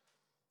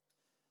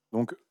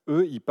 Donc,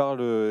 eux, ils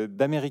parlent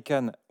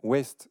d'American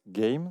West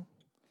Game,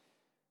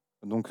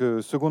 donc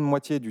seconde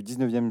moitié du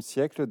 19e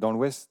siècle dans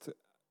l'ouest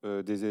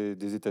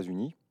des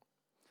États-Unis.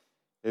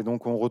 Et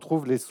donc, on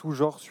retrouve les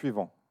sous-genres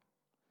suivants.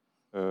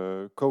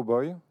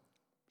 Cowboy,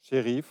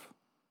 shérif,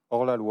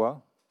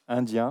 hors-la-loi,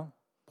 indien,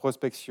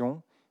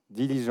 prospection,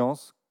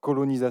 diligence,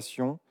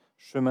 colonisation,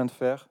 chemin de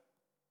fer,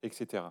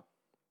 etc.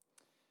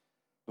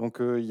 Donc,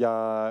 il y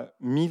a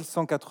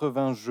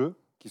 1180 jeux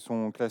qui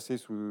sont classés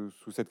sous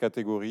cette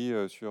catégorie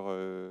sur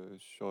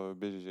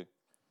BGG.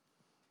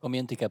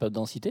 Combien tu es capable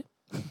d'en citer?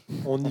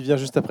 On y vient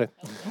juste après.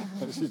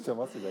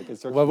 Justement, c'est la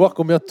question. On va voir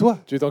combien de toi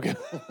tu es en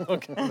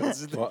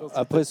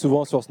Après,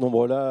 souvent sur ce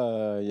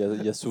nombre-là, il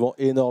y a souvent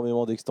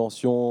énormément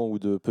d'extensions ou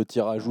de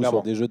petits rajouts Clairement.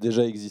 sur des jeux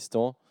déjà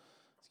existants,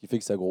 ce qui fait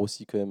que ça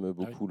grossit quand même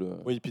beaucoup.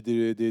 Oui, et puis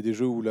des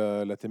jeux où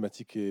la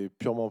thématique est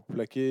purement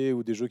plaquée,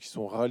 ou des jeux qui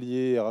sont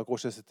ralliés et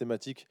raccrochés à cette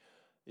thématique.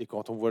 Et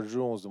quand on voit le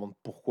jeu, on se demande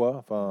pourquoi.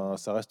 Enfin,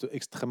 ça reste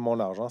extrêmement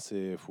large. Hein.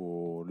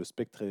 Le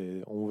spectre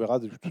est, on verra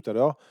depuis tout à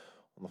l'heure.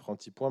 On en fera un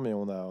petit point, mais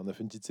on a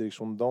fait une petite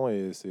sélection dedans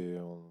et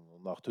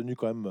on a retenu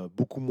quand même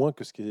beaucoup moins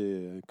que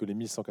les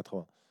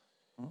 1180.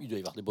 Il doit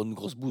y avoir des bonnes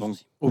grosses bouses Donc,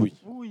 aussi. Oh oui.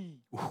 Oui.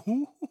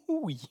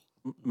 Oui.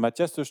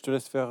 Mathias, je te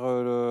laisse faire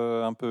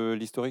un peu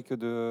l'historique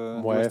du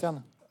Ouais.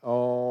 western.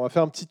 On va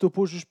faire un petit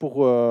topo juste pour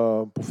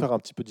faire un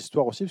petit peu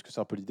d'histoire aussi, parce que c'est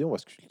un peu l'idée. On va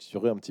se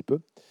culturer un petit peu.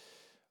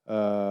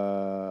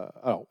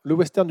 Alors, le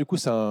western, du coup,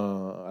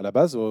 à la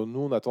base, nous,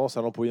 on a tendance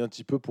à l'employer un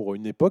petit peu pour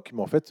une époque,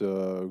 mais en fait,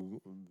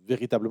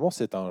 véritablement,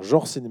 c'est un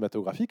genre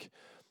cinématographique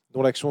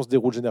dont l'action se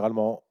déroule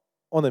généralement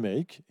en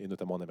Amérique, et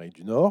notamment en Amérique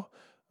du Nord,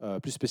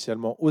 plus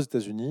spécialement aux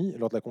États-Unis,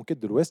 lors de la conquête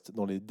de l'Ouest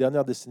dans les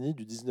dernières décennies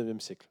du 19e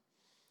siècle.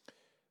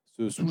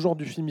 Ce sous-genre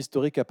du film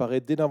historique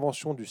apparaît dès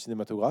l'invention du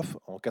cinématographe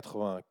en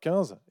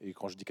 95, et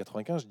quand je dis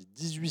 95, je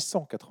dis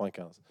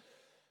 1895.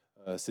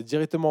 C'est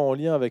directement en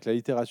lien avec la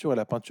littérature et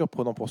la peinture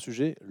prenant pour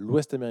sujet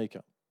l'Ouest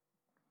américain.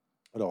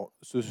 Alors,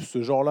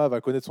 ce genre-là va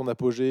connaître son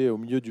apogée au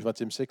milieu du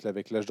XXe siècle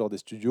avec l'âge d'or des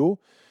studios,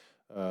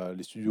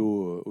 les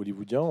studios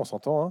hollywoodiens, on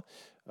s'entend.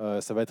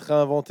 Ça va être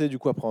réinventé du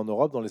coup après en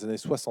Europe dans les années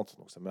 60,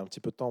 donc ça met un petit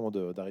peu de temps avant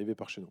d'arriver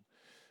par chez nous.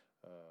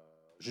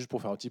 Juste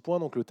pour faire un petit point,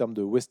 donc le terme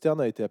de western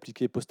a été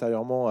appliqué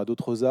postérieurement à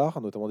d'autres arts,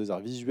 notamment des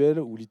arts visuels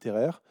ou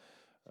littéraires,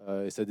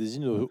 et ça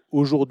désigne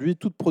aujourd'hui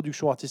toute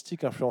production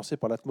artistique influencée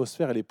par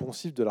l'atmosphère et les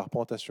poncifs de la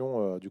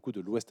représentation du coup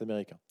de l'Ouest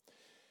américain.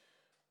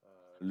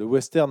 Le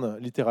western,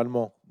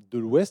 littéralement de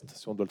l'Ouest,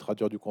 si on doit le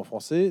traduire du coup en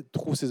français,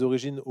 trouve ses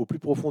origines au plus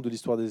profond de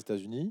l'histoire des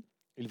États-Unis.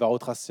 Il va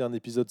retracer un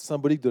épisode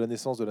symbolique de la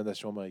naissance de la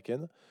nation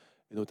américaine,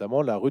 et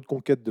notamment la rude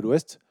conquête de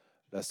l'Ouest,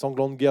 la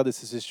sanglante guerre des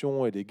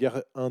sécessions et les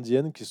guerres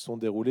indiennes qui se sont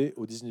déroulées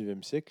au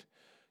XIXe siècle,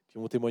 qui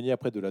vont témoigner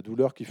après de la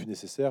douleur qui fut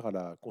nécessaire à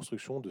la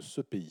construction de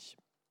ce pays.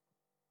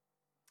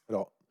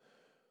 Alors,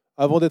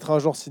 avant d'être un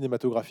genre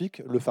cinématographique,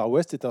 le Far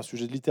West était un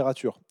sujet de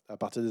littérature. À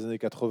partir des années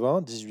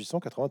 80,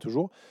 1880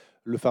 toujours,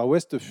 le Far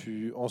West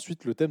fut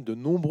ensuite le thème de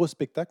nombreux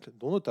spectacles,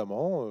 dont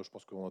notamment, je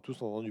pense qu'on a tous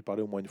entendu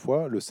parler au moins une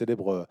fois, le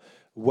célèbre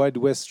Wild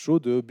West Show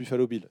de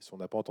Buffalo Bill. Si on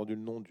n'a pas entendu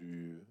le nom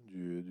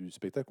du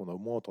spectacle, on a au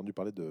moins entendu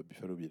parler de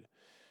Buffalo Bill.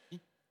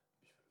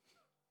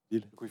 Du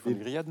coup, il faut une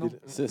grillade, non?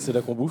 C'est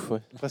là qu'on bouffe, ouais.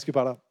 Presque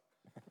par là.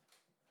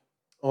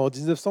 En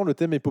 1900, le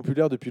thème est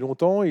populaire depuis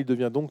longtemps et il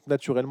devient donc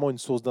naturellement une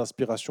source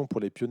d'inspiration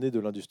pour les pionniers de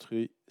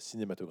l'industrie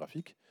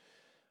cinématographique.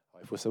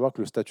 Alors, il faut savoir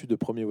que le statut de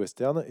premier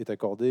western est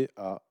accordé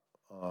à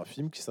un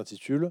film qui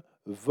s'intitule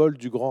Vol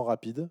du Grand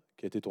Rapide,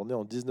 qui a été tourné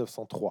en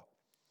 1903.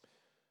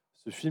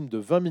 Ce film de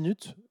 20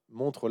 minutes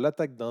montre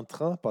l'attaque d'un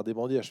train par des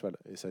bandits à cheval.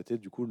 Et ça a été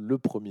du coup le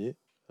premier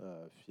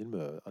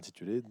film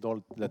intitulé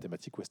dans la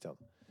thématique western.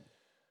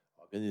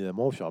 Alors, bien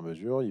évidemment, au fur et à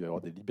mesure, il va y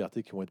avoir des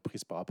libertés qui vont être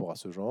prises par rapport à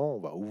ce genre. On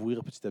va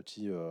ouvrir petit à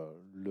petit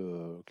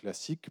le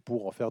classique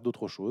pour en faire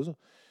d'autres choses.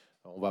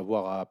 On va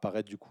voir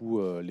apparaître du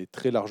coup les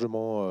très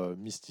largement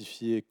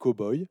mystifiés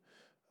cow-boys,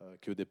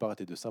 qui au départ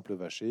étaient de simples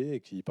vachers et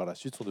qui par la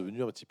suite sont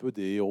devenus un petit peu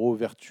des héros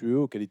vertueux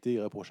aux qualités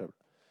irréprochables.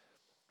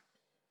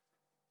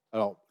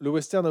 Alors, le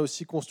western a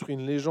aussi construit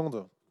une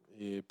légende,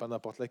 et pas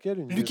n'importe laquelle,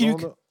 une Lucky Luke.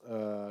 légende.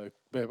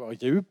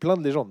 Il y a eu plein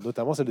de légendes,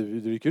 notamment celle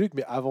de Lucky Luke,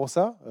 mais avant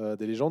ça,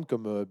 des légendes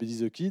comme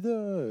Billy the Kid,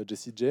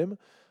 Jesse James,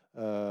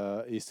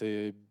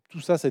 et tout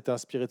ça, ça a été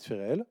inspiré de faits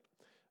réels,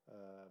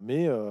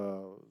 mais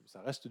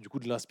ça reste du coup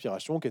de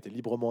l'inspiration qui a été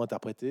librement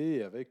interprétée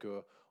et avec,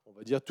 on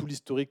va dire, tout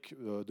l'historique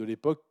de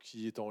l'époque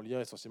qui est en lien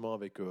essentiellement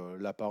avec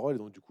la parole et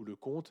donc du coup le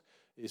conte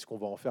et ce qu'on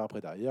va en faire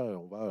après derrière, et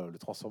on va le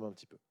transformer un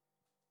petit peu.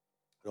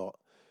 Alors,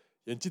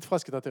 il y a une petite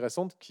phrase qui est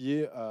intéressante qui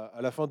est à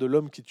la fin de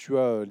L'homme qui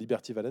tua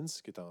Liberty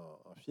Valance, qui est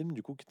un film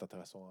du coup qui est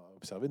intéressant à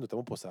observer,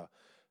 notamment pour sa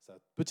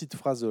petite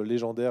phrase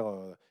légendaire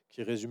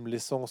qui résume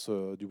l'essence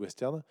du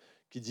western,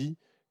 qui dit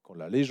 « Quand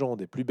la légende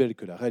est plus belle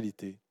que la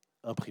réalité,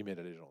 imprimez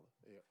la légende ».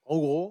 En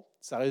gros,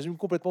 ça résume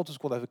complètement tout ce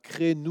qu'on a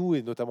créé, nous,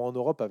 et notamment en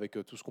Europe,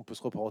 avec tout ce qu'on peut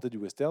se représenter du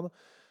western,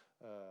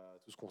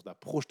 tout ce qu'on a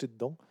projeté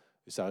dedans,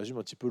 et ça résume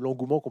un petit peu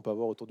l'engouement qu'on peut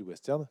avoir autour du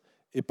western.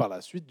 Et par la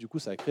suite, du coup,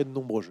 ça a créé de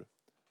nombreux jeux.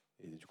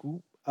 Et du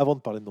coup, avant de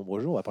parler de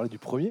nombreux jeux, on va parler du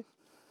premier,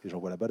 et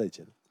j'envoie la balle à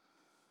Étienne.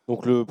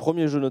 Donc le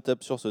premier jeu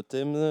notable sur ce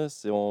thème,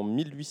 c'est en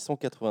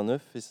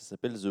 1889 et ça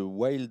s'appelle The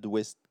Wild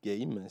West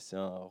Game. C'est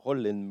un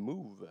roll and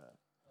move.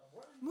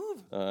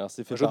 Alors,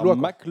 c'est fait Un jeu de par loi,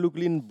 quoi.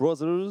 McLaughlin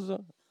Brothers,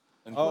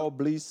 Our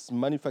Bliss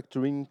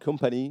Manufacturing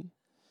Company.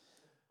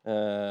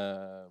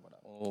 Voilà.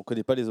 On ne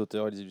connaît pas les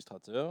auteurs et les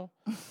illustrateurs.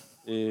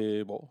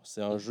 Et bon,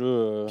 c'est un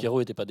jeu. Pierrot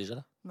n'était pas déjà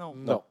là. Non.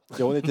 Non,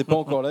 Pierrot n'était pas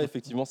encore là.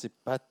 Effectivement, c'est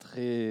pas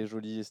très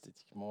joli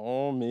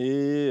esthétiquement,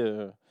 mais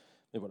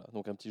voilà.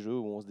 Donc un petit jeu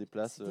où on se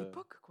déplace C'est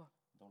d'époque, quoi.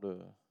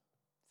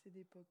 C'est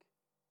d'époque.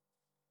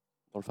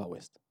 dans le Far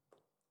West.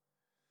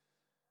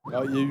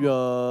 Alors, il y a eu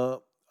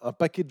un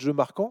paquet de jeux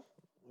marquants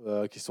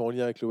qui sont en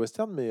lien avec le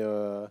western, mais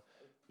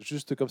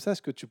juste comme ça,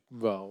 est-ce que tu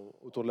vas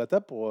autour de la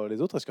table pour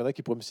les autres, est-ce qu'il y en a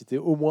qui pourraient me citer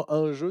au moins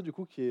un jeu du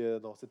coup qui est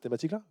dans cette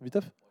thématique-là,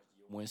 Viteuf?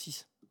 Au moins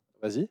 6.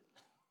 Vas-y.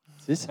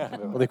 6.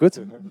 On écoute.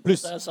 Plus.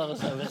 Ça,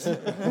 merci.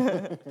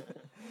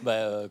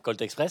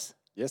 Colt Express.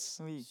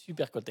 Yes. Oui.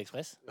 Super Colt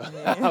Express.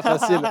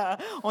 Facile.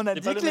 On a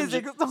C'est dit pas le que même les jeu.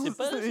 extensions. C'est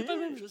pas le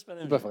même jeu. C'est pas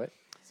le C'est même pas jeu. vrai.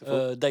 C'est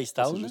faux. Dice C'est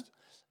Town. juste.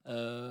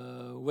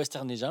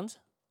 Western Legends.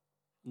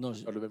 Non,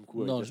 Pas le même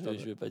coup. non, avec je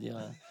Gaston. vais pas dire.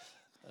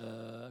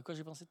 À quoi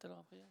j'ai pensé tout à l'heure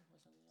après?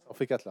 On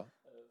fait 4 là.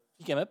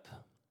 Flick 'em up.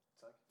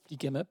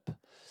 Flick 'em up.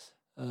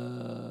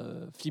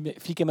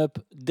 Flick 'em up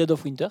Dead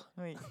of Winter.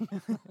 Oui.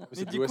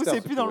 C'est Mais du du coup, western,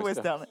 c'est plus dans le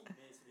western.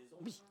 C'est des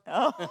zombies.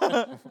 Ah.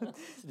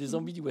 C'est des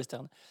zombies du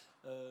western.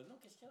 Non,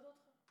 qu'est-ce qu'il y a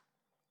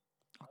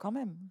d'autre? Quand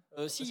même.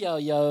 Si, il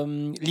y a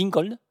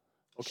Lincoln,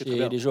 Ok, très chez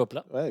bien. les jeux hop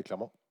là. Ouais,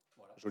 clairement.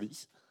 Voilà, Joli.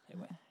 10. Et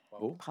ouais.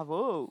 Bravo.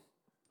 Bravo.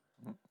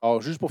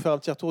 Alors, juste pour faire un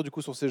petit retour du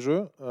coup sur ces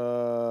jeux,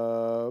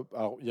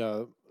 alors il y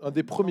a un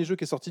des premiers jeux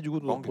qui est sorti du coup,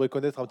 dont on Bang. pourrait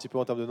connaître un petit peu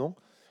en termes de nom.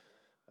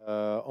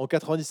 En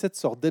 97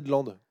 sort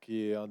Deadland,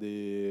 qui est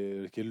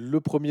le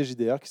premier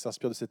JDR qui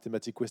s'inspire de cette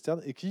thématique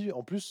western et qui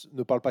en plus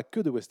ne parle pas que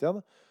de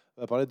western.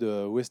 On va parler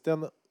de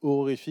western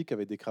horrifique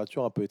avec des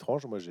créatures un peu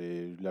étranges. Moi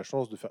j'ai eu la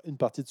chance de faire une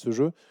partie de ce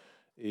jeu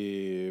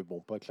et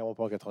bon, clairement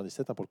pas en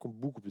 97, pour le coup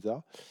beaucoup plus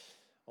tard.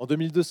 En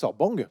 2002 sort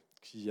Bang,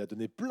 qui a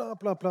donné plein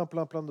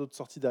d'autres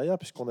sorties derrière,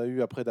 puisqu'on a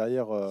eu après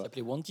derrière Ça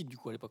s'appelait Wanted du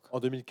coup à l'époque. en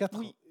 2004.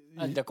 Oui.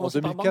 Ah, il a En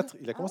commencé par 2004,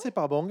 Bang il a commencé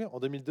par Bang en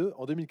 2002.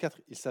 En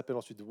 2004, il s'appelle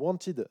ensuite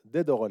Wanted,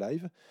 Dead or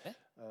Alive. Ouais.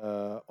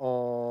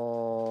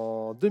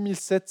 En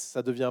 2007,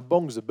 ça devient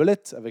Bang the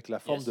Bullet avec la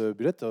forme Yes. de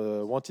bullet.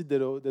 Wanted,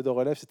 Dead or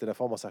Alive, c'était la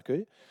forme en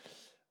cercueil.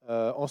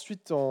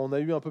 Ensuite, on a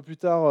eu un peu plus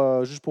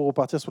tard, juste pour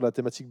repartir sur la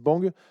thématique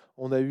Bang,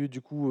 on a eu du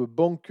coup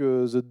Bang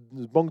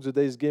the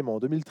Days Game en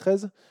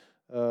 2013.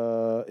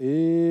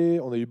 Et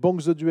on a eu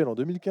Bang the Duel en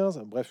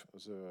 2015. Bref,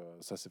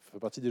 ça fait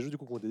partie des jeux du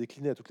coup qui ont été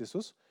déclinés à toutes les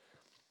sauces.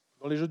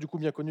 Dans les jeux du coup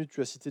bien connus, tu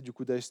as cité du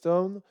coup Dice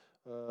Town.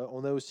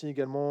 On a aussi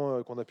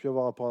également qu'on a pu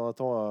avoir pendant un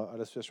temps à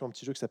l'association un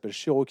petit jeu qui s'appelle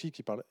Cherokee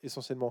qui parle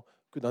essentiellement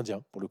que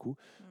d'Indiens pour le coup.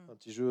 Un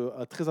petit jeu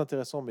très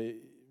intéressant mais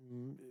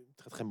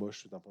très très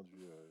moche d'un point de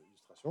vue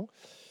illustration.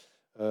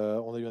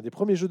 On a eu un des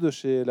premiers jeux de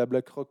chez la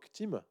BlackRock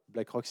Team,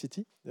 BlackRock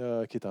City, qui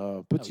est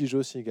un petit jeu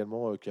aussi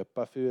également qui n'a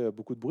pas fait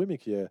beaucoup de bruit mais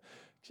qui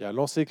a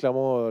lancé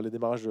clairement les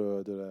démarrages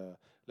de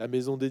la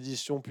maison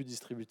d'édition puis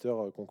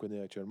distributeur qu'on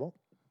connaît actuellement.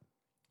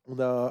 On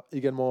a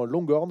également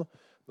Longhorn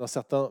d'un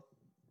certain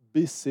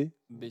BC,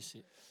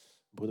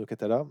 Bruno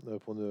Catala.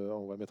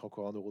 On va mettre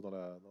encore 1 euro dans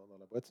la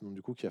boîte. Donc,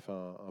 du coup, qui a fait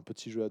un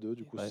petit jeu à deux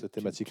du coup, sur cette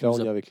thématique-là, en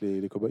lien avec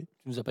les cowboys.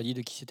 Tu nous as pas dit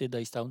de qui c'était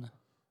Dice Town.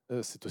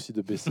 C'est aussi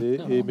de BC,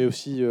 mais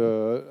aussi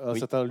un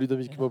certain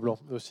Ludovic Maublanc,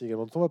 aussi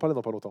également, dont on va parler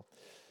dans pas longtemps.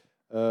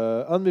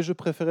 Un de mes jeux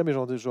préférés, mais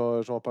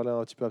j'en parlais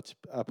un petit peu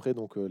après,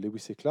 donc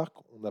Lewis et Clark.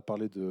 On a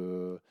parlé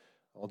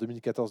en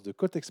 2014 de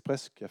Colt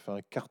Express, qui a fait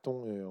un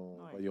carton, et on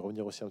va y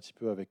revenir aussi un petit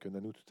peu avec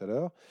Nanou tout à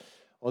l'heure.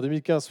 En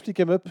 2015, Flick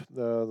 'em Up,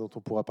 dont on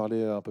pourra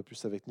parler un peu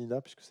plus avec Nina,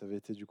 puisque ça avait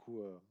été du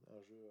coup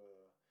un jeu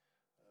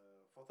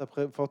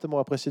fortement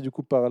apprécié du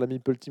coup par la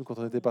Meeple'Game quand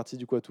on était parti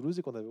du coup à Toulouse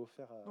et qu'on avait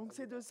offert. Donc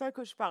c'est de ça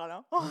que je parle.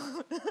 Hein.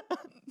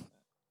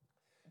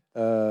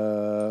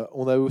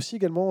 On a aussi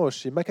également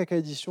chez Macaca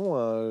Édition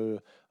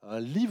un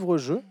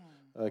livre-jeu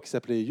qui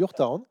s'appelait Your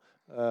Town,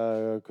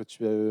 que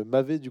tu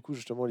m'avais du coup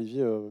justement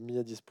Olivier mis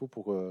à dispo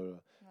pour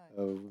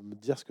me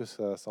dire ce que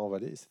ça en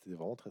valait. C'était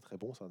vraiment très très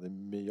bon, c'est un des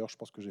meilleurs je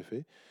pense que j'ai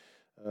fait.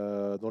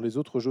 Dans les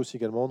autres jeux aussi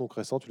également, donc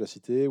récents, tu l'as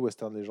cité,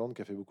 Western Legend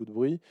qui a fait beaucoup de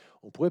bruit.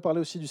 On pourrait parler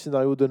aussi du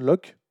scénario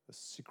d'Unlock,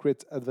 Secret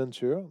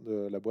Adventure,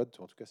 de la boîte,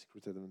 en tout cas Secret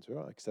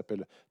Adventure, qui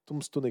s'appelle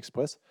Tombstone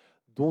Express,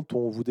 dont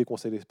on vous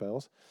déconseille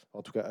l'expérience,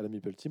 en tout cas à la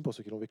Meeple'Game pour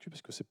ceux qui l'ont vécu,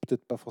 parce que c'est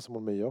peut-être pas forcément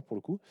le meilleur pour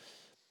le coup.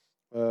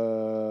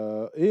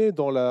 Et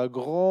dans la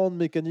grande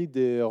mécanique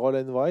des roll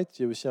and write,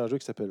 il y a aussi un jeu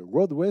qui s'appelle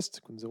Road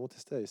West, que nous avons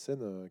testé à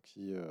Essen,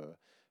 qui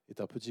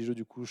est un petit jeu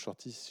du coup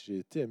sorti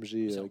chez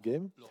TMG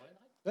Game.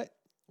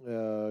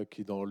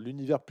 Qui est dans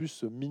l'univers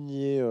plus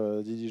minier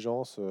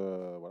diligence,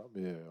 voilà,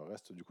 mais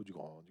reste du coup du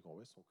Grand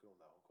Ouest. Donc on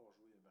a encore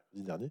joué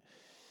mercredi dernier.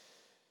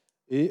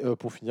 Et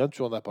pour finir,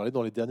 tu en as parlé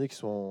dans les derniers qui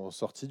sont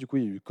sortis. Du coup,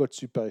 il y a eu Code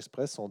Super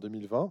Express en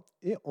 2020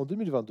 et en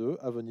 2022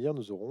 à venir,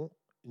 nous aurons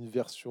une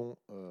version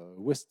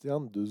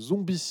western de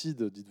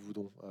Zombicide, dites-vous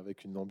donc,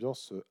 avec une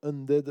ambiance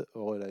Undead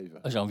or Alive.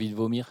 J'ai envie de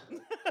vomir.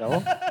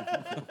 Clairement.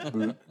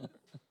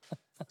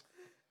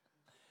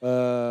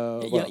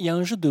 Il y a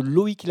un jeu de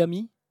Loïc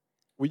Lamy.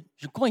 Oui.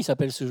 Comment il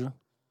s'appelle ce jeu?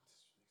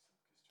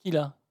 Qui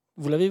l'a?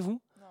 Vous l'avez, vous?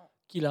 Non.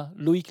 Qui l'a?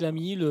 Loïc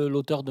Lamy,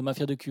 l'auteur de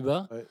Mafia de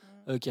Cuba,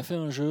 Ouais. qui a fait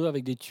un jeu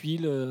avec des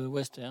tuiles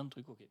western,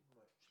 truc, ok. Je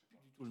sais plus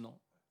du tout le nom.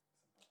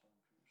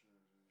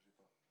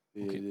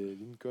 Et les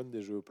Lincoln,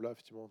 des jeux au plat,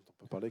 effectivement, on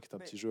peut parler, qui est un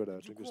petit jeu à la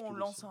Du Jungle coup, on Speed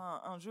lance aussi.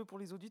 un jeu pour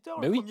les auditeurs,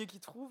 Mais le oui. premier qui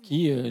trouve.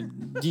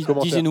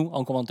 Disez-nous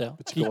en commentaire.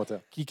 Petit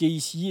commentaire. Cliquez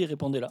ici et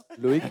répondez là.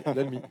 Loïc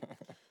Lamy.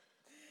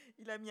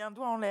 Il a mis un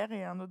doigt en l'air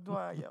et un autre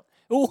doigt ailleurs.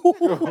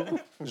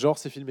 Genre,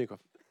 c'est filmé, quoi.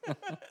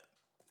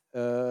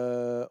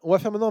 On va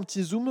faire maintenant un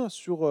petit zoom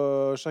sur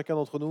chacun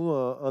d'entre nous,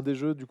 un des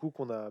jeux du coup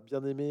qu'on a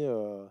bien aimé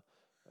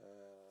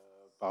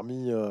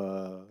parmi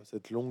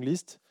cette longue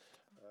liste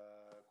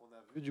qu'on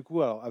a vu du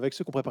coup. Alors avec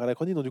ceux qui ont préparé la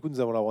chronique, donc du coup nous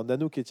avons la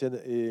Nano,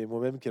 Kétienne et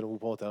moi-même qui allons vous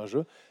présenter un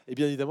jeu. Et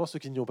bien évidemment ceux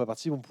qui n'y ont pas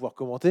participé vont pouvoir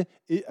commenter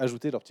et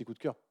ajouter leur petit coup de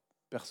cœur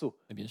perso.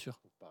 Et bien sûr.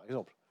 Par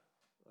exemple.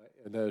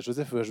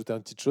 Joseph veut ajouter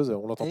une petite chose,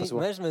 on l'entend pas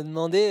souvent. Moi, je me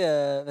demandais,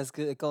 parce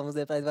que quand vous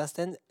avez parlé de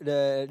western,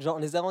 genre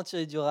les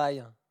aventuriers du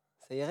rail,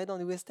 ça irait dans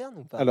du western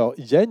ou pas? Alors,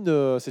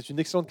 c'est une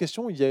excellente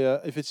question. Il y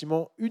a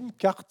effectivement une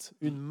carte,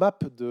 une map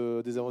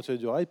des aventuriers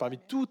du rail, parmi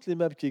toutes les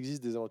maps qui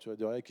existent des aventuriers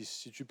du rail, qui se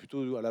situe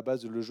plutôt à la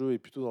base, le jeu est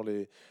plutôt dans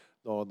une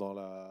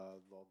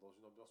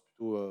ambiance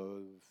plutôt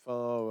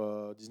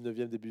fin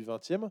 19e, début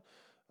 20e.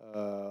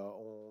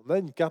 On a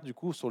une carte du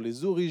coup sur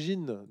les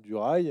origines du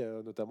rail,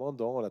 notamment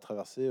dans la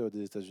traversée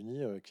des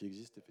États-Unis qui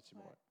existe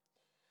effectivement.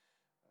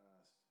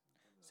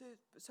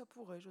 Ça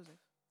pourrait, Joseph.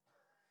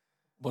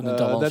 Bonne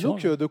intervention.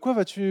 Nanook, de quoi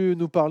vas-tu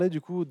nous parler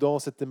du coup dans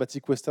cette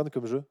thématique western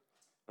comme jeu?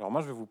 Alors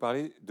moi, je vais vous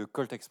parler de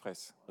Colt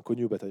Express.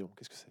 Inconnu au bataillon,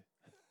 qu'est-ce que c'est?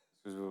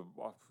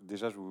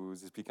 Déjà, je vous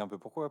explique un peu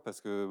pourquoi,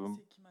 parce que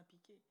C'est qui m'a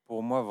piqué.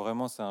 pour moi,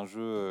 vraiment, c'est un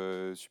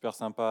jeu super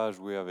sympa à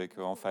jouer avec,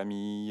 en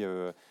famille,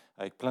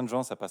 avec plein de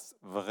gens, ça passe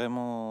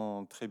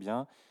vraiment très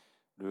bien.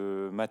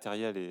 Le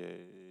matériel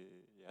est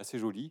assez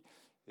joli.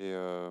 Et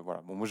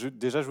voilà. Bon, moi,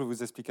 déjà, je vais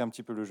vous expliquer un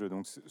petit peu le jeu.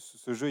 Donc,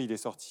 ce jeu, il est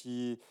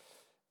sorti,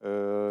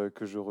 que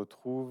je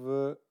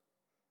retrouve.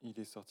 Il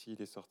est sorti.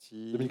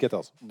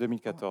 2014.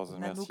 2014,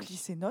 Nanook lit merci.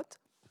 ses notes.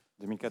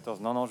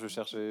 2014. Non, je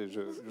cherchais,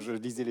 je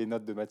lisais les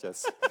notes de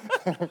Mathias,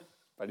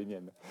 pas les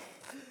miennes.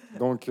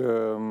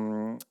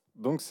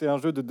 Donc c'est un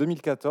jeu de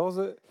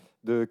 2014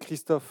 de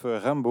Christophe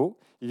Rimbaud,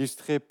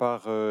 illustré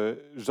par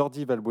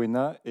Jordi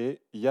Valbuena et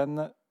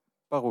Yann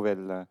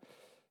Parouvel.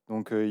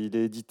 Donc il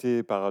est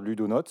édité par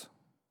Ludonote.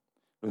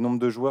 Le nombre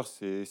de joueurs,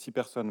 c'est 6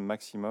 personnes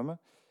maximum,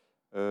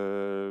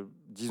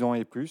 10 ans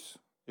et plus,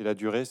 et la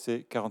durée,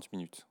 c'est 40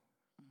 minutes.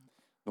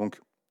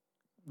 Donc,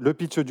 le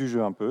pitch du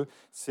jeu un peu,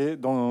 c'est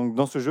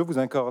dans ce jeu, vous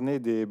incarnez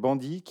des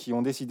bandits qui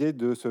ont décidé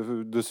de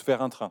se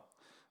faire un train.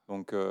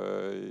 Donc,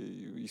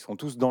 ils sont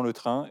tous dans le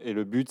train et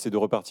le but, c'est de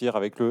repartir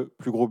avec le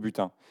plus gros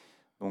butin.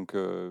 Donc,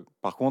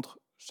 par contre,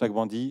 chaque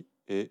bandit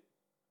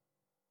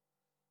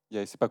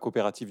c'est pas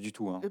coopératif du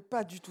tout. Hein.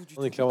 Pas du tout, du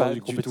On est tout. clairement Pas du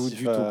du tout, compétitif,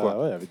 du tout,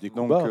 quoi. ouais, avec des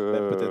coups Donc, bas,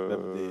 même peut-être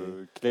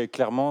même des...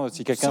 clairement,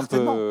 si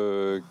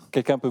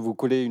quelqu'un peut vous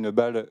coller une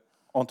balle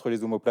entre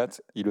les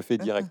omoplates, il le fait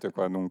direct,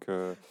 quoi. Donc,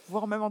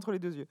 Voire même entre les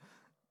deux yeux.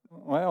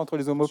 ouais, entre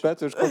les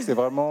omoplates, je crois que c'est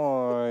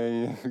vraiment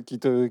qui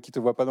te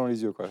voit pas dans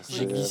les yeux, quoi.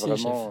 J'ai glissé,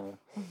 vraiment,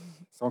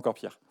 c'est encore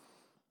pire.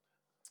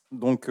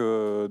 Donc,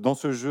 dans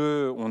ce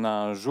jeu, on a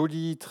un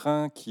joli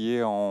train qui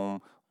est en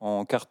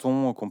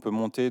carton qu'on peut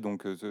monter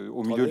donc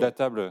au milieu 3D. de la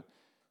table.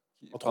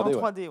 En En 3D,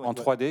 ouais. 3D, ouais. En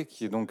 3D,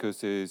 qui est donc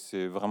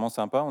c'est vraiment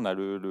sympa. On a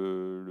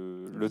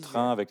le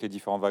train avec les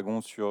différents wagons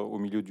au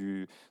milieu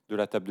de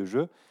la table de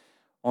jeu.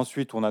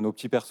 Ensuite, on a nos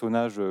petits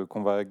personnages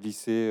qu'on va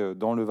glisser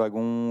dans le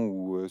wagon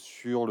ou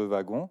sur le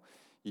wagon.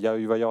 Il va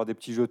y avoir des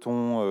petits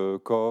jetons,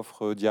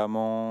 coffres,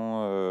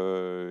 diamants,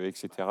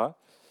 etc.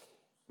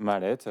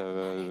 Mallettes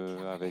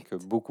avec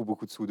beaucoup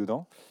de sous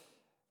dedans.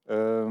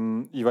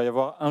 Il va y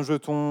avoir un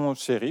jeton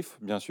shérif,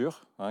 bien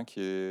sûr, hein,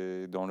 qui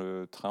est dans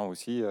le train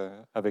aussi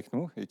avec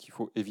nous et qu'il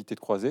faut éviter de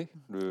croiser.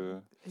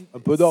 Un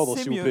peu d'ordre,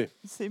 C'est s'il vous mieux. plaît.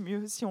 C'est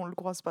mieux si on le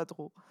croise pas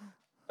trop.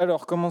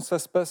 Alors, comment ça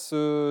se passe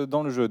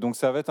dans le jeu? Donc,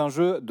 ça va être un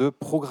jeu de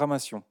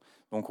programmation.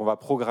 Donc, on va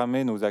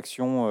programmer nos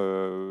actions,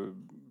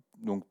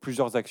 donc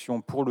plusieurs actions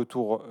pour le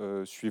tour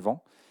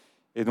suivant.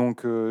 Et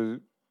donc,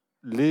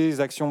 les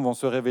actions vont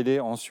se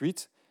révéler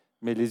ensuite,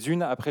 mais les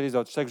unes après les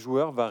autres. Chaque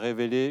joueur va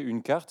révéler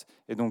une carte,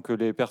 et donc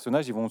les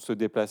personnages ils vont se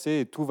déplacer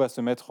et tout va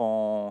se mettre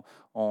en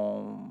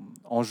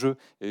jeu.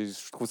 Et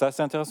je trouve ça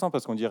assez intéressant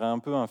parce qu'on dirait un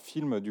peu un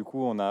film. Du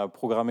coup, on a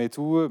programmé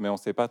tout, mais on ne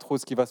sait pas trop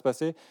ce qui va se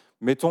passer.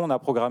 Mettons, on a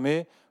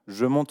programmé,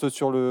 je monte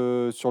sur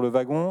le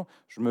wagon,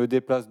 je me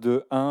déplace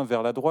de 1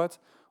 vers la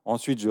droite,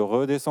 ensuite je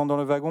redescends dans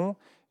le wagon,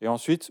 et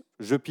ensuite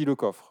je pille le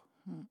coffre.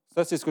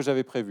 Ça, c'est ce que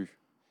j'avais prévu.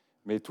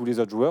 Mais tous les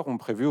autres joueurs ont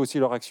prévu aussi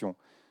leur action.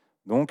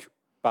 Donc,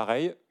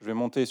 pareil, je vais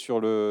monter sur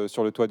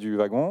le toit du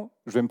wagon,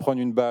 je vais me prendre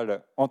une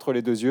balle entre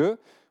les deux yeux.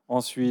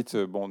 Ensuite,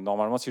 bon,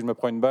 normalement, si je me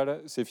prends une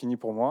balle, c'est fini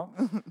pour moi.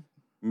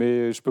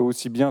 Mais je peux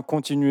aussi bien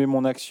continuer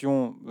mon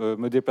action,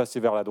 me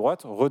déplacer vers la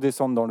droite,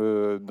 redescendre dans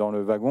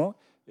le wagon.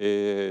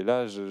 Et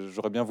là,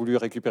 j'aurais bien voulu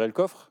récupérer le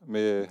coffre,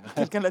 mais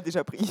Quelqu'un l'a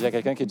déjà pris. il y a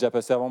quelqu'un qui est déjà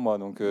passé avant moi.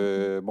 Donc,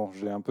 bon,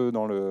 je l'ai un peu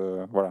dans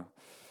le... Voilà.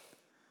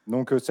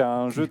 Donc, c'est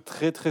un jeu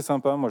très, très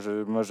sympa. Moi,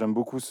 j'aime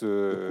beaucoup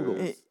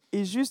ce...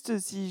 Et juste,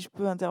 si je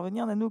peux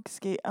intervenir, Nanook, ce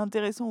qui est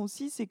intéressant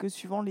aussi, c'est que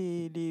suivant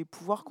les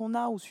pouvoirs qu'on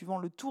a ou suivant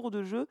le tour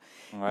de jeu,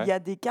 Ouais. il y a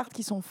des cartes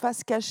qui sont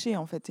face cachée,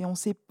 en fait, et on ne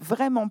sait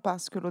vraiment pas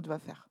ce que l'autre va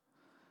faire.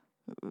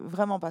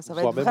 Vraiment pas. Ça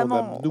va Voire être même,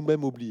 vraiment... on a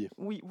nous-mêmes oublié.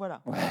 Oui,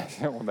 voilà.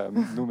 On a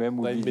nous-mêmes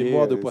On a oublié. une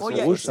mémoire de ce poisson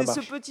Bon, rouge, ça c'est ce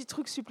marche. petit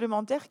truc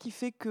supplémentaire qui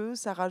fait que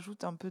ça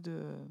rajoute un peu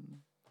de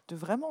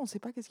vraiment, on ne sait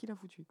pas qu'est-ce qu'il a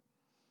foutu.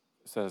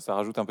 Ça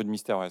rajoute un peu de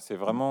mystère. Ouais. C'est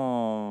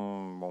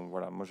vraiment... Bon,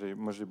 voilà, moi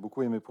j'ai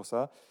beaucoup aimé pour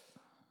ça.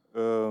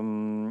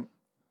 Un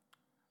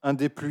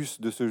des plus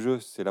de ce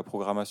jeu, c'est la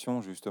programmation,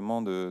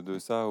 justement, de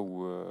ça,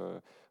 où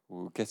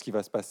qu'est-ce qui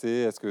va se passer?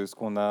 Est-ce que ce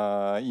qu'on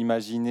a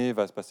imaginé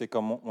va se passer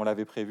comme on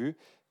l'avait prévu?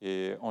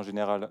 Et en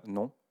général,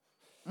 non.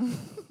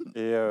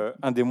 Et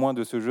un des moins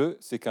de ce jeu,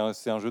 c'est que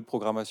c'est un jeu de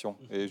programmation.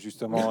 Et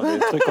justement, les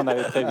trucs qu'on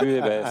avait prévus,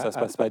 eh ben, ça ne se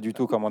passe pas du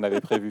tout comme on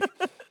avait prévu.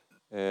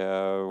 Et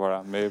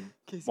voilà. Mais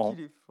Qu'est-ce bon,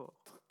 qu'il est fort.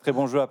 très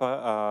bon jeu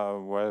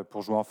ouais,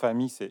 pour jouer en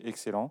famille, c'est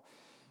excellent.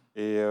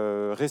 Et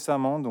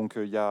récemment, donc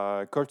il y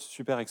a Colt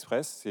Super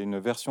Express, c'est une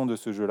version de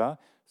ce jeu-là,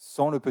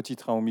 sans le petit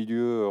train au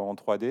milieu en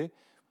 3D,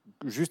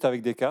 juste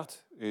avec des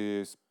cartes,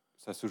 et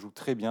ça se joue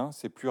très bien,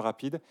 c'est plus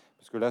rapide,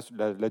 parce que là,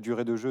 la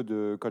durée de jeu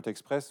de Colt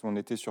Express, on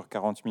était sur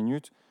 40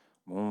 minutes,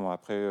 Bon,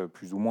 après,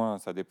 plus ou moins,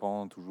 ça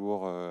dépend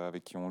toujours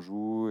avec qui on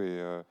joue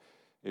et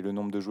le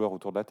nombre de joueurs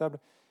autour de la table.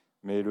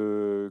 Mais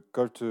le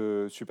Colt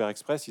Super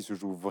Express, il se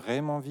joue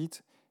vraiment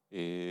vite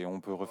et on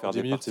peut refaire 10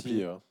 des minutes, parties. c'est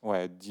plié. Hein.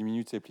 Ouais, 10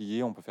 minutes, c'est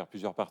plié. On peut faire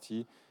plusieurs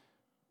parties.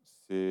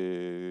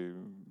 Et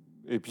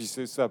puis,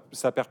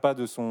 ça perd pas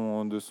de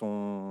son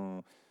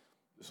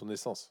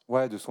essence.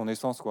 Ouais, de son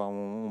essence, quoi.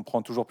 On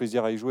prend toujours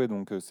plaisir à y jouer,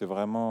 donc c'est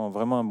vraiment,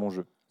 vraiment un bon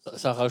jeu.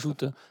 Ça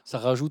rajoute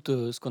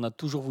ce qu'on a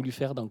toujours voulu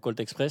faire dans Colt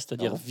Express,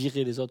 c'est-à-dire Ah bon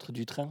virer les autres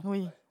du train,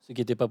 Oui. ce qui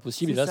n'était pas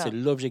possible. C'est Et là, ça. c'est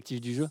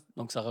l'objectif du jeu.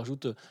 Donc ça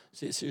rajoute.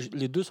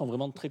 Les deux sont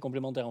vraiment très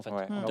complémentaires en fait.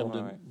 Ouais, En termes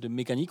ouais. de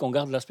mécanique, on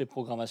garde l'aspect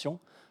programmation,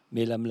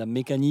 mais la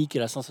mécanique et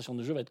la sensation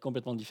de jeu va être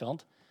complètement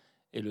différente.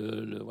 Et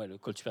le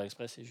Colt Super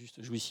Express est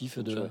juste jouissif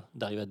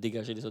d'arriver à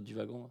dégager les autres du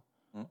wagon.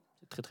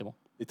 C'est très très bon.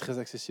 Et très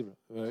accessible.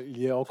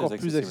 Il est encore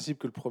plus accessible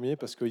que le premier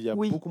parce qu'il y a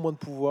beaucoup moins de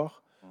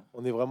pouvoir.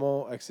 On est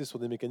vraiment axé sur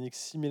des mécaniques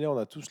similaires. On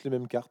a tous les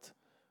mêmes cartes.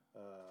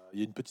 Il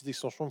y a une petite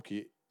extension qui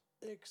est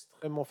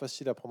extrêmement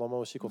facile à prendre en main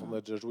aussi quand on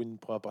a déjà joué une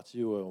première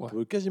partie. On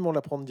peut quasiment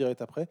la prendre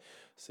direct après.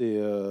 C'est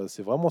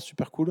vraiment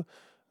super cool.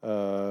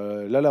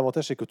 Là,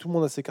 l'avantage, c'est que tout le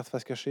monde a ses cartes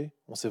face cachée.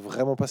 On ne sait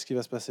vraiment pas ce qui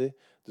va se passer,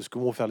 de ce que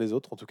vont faire les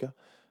autres en tout cas.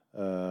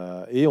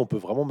 Et on peut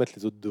vraiment mettre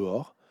les autres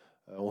dehors.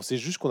 On sait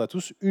juste qu'on a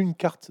tous une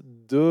carte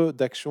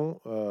d'action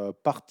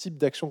par type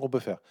d'action qu'on peut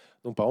faire.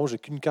 Donc par exemple, j'ai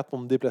qu'une carte pour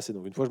me déplacer.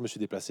 Donc une fois que je me suis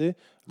déplacé,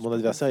 mon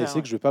adversaire il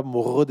sait que je ne vais pas me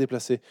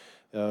redéplacer.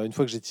 Une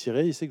fois que j'ai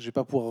tiré, il sait que je ne vais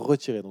pas pouvoir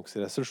retirer. Donc c'est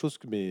la seule chose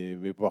mais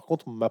par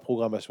contre, ma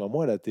programmation à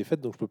moi, elle a été faite,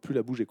 donc je ne peux plus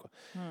la bouger, quoi.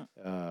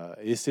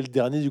 Et c'est le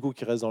dernier du coup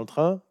qui reste dans le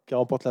train, qui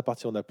remporte la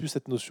partie. On n'a plus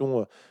cette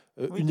notion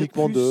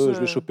uniquement de je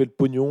vais choper le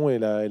pognon et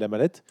la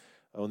mallette.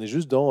 On est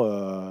juste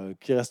dans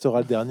qui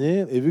restera le dernier.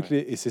 Et vu que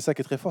et c'est ça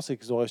qui est très fort, c'est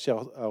qu'ils ont réussi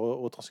à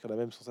retranscrire la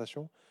même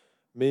sensation.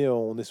 Mais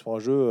on est sur un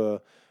jeu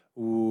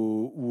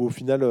où au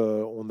final,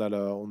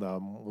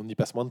 on y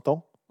passe moins de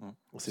temps.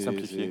 C'est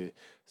simplifié.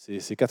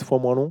 C'est 4 fois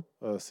moins long.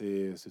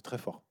 C'est très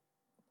fort.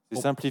 C'est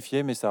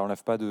simplifié, mais ça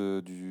n'enlève pas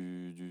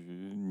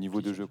du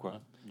niveau de jeu,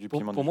 quoi.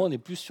 Pour moi, on est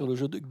plus sur le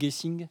jeu de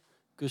guessing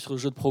que sur le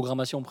jeu de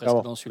programmation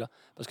presque dans celui-là.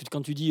 Parce que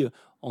quand tu dis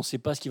on ne sait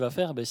pas ce qu'il va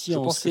faire, ben si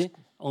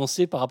on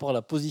sait par rapport à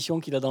la position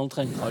qu'il a dans le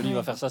train. Lui, il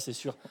va faire ça, c'est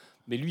sûr.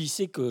 Mais lui, il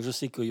sait que je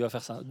sais qu'il va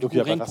faire ça. Du coup,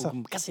 rien que pour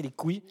me casser les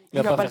couilles,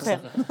 il va pas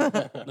faire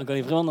ça. Donc on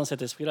est vraiment dans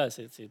cet esprit-là.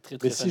 C'est très,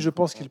 très Mais si je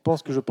pense qu'il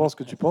pense que je pense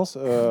que tu penses,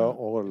 mais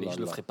je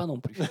le ferai pas non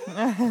plus.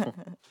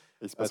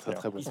 Il se passe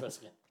très bon. Il se passe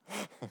rien.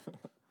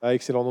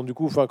 Excellent. Donc du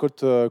coup,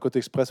 Colt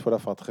Express, voilà,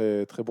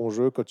 très très bon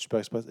jeu. Colt Super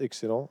Express,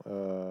 excellent.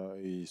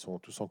 Et ils sont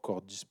tous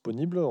encore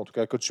disponibles. En tout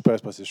cas, Colt Super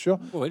Express, c'est sûr.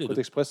 Colt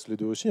Express, les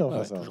deux aussi.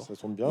 Ça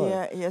tombe bien.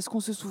 Et est-ce qu'on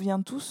se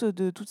souvient tous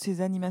de toutes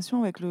ces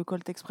animations avec le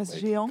Colt Express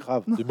géant ?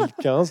 Grave.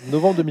 2015,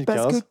 novembre 2015.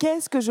 Parce que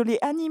qu'est-ce que je l'ai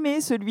animé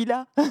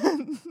celui-là.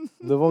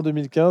 Novembre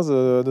 2015,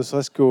 ne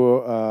serait-ce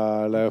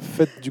qu'à la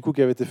fête du coup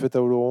qui avait été faite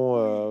à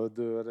Oloron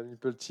de la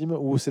Meeple Team,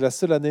 où c'est la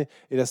seule année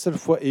et la seule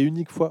fois et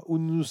unique fois où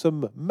nous nous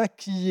sommes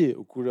maquillés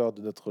aux couleurs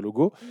de notre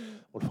logo.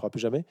 On le fera plus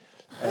jamais.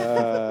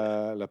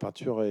 La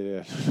peinture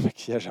et le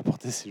maquillage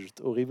apporté, c'est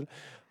juste horrible.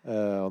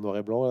 En noir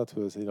et blanc, là,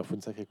 il en faut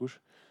une sacrée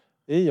couche.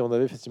 Et on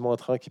avait effectivement un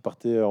train qui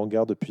partait en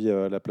gare depuis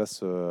la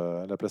place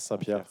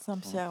Saint-Pierre.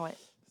 Saint-Pierre, ouais.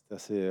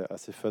 C'était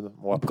assez fun.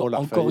 Bon,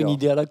 encore une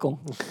idée à la con.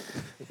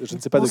 Je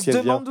ne sais pas de quelle vient.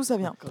 On se demande d'où ça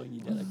vient. Encore une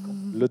idée à la con.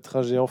 Le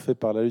train géant fait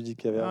par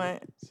Laludikavern,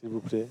 s'il vous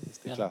plaît.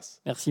 C'était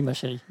classe. Merci ma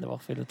chérie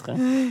d'avoir fait le train.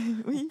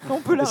 Oui,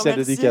 on peut la Spécial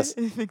remercier, dédicace.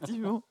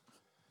 effectivement.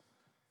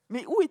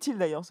 Mais où est-il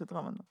d'ailleurs ce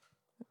train maintenant ?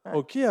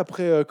 Ok,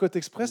 après Colt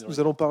Express, nous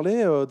allons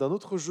parler d'un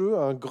autre jeu,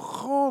 un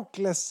grand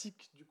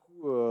classique du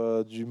coup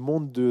du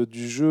monde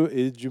du jeu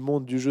et du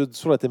monde du jeu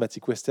sur la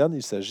thématique western.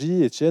 Il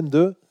s'agit, Étienne,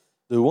 de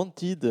The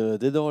Wanted,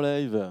 Dead or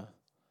Alive.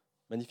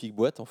 Magnifique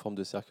boîte en forme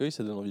de cercueil,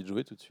 ça donne envie de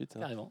jouer tout de suite.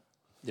 Carrément.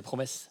 Des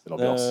promesses. C'est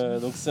l'ambiance.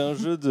 Donc c'est un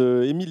jeu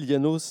de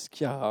Emiliano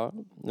Sciarra,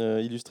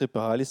 illustré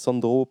par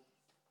Alessandro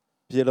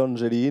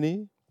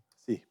Pielangellini.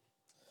 Si.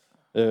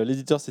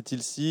 L'éditeur c'est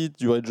Tilsit,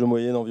 durée de jeu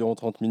moyenne environ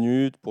 30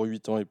 minutes pour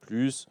 8 ans et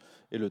plus.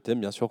 Et le thème,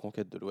 bien sûr,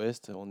 conquête de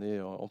l'Ouest, on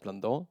est en plein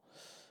dedans.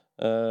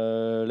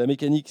 La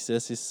mécanique, c'est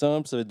assez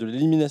simple, ça va être de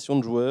l'élimination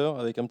de joueurs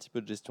avec un petit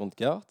peu de gestion de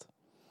cartes.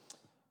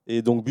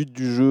 Et donc, but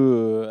du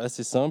jeu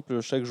assez simple,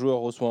 chaque joueur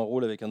reçoit un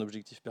rôle avec un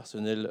objectif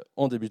personnel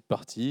en début de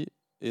partie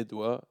et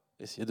doit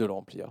essayer de le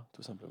remplir,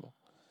 tout simplement.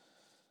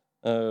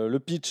 Le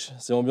pitch,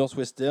 c'est ambiance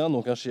western,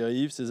 donc un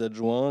shérif, ses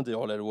adjoints, des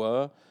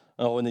hors-la-loi,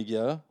 un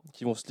renégat,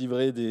 qui vont se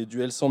livrer des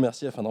duels sans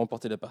merci afin de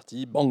remporter la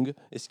partie. Bang,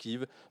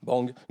 esquive,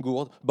 bang,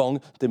 gourde, bang,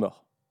 t'es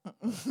mort.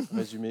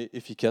 Résumé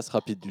efficace,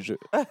 rapide du jeu.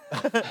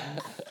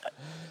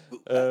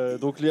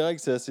 Donc les règles,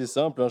 c'est assez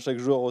simple. Chaque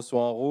joueur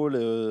reçoit un rôle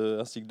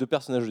ainsi que 2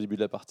 personnages au début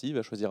de la partie. Il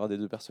va choisir un des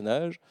 2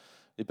 personnages.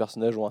 Les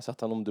personnages ont un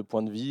certain nombre de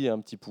points de vie et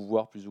un petit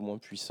pouvoir plus ou moins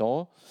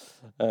puissant.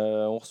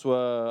 On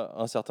reçoit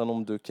un certain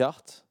nombre de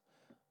cartes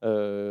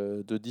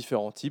de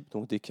différents types.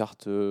 Donc des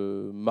cartes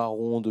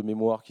marron de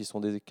mémoire qui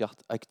sont des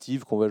cartes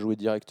actives qu'on va jouer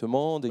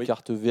directement. Des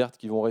cartes vertes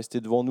qui vont rester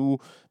devant nous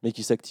mais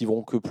qui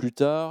s'activeront que plus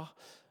tard.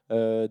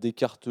 Des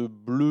cartes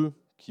bleues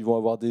qui vont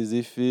avoir des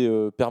effets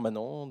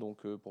permanents,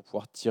 donc pour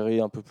pouvoir tirer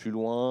un peu plus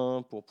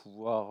loin, pour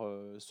pouvoir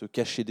se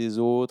cacher des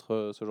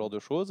autres, ce genre de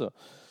choses.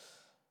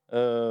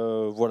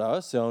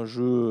 Voilà, c'est un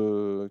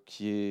jeu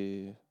qui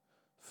est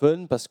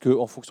fun parce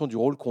qu'en fonction du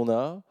rôle qu'on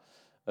a,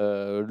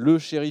 le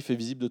shérif est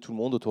visible de tout le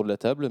monde autour de la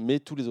table, mais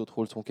tous les autres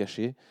rôles sont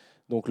cachés.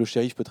 Donc le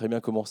shérif peut très bien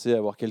commencer à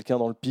avoir quelqu'un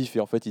dans le pif et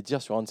en fait il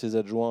tire sur un de ses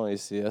adjoints et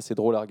c'est assez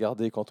drôle à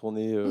regarder quand on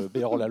est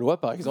hors-la-loi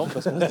par exemple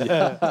parce qu'on se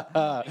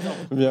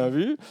dit bien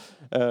vu.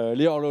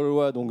 Les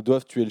hors-la-loi donc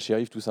doivent tuer le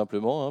shérif tout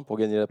simplement pour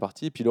gagner la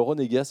partie. Et puis le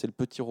renégat c'est le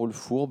petit rôle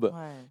fourbe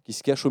qui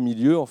se cache au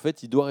milieu. En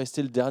fait il doit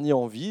rester le dernier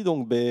en vie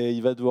donc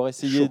il va devoir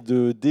essayer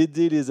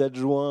d'aider les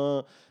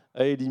adjoints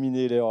à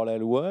éliminer les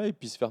hors-la-loi et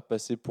puis se faire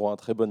passer pour un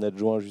très bon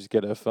adjoint jusqu'à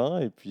la fin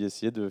et puis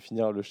essayer de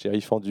finir le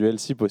shérif en duel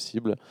si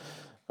possible.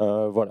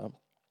 Voilà.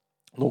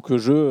 Donc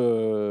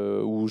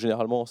jeu où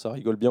généralement ça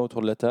rigole bien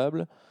autour de la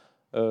table.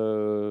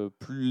 Je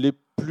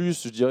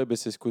dirais,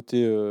 c'est ce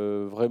côté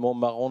vraiment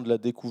marrant de la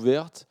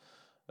découverte.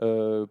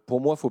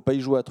 Pour moi, il ne faut pas y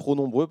jouer à trop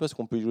nombreux parce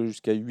qu'on peut y jouer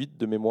jusqu'à 8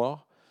 de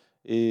mémoire.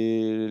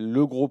 Et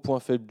le gros point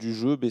faible du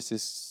jeu,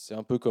 c'est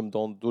un peu comme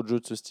dans d'autres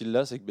jeux de ce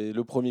style-là, c'est que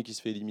le premier qui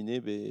se fait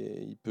éliminer,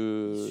 il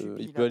peut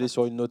aller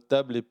sur une autre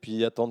table et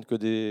puis attendre que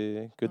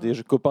des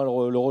copains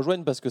le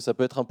rejoignent parce que ça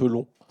peut être un peu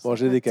long.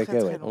 Manger des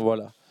cacahuètes.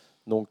 Voilà.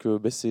 Donc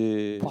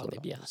c'est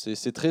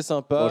très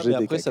sympa, Manger mais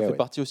des après ça fait cacahuètes.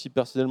 partie aussi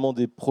personnellement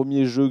des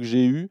premiers jeux que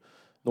j'ai eus,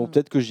 donc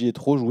peut-être que j'y ai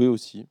trop joué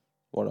aussi,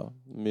 voilà.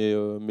 Mais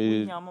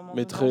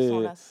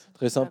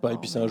très sympa. Et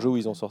puis c'est un jeu où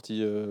ils ont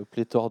sorti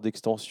pléthore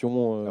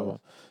d'extensions.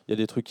 Il y a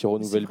des trucs qui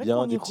renouvellent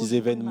bien, des petits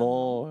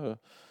événements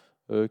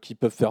qui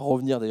peuvent faire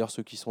revenir d'ailleurs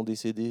ceux qui sont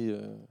décédés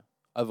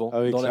avant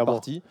dans la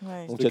partie.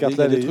 Donc il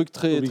y a des trucs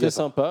très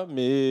sympas,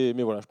 mais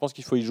voilà, je pense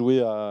qu'il faut y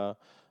jouer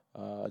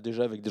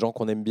déjà avec des gens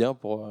qu'on aime bien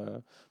pour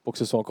que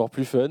ce soit encore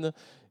plus fun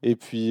et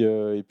puis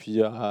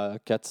à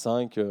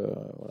 4-5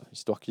 voilà,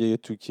 histoire qu'il y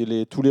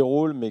ait tous les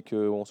rôles mais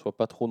qu'on ne soit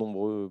pas trop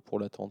nombreux pour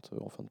l'attente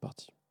en fin de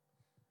partie.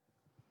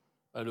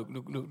 Le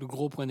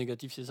gros point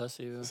négatif c'est ça,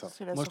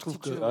 moi je trouve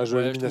que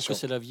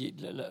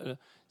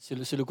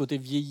c'est le côté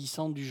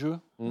vieillissant du jeu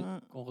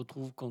qu'on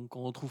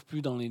retrouve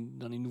plus dans les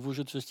nouveaux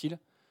jeux de ce style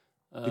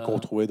et qu'on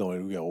retrouvait dans les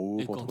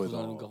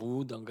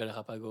loups-garous, dans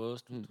Galérapagos,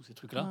 tous ces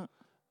trucs là.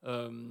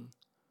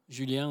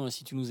 Julien,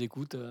 si tu nous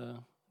écoutes,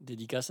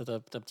 dédicace à ta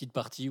petite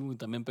partie où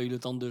tu n'as même pas eu le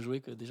temps de jouer,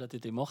 que déjà tu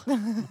étais mort.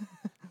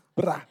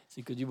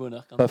 C'est que du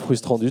bonheur. Pas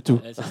frustrant du tout.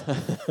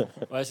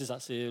 Ouais, c'est ça,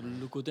 c'est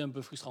le côté un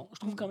peu frustrant. Je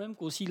trouve quand même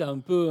qu'aussi, il a un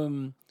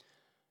peu.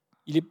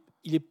 Il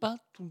est pas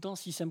tout le temps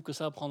si simple que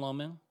ça à prendre en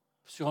main.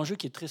 Sur un jeu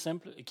qui est très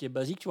simple et qui est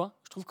basique, tu vois,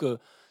 je trouve que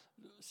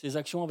ces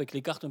actions avec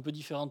les cartes un peu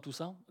différentes, tout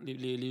ça,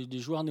 les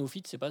joueurs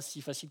néophytes, c'est pas si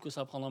facile que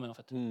ça à prendre en main en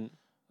fait.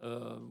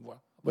 Voilà.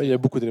 Il y a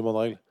beaucoup d'éléments de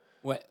règles.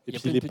 Ouais, et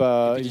puis il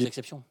est des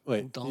exceptions.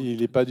 Ouais, il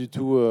n'est pas du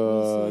tout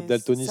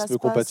daltonisme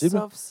compatible.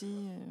 Sauf si,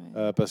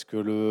 parce que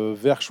le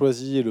vert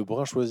choisi et le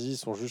brun choisi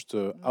sont juste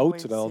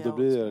out. Là, en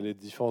doublé, les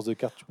différences de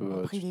cartes, tu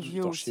peux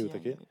t'en chier au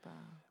taquet.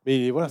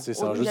 Mais voilà, c'est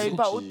un jeu. Il n'y avait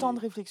pas autant de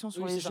réflexion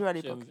sur les jeux à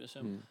l'époque.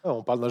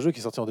 On parle d'un jeu qui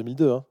est sorti en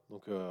 2002.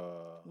 Donc,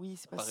 oui,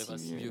 c'est pas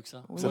si vieux que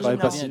ça. Oui, ça paraît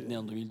pas si né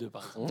en 2002,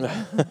 par exemple.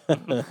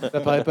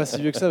 Ça paraît pas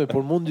si vieux que ça, mais pour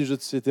le monde du jeu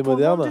de société pour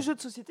moderne. Le monde du jeu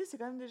de société, c'est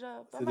quand même déjà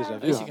pas mal.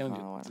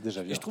 C'est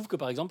déjà vieux. Et je trouve que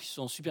par exemple, ils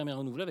sont super bien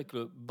renouvelés avec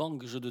le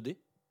Bang jeu de dés.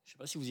 Je sais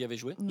pas si vous y avez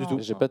joué. Du tout.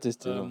 J'ai pas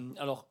testé.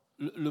 Alors,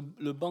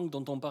 le Bang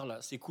dont on parle là,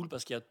 c'est cool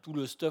parce qu'il y a tout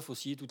le stuff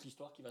aussi, toute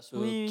l'histoire qui va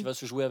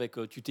se jouer avec.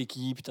 Tu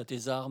t'équipes, tu as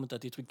tes armes, tu as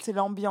tes trucs. C'est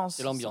l'ambiance.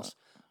 C'est l'ambiance.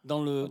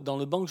 Dans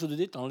le Bang jeu de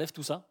dés, tu enlèves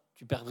tout ça.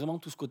 Tu perds vraiment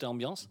tout ce côté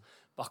ambiance.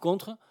 Par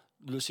contre,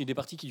 c'est des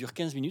parties qui durent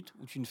 15 minutes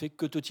où tu ne fais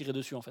que te tirer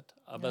dessus en fait,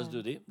 à base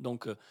de dés.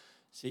 Donc,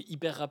 c'est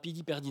hyper rapide,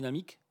 hyper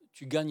dynamique.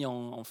 Tu gagnes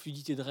en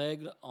fluidité de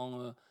règles,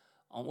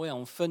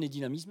 en fun et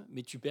dynamisme,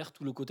 mais tu perds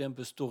tout le côté un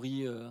peu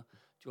story,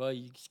 tu vois,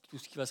 tout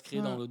ce qui va se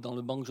créer dans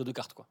le banc jeu de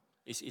cartes, quoi.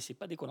 Et c'est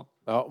pas déconnant.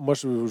 Alors moi,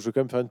 je veux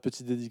quand même faire une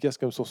petite dédicace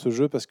comme sur ce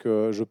jeu parce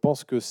que je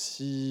pense que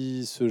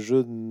si ce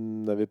jeu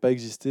n'avait pas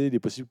existé, il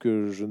est possible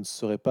que je ne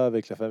serais pas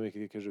avec la femme avec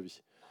laquelle je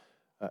vis.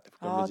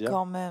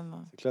 Quand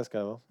même. C'est classe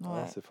quand même.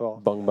 Ouais. C'est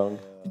fort. Bang bang.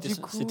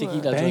 C'était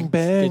qui la Bang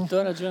bang. C'était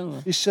toi la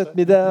John. He shut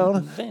me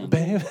down.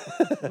 Bang.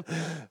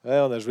 Ouais,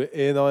 on a joué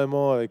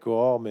énormément avec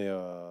Aurore, mais on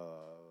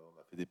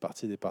a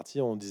fait des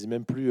parties. On disait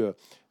même plus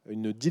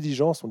une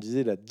diligence, on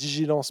disait la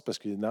digilance parce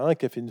qu'il y en a un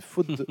qui a fait une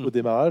faute au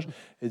démarrage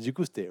et du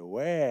coup c'était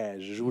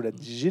je joue la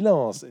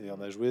digilance et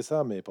on a joué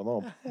ça mais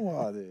pendant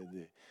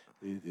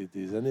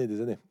des années et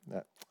des années.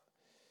 Ouais.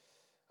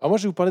 Alors moi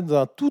je vais vous parler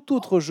d'un tout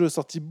autre jeu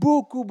sorti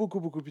beaucoup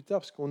plus tard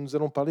parce que nous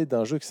allons parler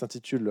d'un jeu qui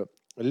s'intitule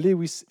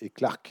Lewis et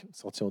Clark,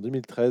 sorti en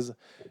 2013.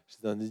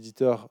 C'est un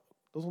éditeur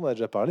dont on a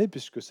déjà parlé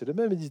puisque c'est le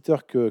même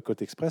éditeur que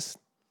Côte Express.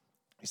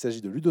 Il s'agit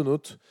de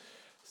Ludonautes.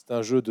 C'est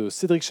un jeu de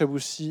Cédric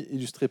Chaboussy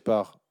illustré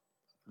par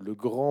le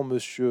grand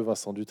monsieur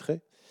Vincent Dutré.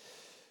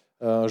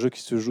 Un jeu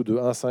qui se joue de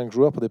 1 à 5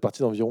 joueurs pour des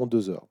parties d'environ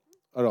 2 heures.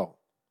 Alors,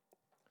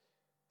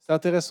 c'est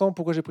intéressant.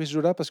 Pourquoi j'ai pris ce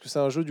jeu-là ? Parce que c'est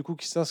un jeu du coup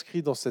qui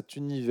s'inscrit dans cet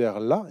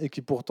univers-là et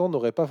qui pourtant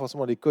n'aurait pas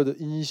forcément les codes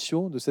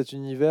initiaux de cet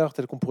univers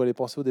tel qu'on pourrait les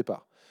penser au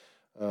départ.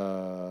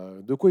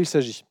 De quoi il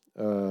s'agit ?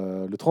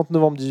 Le 30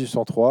 novembre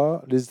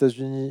 1803, les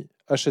États-Unis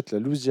achètent la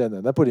Louisiane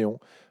à Napoléon.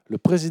 Le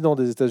président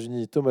des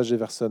États-Unis, Thomas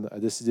Jefferson, a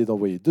décidé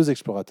d'envoyer 2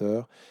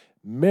 explorateurs,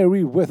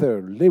 Meriwether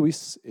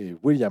Lewis et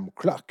William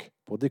Clark,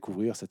 pour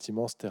découvrir cet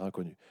immense terrain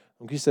connu.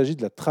 Donc il s'agit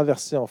de la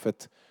traversée, en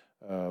fait,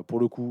 pour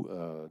le coup,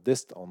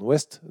 d'est en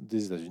ouest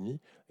des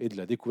États-Unis et de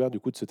la découverte du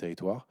coup de ce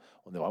territoire.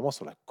 On est vraiment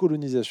sur la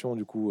colonisation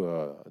du coup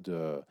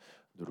de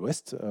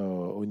l'ouest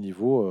au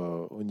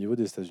niveau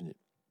des États-Unis.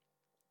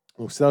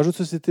 Donc c'est un jeu de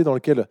société dans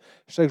lequel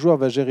chaque joueur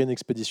va gérer une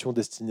expédition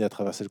destinée à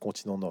traverser le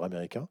continent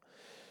nord-américain.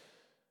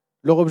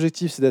 Leur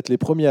objectif, c'est d'être les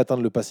premiers à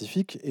atteindre le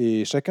Pacifique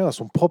et chacun a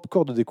son propre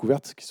corps de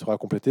découverte qui sera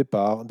complété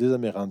par des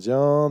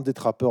Amérindiens, des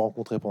trappeurs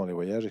rencontrés pendant les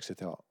voyages,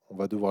 etc. On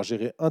va devoir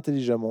gérer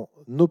intelligemment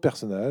nos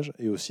personnages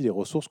et aussi les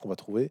ressources qu'on va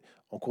trouver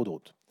en cours de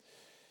route.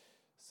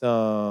 C'est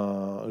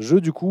un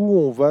jeu, du coup, où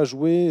on va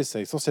jouer,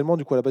 c'est essentiellement,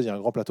 du coup, à la base, il y a un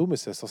grand plateau, mais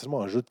c'est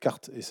essentiellement un jeu de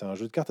cartes. Et c'est un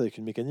jeu de cartes avec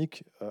une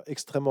mécanique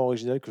extrêmement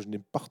originale que je n'ai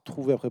pas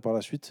retrouvée après par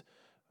la suite.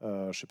 Je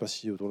ne sais pas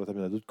si autour de la table,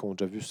 il y en a d'autres qui ont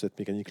déjà vu cette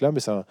mécanique-là,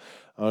 mais c'est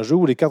un jeu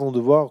où les cartes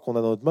qu'on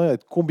a dans notre main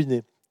être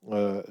combinées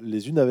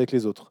les unes avec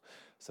les autres.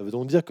 Ça veut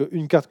donc dire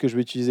qu'une carte que je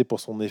vais utiliser pour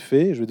son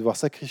effet, je vais devoir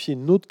sacrifier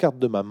une autre carte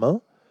de ma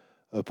main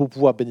pour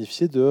pouvoir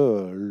bénéficier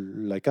de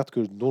la carte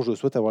dont je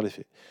souhaite avoir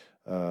l'effet.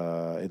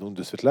 Et donc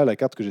de ce fait-là, la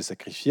carte que j'ai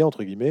sacrifiée,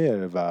 entre guillemets,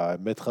 elle va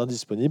m'être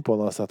indisponible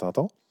pendant un certain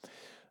temps.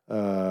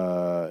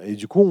 Et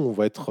du coup, on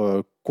va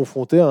être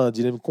confronté à un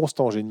dilemme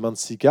constant. J'ai une main de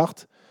 6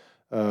 cartes.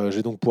 Je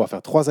vais donc pouvoir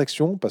faire 3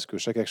 actions, parce que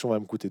chaque action va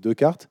me coûter 2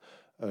 cartes,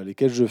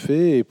 lesquelles je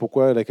fais et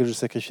pourquoi laquelle je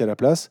sacrifie à la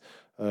place,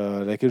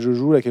 laquelle je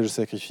joue, laquelle je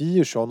sacrifie.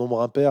 Je suis en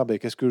nombre impair,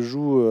 qu'est-ce que je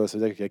joue? Ça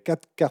veut dire qu'il y a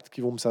 4 cartes qui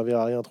vont me servir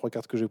à rien, 3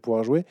 cartes que je vais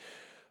pouvoir jouer.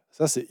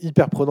 Ça, c'est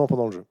hyper prenant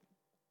pendant le jeu.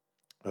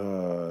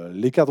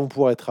 Les cartes vont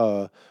pouvoir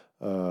être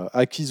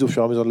acquises au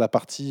fur et à mesure de la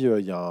partie.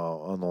 Il y a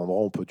un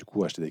endroit où on peut du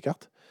coup acheter des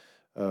cartes.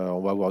 On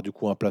va avoir du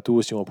coup un plateau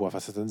aussi, on va pouvoir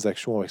faire certaines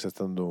actions avec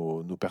certains de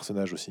nos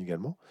personnages aussi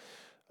également.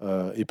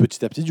 Et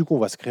petit à petit, du coup, on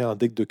va se créer un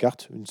deck de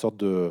cartes, une sorte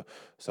de.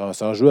 C'est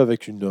un jeu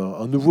avec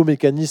un nouveau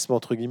mécanisme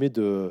entre guillemets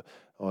de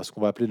ce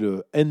qu'on va appeler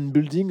le end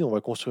building. On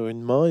va construire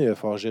une main et il va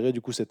falloir gérer du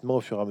coup cette main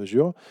au fur et à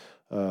mesure.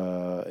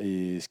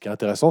 Et ce qui est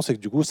intéressant, c'est que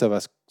du coup, ça va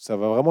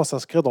vraiment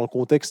s'inscrire dans le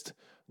contexte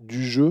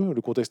du jeu,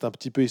 le contexte un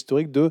petit peu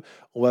historique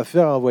on va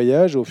faire un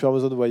voyage et au fur et à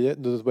mesure de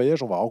notre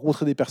voyage, on va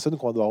rencontrer des personnes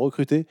qu'on va devoir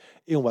recruter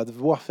et on va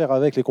devoir faire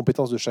avec les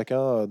compétences de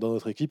chacun dans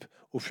notre équipe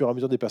au fur et à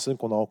mesure des personnes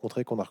qu'on a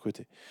rencontrées, qu'on a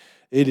recrutées.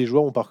 Et les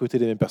joueurs vont pas recruter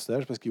les mêmes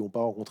personnages parce qu'ils vont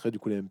pas rencontrer du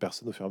coup les mêmes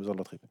personnes au fur et à mesure de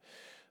leur trip.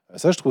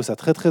 Ça, je trouve ça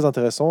très très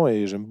intéressant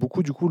et j'aime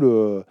beaucoup du coup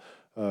que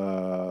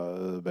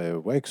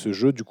ce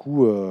jeu du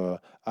coup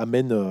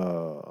amène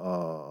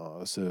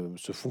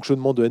ce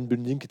fonctionnement de hand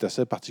building qui est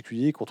assez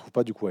particulier et qu'on trouve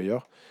pas du coup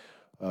ailleurs.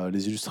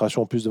 Les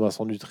illustrations en plus de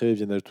Vincent Dutré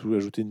viennent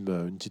ajouter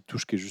une petite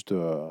touche qui est juste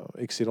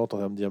excellente en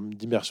termes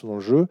d'immersion dans le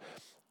jeu.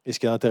 Et ce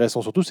qui est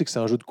intéressant surtout, c'est que c'est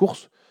un jeu de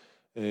course.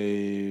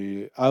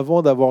 Et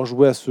avant d'avoir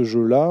joué à ce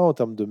jeu-là, en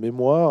termes de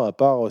mémoire, à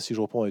part si je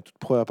reprends les toutes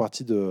premières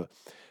parties de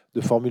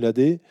Formula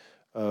D,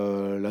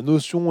 la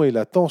notion et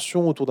la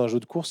tension autour d'un jeu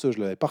de course, je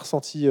ne l'avais pas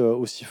ressenti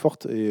aussi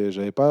forte et je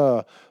n'avais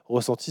pas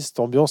ressenti cette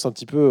ambiance un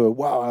petit peu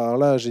waouh, alors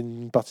là j'ai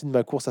une partie de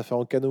ma course à faire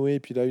en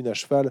canoë, puis là une à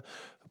cheval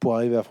pour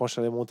arriver à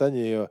franchir les montagnes.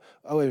 Et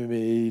ah ouais,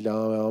 mais il a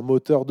un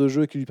moteur de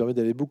jeu qui lui permet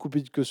d'aller beaucoup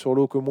plus vite que sur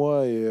l'eau que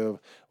moi. Et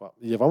voilà.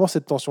 Il y a vraiment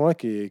cette tension-là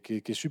qui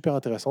est super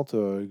intéressante,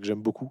 que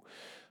j'aime beaucoup.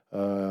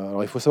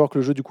 Alors il faut savoir que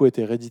le jeu du coup a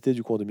été réédité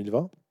du coup en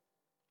 2020.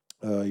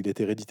 Il a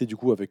été réédité du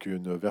coup avec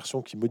une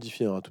version qui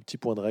modifie un tout petit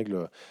point de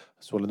règle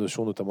sur la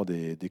notion notamment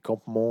des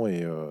campements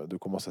et de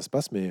comment ça se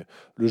passe, mais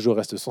le jeu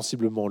reste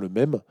sensiblement le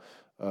même.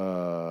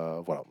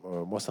 Voilà,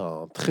 moi c'est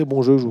un très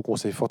bon jeu, je vous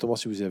conseille fortement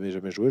si vous n'y avez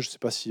jamais joué. Je ne sais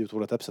pas si autour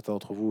de la table certains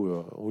d'entre vous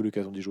ont eu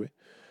l'occasion d'y jouer.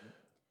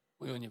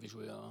 Oui, on y avait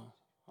joué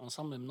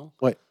ensemble même, non?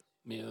 Ouais.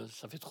 Mais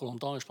ça fait trop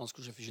longtemps et je pense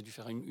que j'ai dû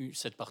faire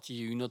cette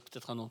partie et une autre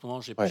peut-être à un autre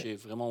moment. J'ai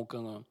vraiment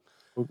aucun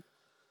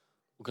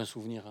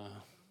souvenir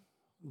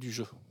du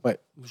jeu. Ouais.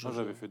 Moi,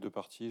 j'avais fait 2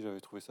 parties,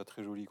 j'avais trouvé ça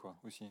très joli quoi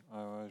aussi.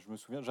 Ouais, je me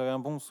souviens, j'avais un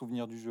bon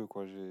souvenir du jeu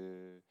quoi.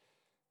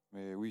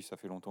 Mais oui, ça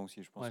fait longtemps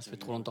aussi, je pense. Ouais, ça fait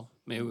trop longtemps.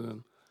 Mais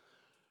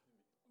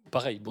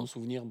pareil, bon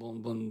souvenir,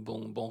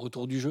 bon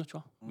retour du jeu, tu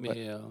vois.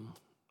 Mais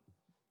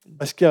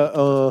est-ce qu'il y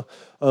a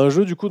un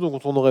jeu du coup dont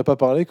on n'aurait pas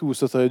parlé que vous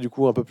souhaiteriez du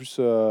coup un peu plus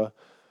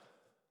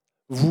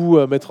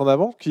vous mettre en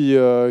avant, qui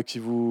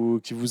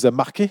vous a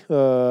marqué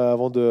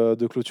avant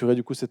de clôturer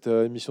du coup cette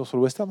émission sur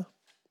le western?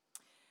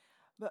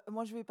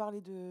 Moi, je vais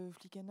parler de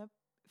Flick 'em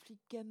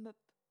Up,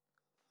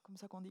 comme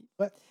ça qu'on dit.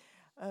 Ouais.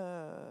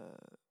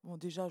 Bon,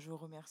 déjà, je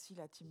remercie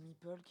la team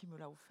Meeple qui me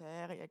l'a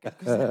offert il y a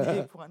quelques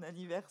années pour un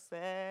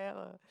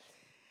anniversaire.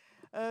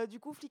 Du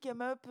coup, Flick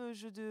 'em Up,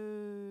 jeu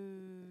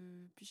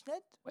de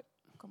pichenette,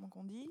 comment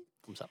qu'on dit.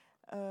 Comme ça.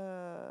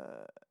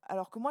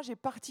 Alors que moi, j'ai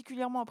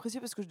particulièrement apprécié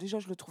parce que déjà,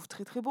 je le trouve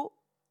très très beau.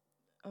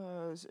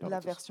 La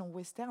version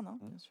western,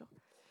 bien sûr.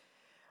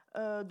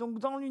 Donc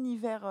dans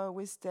l'univers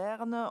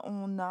western,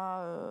 on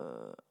a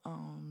un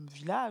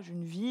village,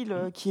 une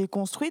ville qui est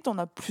construite. On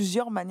a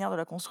plusieurs manières de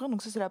la construire.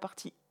 Donc ça, c'est la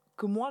partie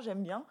que moi,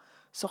 j'aime bien.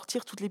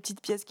 Sortir toutes les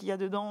petites pièces qu'il y a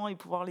dedans et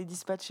pouvoir les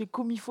dispatcher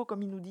comme il faut,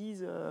 comme ils nous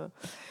disent.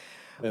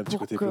 Un petit pour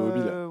côté que,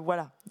 Playmobil.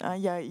 voilà, hein,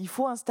 il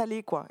faut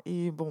installer quoi.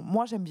 Et bon,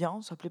 moi j'aime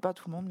bien, ça plaît pas à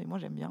tout le monde, mais moi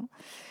j'aime bien.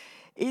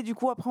 Et du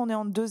coup, après, on est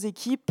en 2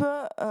 équipes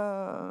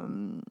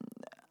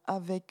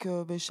avec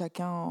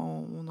chacun,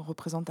 on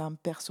représente un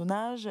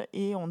personnage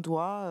et on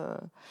doit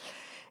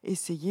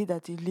essayer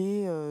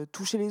d'atteler,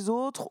 toucher les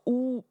autres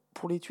ou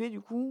pour les tuer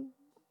du coup.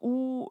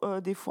 Ou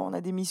des fois, on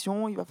a des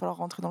missions, il va falloir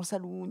rentrer dans le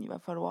saloon, il va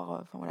falloir.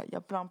 Enfin voilà, il y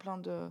a plein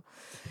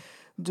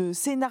de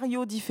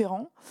scénarios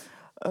différents.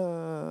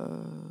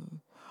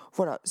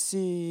 Voilà,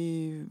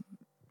 c'est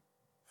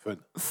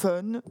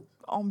fun,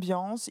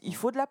 ambiance. Il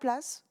faut de la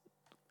place,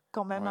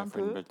 quand même un faut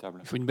une peu. belle table.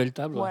 Il faut une belle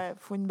table. Ouais. Ouais,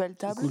 faut une belle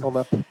table. Sans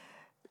map.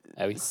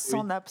 Ah oui.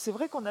 Sans nappe. C'est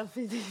vrai qu'on a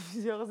fait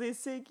plusieurs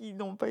essais qui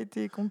n'ont pas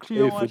été Et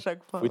concluants il faut- à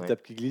chaque fois. Faut une ouais.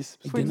 table qui glisse.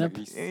 Avec Faut des une- nappes.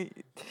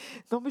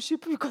 Non, mais je sais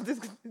plus quand est-ce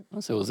que.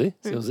 Ah, c'est osé,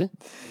 c'est osé.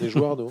 Des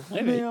joueurs, nous.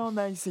 Ouais, Mais oui. on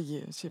a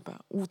essayé, je sais pas.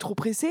 Ou trop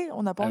pressé,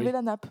 on n'a pas Ah enlevé oui.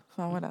 la nappe.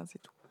 Enfin voilà, c'est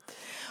tout.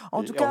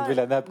 En Et tout cas, enlever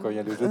la nappe quand il y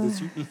a le jeu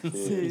dessus.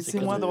 c'est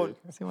moins drôle.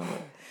 C'est moins drôle.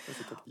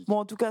 C'est tactique. Bon,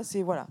 en tout cas,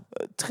 c'est voilà,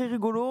 très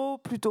rigolo,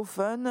 plutôt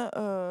fun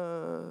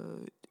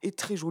et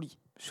très joli.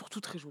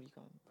 Surtout très joli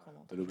quand même.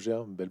 Vraiment. Bel objet,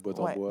 hein, belle boîte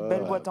en Ouais, bois.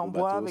 belle boîte en beau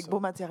bois matos, avec hein. beau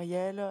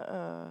matériel,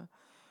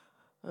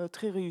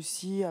 très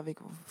réussi, avec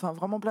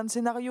vraiment plein de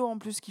scénarios en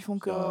plus qui font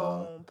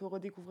Ah. qu'on peut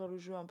redécouvrir le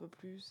jeu un peu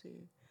plus.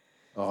 Et...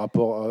 Un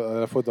rapport à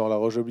la fois dans la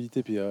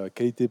rejouabilité puis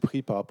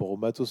qualité-prix par rapport au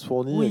matos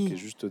fourni, Oui. qui est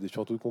juste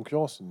défiant toute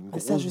concurrence. Une Mais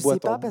grosse ça, je sais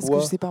boîte pas en parce bois.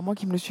 que c'est pas moi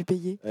qui me le suis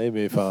payé. Ouais,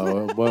 mais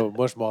enfin,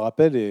 moi, je m'en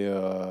rappelle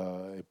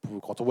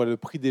quand on voit le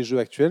prix des jeux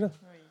actuels,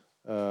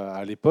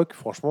 à l'époque,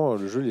 franchement,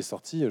 le jeu il est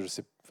sorti.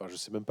 Je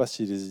sais même pas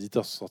si les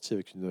éditeurs sont sortis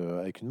avec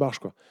une marge,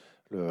 quoi.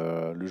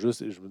 Le jeu,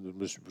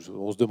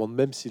 on se demande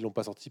même s'ils l'ont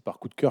pas sorti par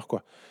coup de cœur,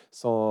 quoi.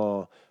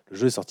 Le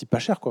jeu est sorti pas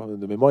cher, quoi.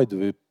 De mémoire, il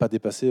devait pas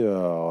dépasser.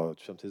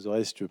 Tu fermes tes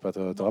oreilles si tu veux pas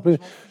te rappeler.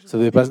 Ça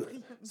devait pas.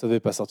 Ça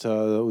devait pas sortir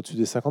au-dessus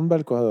des 50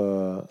 balles,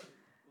 quoi.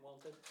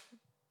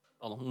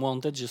 Pardon, moi en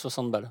tête, j'ai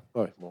 60 balles.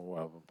 Ouais, bon,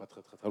 voilà, pas très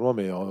loin,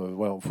 mais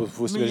voilà, faut Mais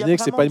il y a s'imaginer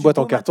que c'est vraiment pas une du boîte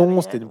en beau carton,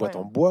 matériel, c'était une boîte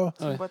ouais. en bois.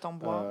 C'est une boîte en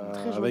bois,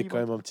 très jolie avec quand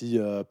boîte. même un petit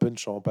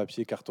punch en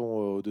papier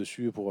carton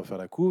au-dessus pour refaire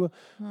la couve.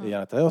 Hmm. Et à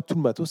l'intérieur, tout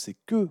le matos, c'est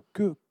que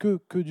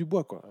du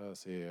bois, quoi.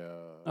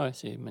 Ah ouais,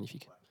 c'est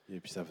magnifique. Et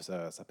puis ça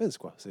pèse,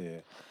 quoi.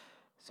 C'est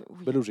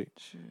Oui. bel objet.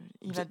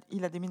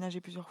 Il a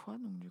déménagé plusieurs fois,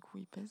 donc du coup,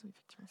 il pèse,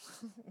 effectivement.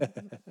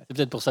 C'est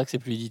peut-être pour ça que c'est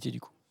plus édité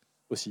du coup.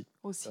 Aussi.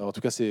 Aussi. Alors, en tout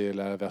cas, c'est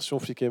la version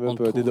Flick 'em On Up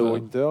trouve, Dead of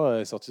Winter.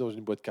 Elle est sortie dans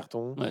une boîte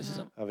carton Ouais, c'est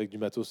ça. avec du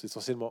matos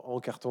essentiellement en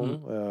carton.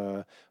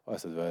 Mhm.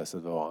 Ça devait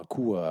avoir un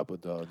coût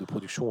de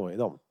production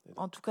énorme.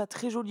 En tout cas,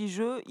 très joli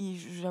jeu.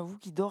 J'avoue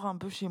qu'il dort un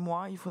peu chez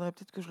moi. Il faudrait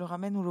peut-être que je le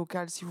ramène au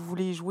local. Si vous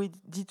voulez y jouer,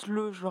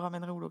 dites-le, je le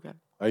ramènerai au local.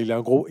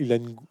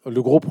 Le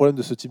gros problème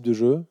de ce type de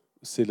jeu,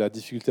 c'est la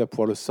difficulté à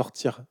pouvoir le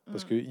sortir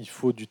parce qu'il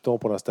faut du temps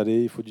pour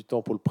l'installer, il faut du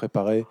temps pour le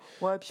préparer.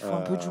 Ouais, puis il faut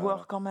un peu de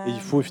joueurs quand même. Et il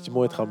faut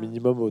effectivement être un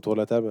minimum autour de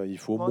la table. Il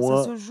faut au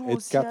moins ça se joue être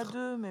aussi à 4.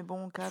 2, mais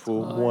bon, 4. Il faut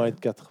au moins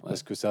être 4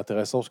 parce que c'est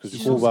intéressant parce que du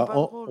Six coup on ou va, c'est pas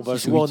drôle. on va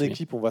 6 ou jouer en 8,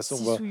 équipe,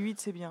 6 ou 8,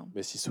 c'est bien.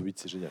 Mais 6 ou 8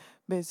 c'est génial.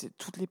 Mais c'est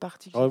toutes les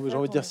parties. J'ai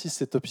envie de dire 6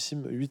 c'est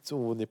topissime, 8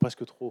 on est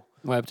presque trop.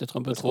 Ouais, peut-être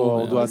un peu Parce trop. qu'on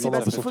mais, doit C'est attendre un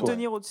parce peu qu'il son faut tour.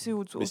 tenir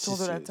autour Mais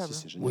de la table.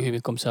 c'est génial. Oui, mais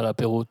comme ça à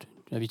l'apéro, tu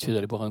as vite fait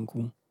d'aller boire un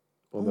coup.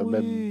 On a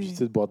même Oui.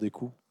 évité de boire des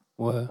coups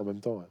Ouais. en même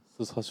temps. Ouais.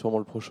 Ce sera sûrement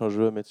le prochain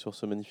jeu à mettre sur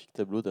ce magnifique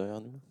tableau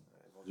derrière nous.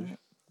 Vendu.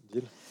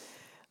 Deal.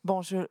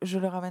 Bon, je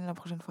le ramène la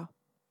prochaine fois.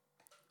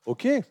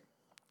 Ok.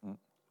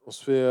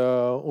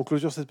 On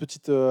clôture cette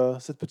petite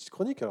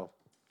chronique alors.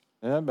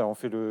 On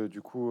fait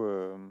du coup,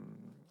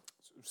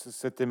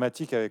 cette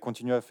thématique avait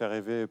continué à faire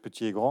rêver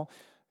petit et grand.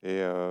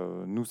 Et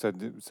nous, ça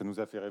nous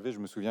a fait rêver. Je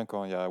me souviens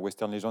quand il y a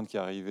Western Legend qui est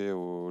arrivé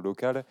au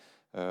local,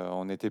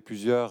 on était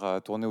plusieurs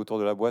à tourner autour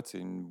de la boîte. C'est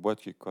une boîte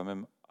qui est quand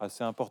même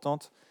assez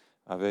importante,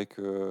 avec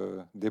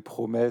des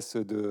promesses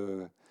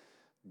de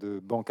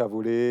banque à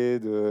voler,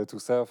 de tout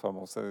ça. Enfin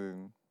bon,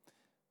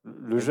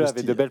 le jeu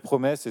avait de belles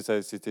promesses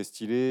et c'était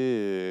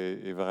stylé.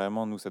 Et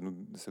vraiment, nous, ça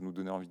nous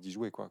donnait envie d'y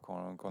jouer, quoi,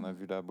 quand on a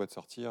vu la boîte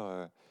sortir.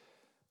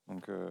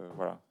 Donc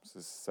voilà,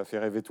 ça fait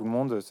rêver tout le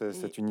monde,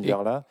 cet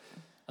univers-là.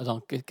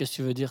 Attends, qu'est-ce que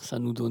tu veux dire, ça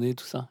nous donnait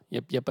tout ça?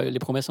 Y a pas, les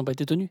promesses n'ont pas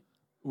été tenues?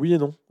 Oui et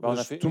non. On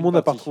a fait Tout le une monde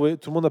n'a pas partie.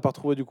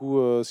 retrouvé du coup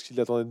ce qu'il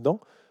attendait dedans.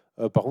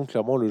 Par contre,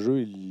 clairement, le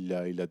jeu,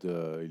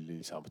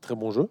 c'est un très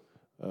bon jeu.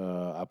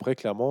 Après,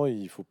 clairement,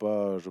 il faut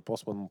pas, je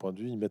pense, moi, de mon point de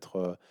vue, y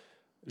mettre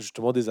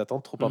justement des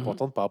attentes trop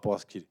importantes par rapport à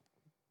ce qu'il est.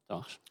 Ça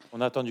marche.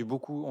 On a attendu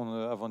beaucoup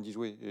avant d'y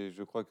jouer. Et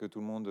je crois que tout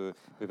le monde...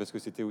 parce que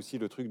c'était aussi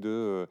le truc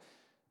de...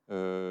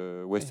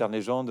 Western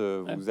Legend,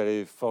 vous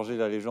allez forger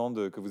la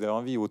légende que vous avez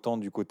envie, autant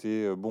du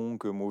côté bon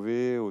que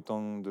mauvais,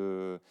 autant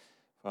de...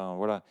 Enfin,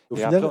 voilà. Au Et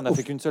final, après, on n'a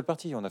fait qu'une seule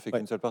partie.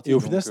 Et au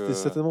final, c'était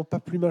certainement pas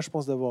plus mal, je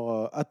pense,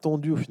 d'avoir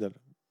attendu au final.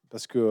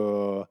 Parce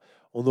que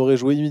on aurait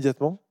joué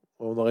immédiatement.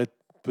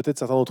 Peut-être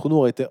certains d'entre nous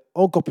auraient été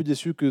encore plus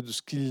déçus que de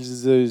ce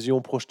qu'ils y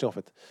ont projeté, en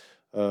fait.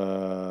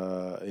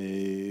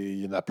 Et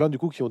il y en a plein, du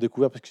coup, qui ont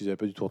découvert parce qu'ils n'avaient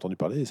pas du tout entendu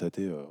parler. Et ça a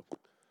été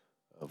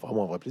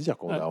vraiment un vrai plaisir,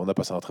 quoi. On a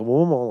passé un très bon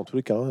moment, dans tous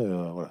les cas.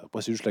 Hein. Voilà.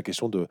 Après, c'est juste la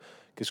question de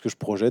qu'est-ce que je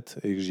projette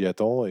et que j'y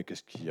attends et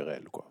qu'est-ce qui est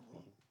réel, quoi.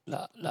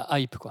 La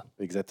hype, quoi.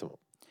 Exactement.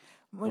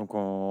 Moi, Donc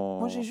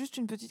moi, j'ai juste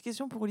une petite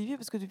question pour Olivier,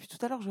 parce que depuis tout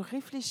à l'heure, je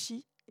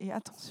réfléchis, et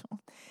attention,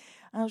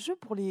 un jeu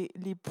pour les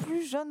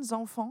plus jeunes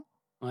enfants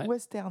Ouais.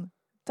 western.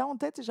 T'as en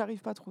tête et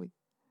j'arrive pas à trouver.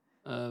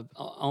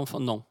 Enfin,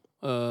 non.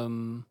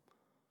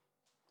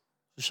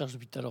 Je cherche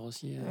depuis tout à l'heure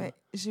aussi Ouais,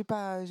 j'ai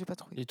pas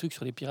trouvé. des trucs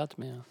sur les pirates,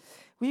 mais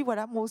Oui,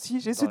 voilà, moi aussi,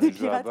 j'ai dans ceux les des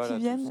jeux à pirates bas, qui là,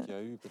 tout viennent. ce qu'il y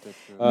a eu, peut-être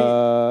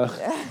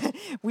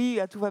que- Oui,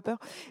 à tout vapeur.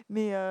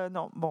 Mais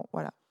non, bon,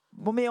 voilà.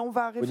 Bon, mais on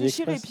va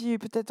réfléchir et Express. puis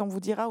peut-être on vous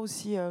dira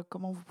aussi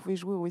comment vous pouvez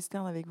jouer au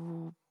western avec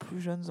vos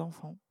plus jeunes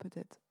enfants,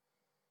 peut-être.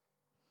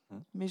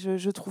 Mais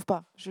je trouve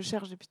pas. Je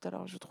cherche depuis tout à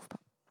l'heure, je trouve pas.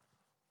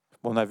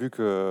 On a vu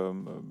que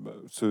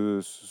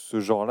ce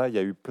genre-là, il y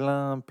a eu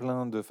plein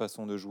de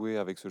façons de jouer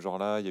avec ce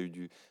genre-là. Il y a eu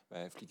du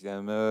flick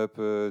 'em up,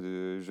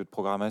 de jeu de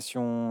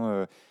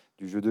programmation,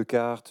 du jeu de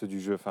cartes, du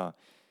jeu. Enfin,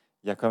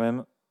 il y a quand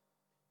même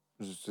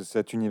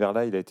cet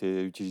univers-là, il a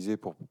été utilisé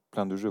pour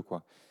plein de jeux,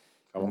 quoi.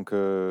 Donc,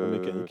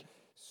 mécanique.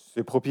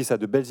 c'est propice à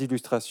de belles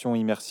illustrations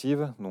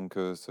immersives. Donc,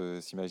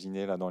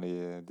 s'imaginer là dans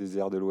les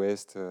déserts de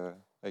l'Ouest,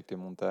 avec les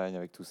montagnes,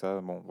 avec tout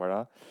ça. Bon,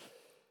 voilà.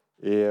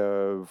 Et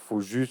faut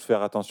juste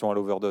faire attention à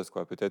l'overdose,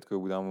 quoi. Peut-être qu'au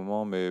bout d'un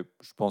moment, mais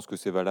je pense que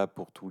c'est valable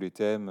pour tous les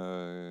thèmes.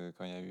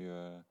 Quand il y a eu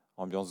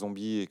ambiance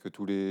zombie et que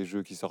tous les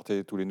jeux qui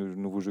sortaient, tous les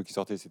nouveaux jeux qui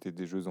sortaient, c'était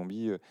des jeux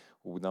zombies.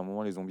 Au bout d'un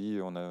moment, les zombies,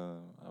 on a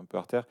un peu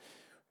à terre.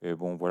 Et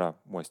bon, voilà.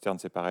 Western,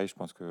 c'est pareil. Je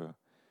pense que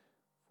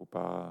faut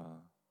pas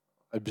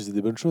Abuser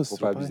des bonnes choses. faut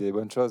c'est pas toujours abuser des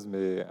bonnes choses,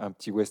 mais un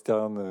petit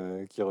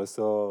western qui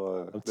ressort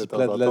pareil. Un de petit temps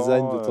plat en de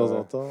lasagne temps, de temps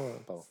en temps.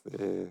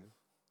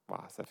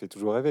 Pardon. ça fait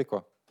toujours rêver,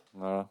 quoi.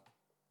 Voilà.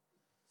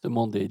 ce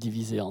monde est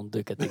divisé en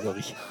 2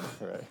 catégories.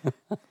 Ouais.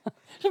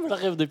 Je me la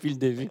rêve depuis le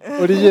début.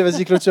 Olivier,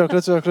 vas-y, clôture.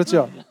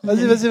 Vas-y.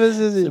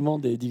 Ce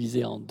monde est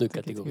divisé en 2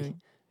 catégories. catégories.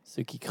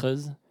 Ceux qui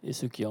creusent et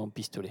ceux qui ont un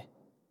pistolet.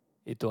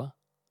 Et toi,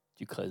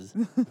 tu creuses.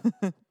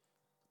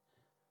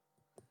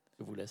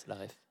 Je vous laisse la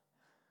ref.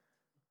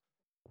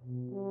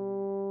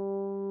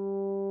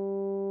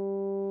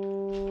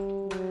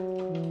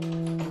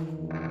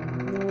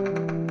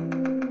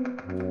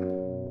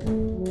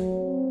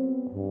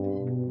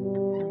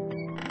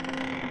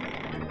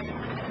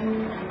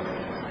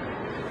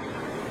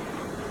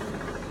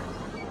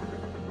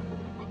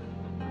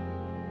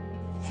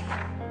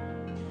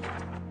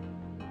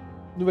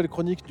 Nouvelle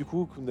chronique du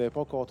coup que vous n'avez pas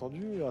encore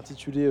entendue,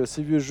 intitulée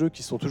Ces vieux jeux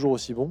qui sont toujours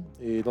aussi bons.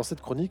 Et dans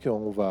cette chronique,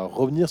 on va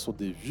revenir sur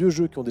des vieux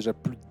jeux qui ont déjà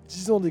plus de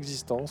 10 ans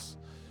d'existence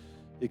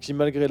et qui,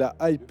 malgré la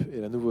hype et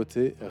la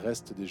nouveauté,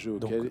 restent des jeux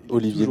Donc, auxquels il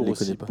Olivier est toujours ne les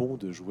connaît aussi pas. bon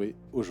de jouer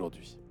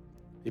aujourd'hui.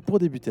 Et pour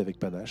débuter avec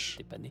panache,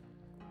 T'es pas né.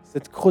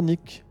 cette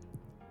chronique,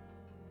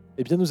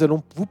 eh bien, nous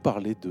allons vous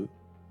parler de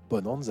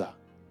Bonhanza.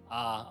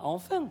 Ah,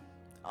 enfin.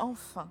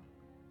 Enfin.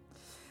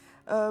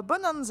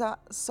 Bonhanza,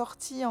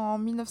 sorti en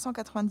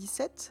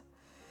 1997.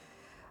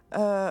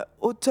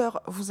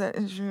 Auteur,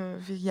 je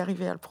vais y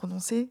arriver à le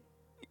prononcer,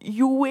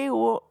 Uwe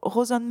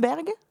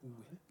Rosenberg.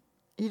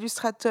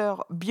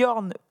 Illustrateur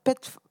Björn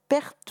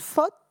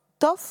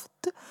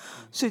Pertoft.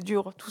 C'est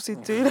dur, tout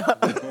c'était là.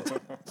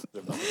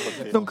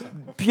 Donc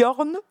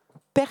Björn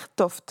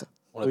Pertoft.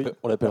 On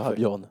l'appellera Parfait.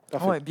 Bjorn.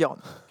 Ouais, Björn.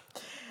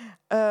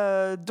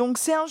 Donc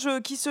c'est un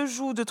jeu qui se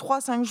joue de 3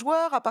 à 5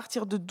 joueurs à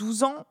partir de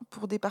 12 ans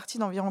pour des parties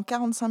d'environ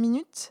 45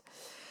 minutes.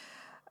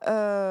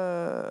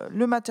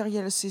 Le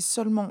matériel, c'est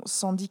seulement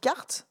 110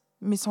 cartes,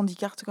 mais 110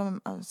 cartes quand même,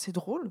 c'est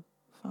drôle.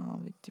 Enfin,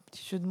 avec des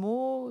petits jeux de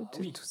mots,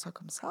 oui. tout ça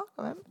comme ça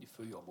quand même. Les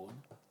feuilles en bonne.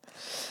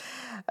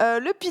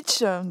 Le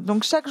pitch,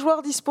 donc chaque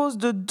joueur dispose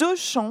de 2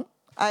 champs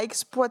à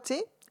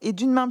exploiter et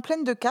d'une main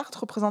pleine de cartes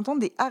représentant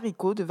des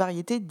haricots de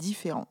variétés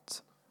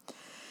différentes.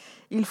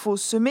 Il faut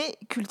semer,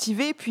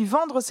 cultiver, puis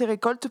vendre ses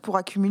récoltes pour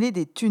accumuler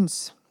des thunes.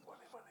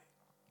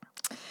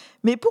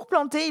 Mais pour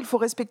planter, il faut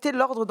respecter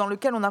l'ordre dans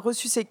lequel on a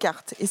reçu ces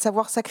cartes et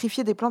savoir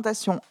sacrifier des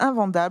plantations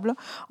invendables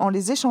en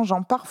les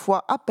échangeant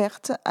parfois à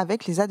perte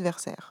avec les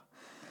adversaires.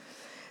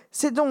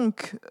 C'est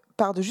donc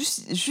par de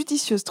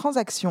judicieuses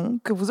transactions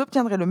que vous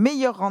obtiendrez le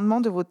meilleur rendement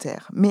de vos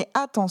terres. Mais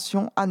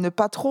attention à ne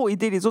pas trop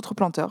aider les autres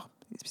planteurs,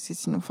 parce que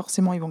sinon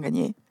forcément ils vont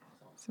gagner.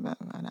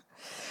 Voilà.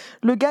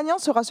 Le gagnant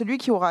sera celui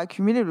qui aura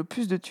accumulé le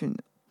plus de thunes.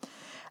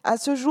 À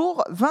ce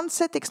jour,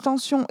 27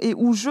 extensions et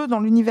ou jeux dans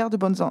l'univers de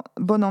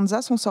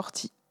Bonhanza sont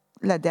sortis.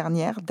 La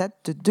dernière date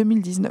de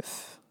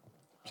 2019.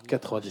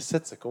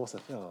 97, ça commence à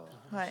faire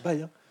un Ouais.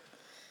 bail. Hein.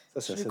 Ça,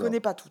 Je c'est ne assez les connais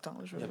énorme. pas toutes.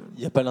 Il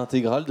n'y a pas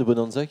l'intégrale de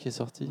Bonhanza qui est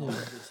sortie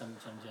Ça me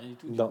dit rien du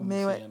tout. Non.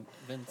 Mais ouais.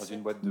 Dans une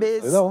boîte de. Mais,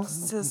 C'est énorme,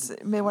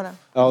 mais voilà.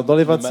 Alors, dans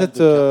les Le mal 27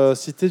 de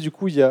cartes. cités, du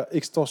coup, il y a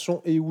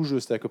extension et ou jeu.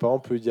 C'est-à-dire que par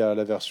exemple, il y a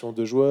la version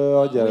 2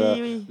 joueurs, il y a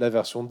Oui. la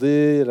version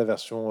D, la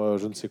version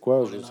je ne sais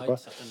quoi, je ne sais pas.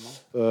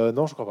 Certainement.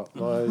 Non, je crois pas.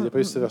 Non, il n'y a pas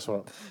eu cette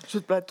version-là. Jeu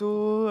de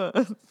plateau.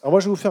 Alors moi,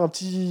 je vais vous faire un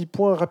petit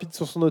point rapide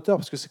sur son auteur,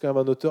 parce que c'est quand même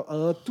un auteur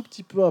un tout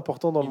petit peu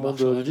important dans le monde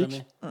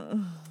ludique.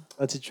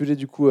 Intitulé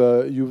du coup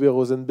Uwe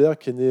Rosenberg,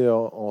 qui est né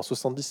en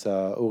 70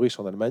 à Aurich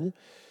en Allemagne.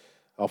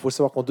 Alors il faut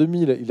savoir qu'en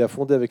 2000, il a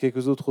fondé avec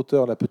quelques autres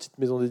auteurs la petite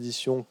maison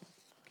d'édition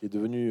qui est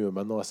devenue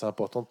maintenant assez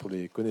importante pour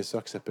les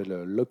connaisseurs, qui s'appelle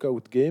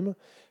Lockout Game,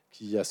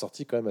 qui a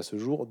sorti quand même à ce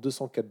jour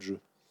 204 jeux.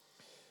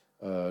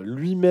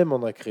 Lui-même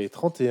en a créé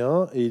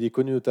 31 et il est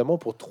connu notamment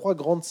pour 3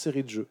 grandes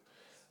séries de jeux.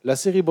 La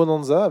série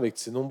Bonhanza, avec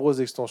ses nombreuses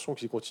extensions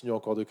qu'il continue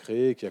encore de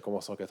créer et qui a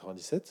commencé en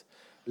 97.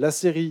 La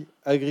série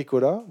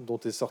Agricola,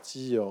 qui est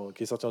sortie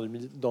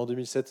en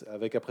 2007,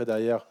 avec après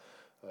derrière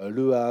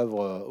Le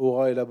Havre,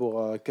 Aura et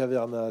Labora,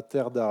 Caverna,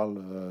 Terre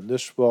d'Arles,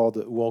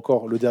 Neuschword, ou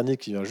encore le dernier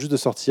qui vient juste de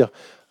sortir,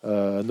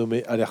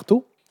 nommé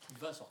Alerto,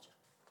 Qui va sortir.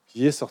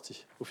 qui est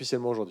sorti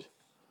officiellement aujourd'hui.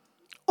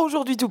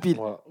 Aujourd'hui tout pile.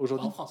 Voilà, Pas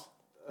aujourd'hui, en France.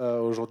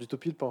 aujourd'hui tout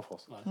pile, pas en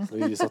France. Voilà.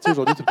 Mais il est sorti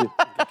aujourd'hui tout pile.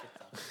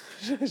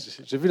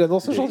 J'ai vu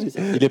l'annonce aujourd'hui.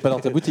 Il n'est pas dans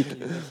ta boutique.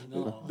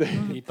 Non,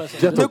 il est pas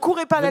sorti. Bientôt. Ne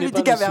courez pas à la Venez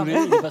Laludikavern. me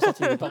saouler, il est pas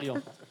sorti de Paris en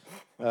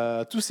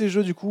France. Tous ces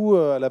jeux, du coup,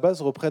 à la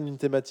base, reprennent une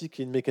thématique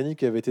et une mécanique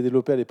qui avait été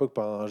développée à l'époque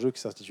par un jeu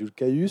qui s'intitule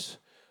Caius,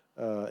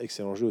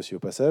 excellent jeu aussi au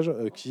passage,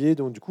 qui est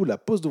donc du coup la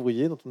pause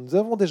d'ouvrier, dont nous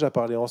avons déjà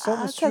parlé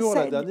ensemble Ça sur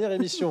la saigne. dernière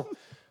émission.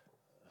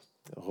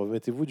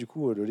 Remettez-vous du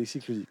coup le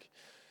lexique ludique.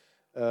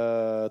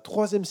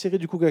 Troisième série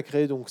du coup qu'a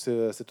créé donc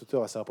cet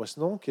auteur assez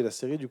impressionnant, qui est la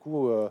série du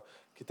coup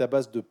qui est à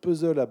base de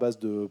puzzles, à base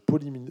de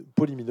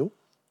polyminos,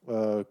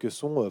 que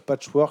sont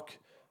Patchwork,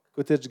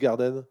 Cottage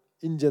Garden,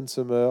 Indian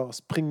Summer,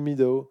 Spring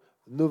Meadow,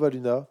 Nova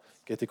Luna,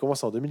 qui a été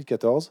commencé en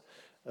 2014.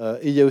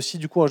 Et il y a aussi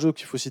du coup un jeu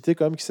qu'il faut citer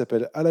quand même qui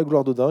s'appelle À la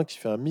gloire d'Odin, qui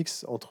fait un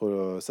mix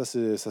entre sa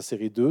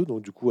série 2,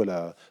 donc du coup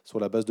sur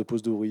la base de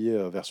pose d'ouvrier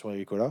version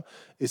Agricola,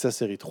 et sa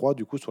série 3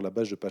 du coup sur la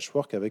base de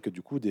Patchwork avec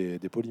du coup des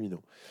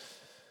polyminos.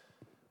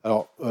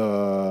 Alors,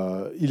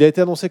 il a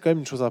été annoncé quand même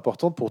une chose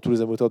importante pour tous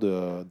les amateurs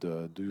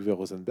de Uwe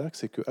Rosenberg,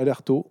 c'est que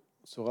Alerto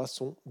sera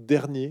son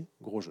dernier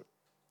gros jeu.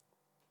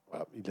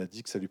 Voilà, il a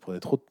dit que ça lui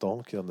prenait trop de temps,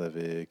 qu'il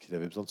avait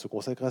besoin de se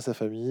consacrer à sa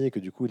famille et que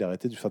du coup il a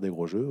arrêté de faire des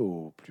gros jeux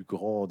au plus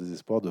grand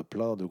désespoir de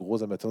plein de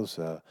gros amateurs de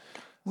sa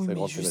Oui, mais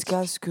grande jusqu'à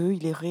thématique. ce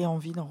qu'il ait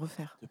envie d'en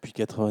refaire. Depuis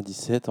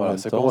 97, en Voilà, même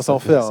ça temps, commence à en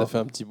faire, Ça hein. fait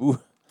un petit bout.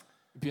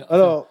 Et puis,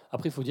 Alors,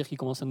 après, il faut dire qu'il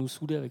commence à nous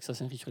saouler avec sa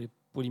série sur les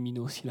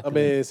polyminos aussi. là, ah quand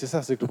même. mais c'est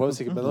ça, c'est que le problème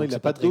c'est que maintenant Donc, il n'a c'est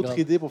pas pas très d'autres grave.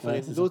 idées pour faire Ouais,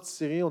 une c'est ça. autre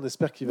série. On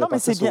espère qu'il va Non, mais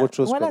partir c'est sur bien. autre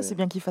chose. Voilà, quoi, mais- c'est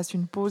bien qu'il fasse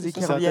une pause et Ça,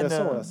 qu'il c'est revienne.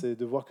 intéressant, voilà, c'est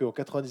de voir qu'en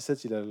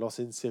 97 il a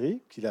lancé une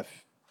série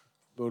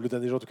le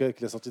dernier jeu en tout cas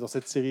qu'il a sorti dans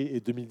cette série est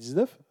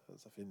 2019,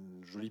 ça fait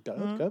une jolie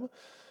période Mhm. quand même.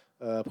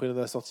 Après il en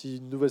a sorti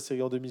une nouvelle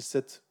série en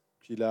 2007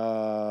 qu'il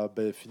a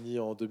fini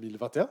en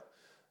 2021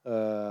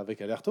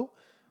 avec Alerto,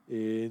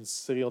 et une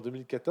série en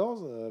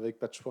 2014 avec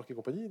Patchwork et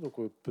compagnie, donc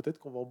peut-être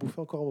qu'on va en bouffer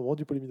encore un moment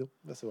du polymino,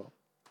 va savoir.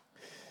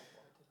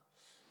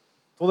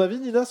 Ton avis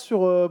Nina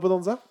sur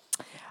Bonhanza?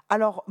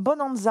 Alors,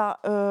 Bonhanza,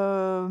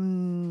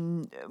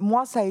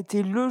 moi, ça a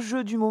été le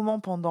jeu du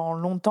moment pendant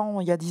longtemps,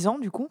 il y a 10 ans,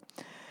 du coup.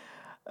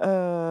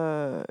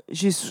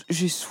 J'ai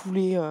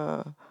saoulé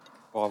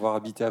Pour avoir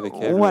habité avec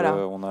elle, Voilà.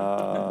 on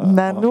a,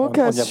 Nano qui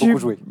on a y a beaucoup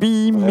joué.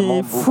 subi Vraiment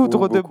mes beaucoup,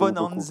 foudres de beaucoup,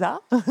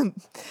 Bonhanza.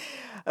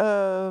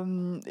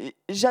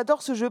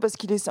 J'adore ce jeu parce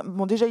qu'il est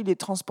bon, déjà il est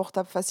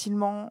transportable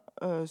facilement.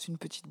 C'est une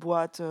petite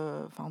boîte,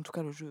 enfin en tout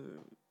cas le jeu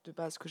de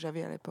base que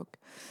j'avais à l'époque.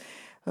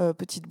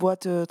 Petite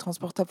boîte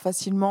transportable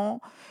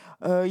facilement.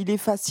 Il est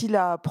facile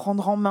à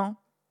prendre en main.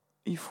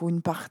 Il faut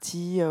une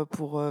partie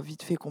pour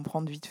vite fait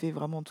comprendre vite fait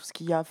vraiment tout ce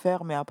qu'il y a à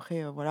faire, mais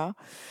après voilà.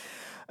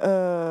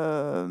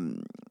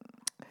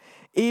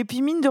 Et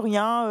puis mine de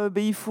rien,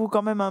 il faut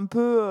quand même un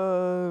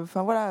peu,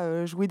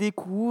 jouer des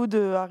coudes,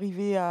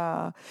 arriver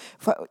à.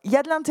 Il y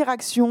a de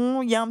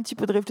l'interaction, il y a un petit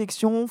peu de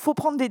réflexion, faut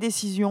prendre des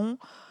décisions.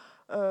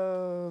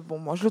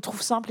 Moi je le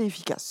trouve simple et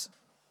efficace.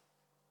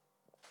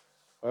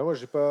 Ouais, moi,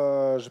 j'ai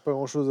pas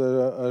grand-chose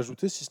à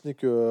ajouter, si ce n'est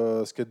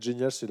que ce qui est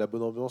génial, c'est la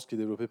bonne ambiance qui est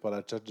développée par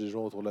la chat des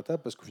gens autour de la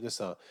table, parce qu'au final,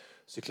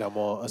 c'est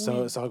clairement c'est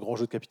un grand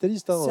jeu de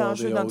capitaliste. Hein. C'est un On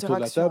jeu est autour de la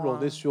d'interaction, table, on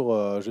hein. est sur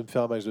je vais me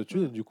faire un max de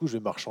thunes, et du coup, je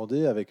vais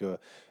marchander avec.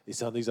 Et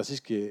c'est un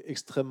exercice qui est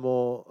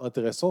extrêmement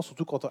intéressant,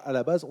 surtout quand à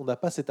la base, on n'a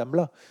pas cette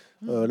âme-là.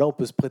 Là, on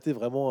peut se prêter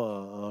vraiment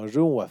à un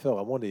jeu où on va faire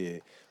vraiment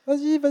les.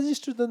 Vas-y,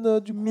 je te donne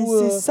du coup. Mais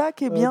c'est ça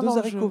qui est bien 2 dans le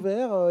haricots jeu.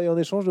 verts, et en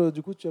échange,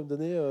 du coup, tu vas me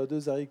donner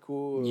 2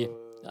 haricots. Niais.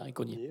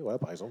 Haricots niais. Voilà,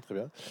 par exemple, très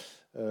bien.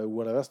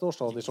 Ou à l'inverse, non, je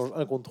t'en échange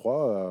 1 contre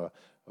 3.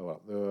 Voilà.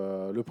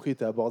 Le prix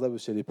était abordable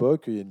aussi à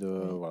l'époque. Il y a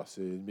voilà,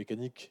 c'est une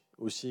mécanique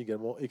aussi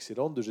également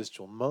excellente de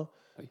gestion de main.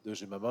 Oui.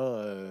 J'ai ma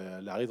main,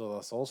 elle arrive dans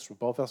un sens, je ne peux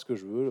pas en faire ce que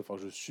je veux. Enfin,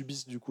 je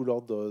subisse du coup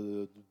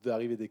l'ordre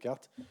d'arrivée des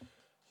cartes.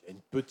 Il y a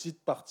une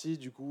petite partie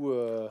du coup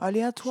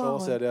Aléatoire.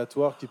 chance et Ouais.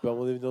 aléatoire qui peut à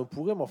mon avis nous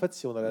pourrir, mais en fait,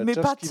 si on a la Mais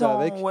charge pas qui va tant,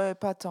 avec. ouais,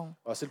 pas tant.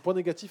 Alors, c'est le point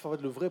négatif. En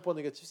fait, le vrai point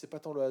négatif, c'est pas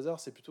tant le hasard,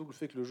 c'est plutôt le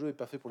fait que le jeu est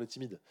pas fait pour les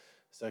timides.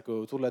 C'est-à-dire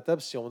qu'autour de la table,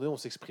 si on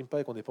s'exprime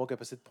pas et qu'on n'est pas en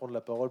capacité de prendre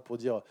la parole pour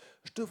dire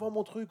je te vends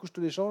mon truc ou je te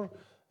l'échange,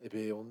 eh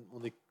bien,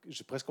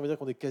 j'ai presque envie de dire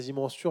qu'on est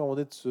quasiment sûr à un moment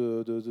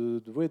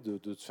donné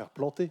de se faire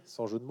planter,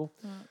 sans jeu de mots.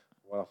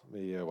 Voilà.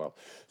 Mais voilà,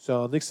 c'est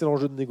un excellent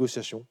jeu de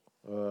négociation.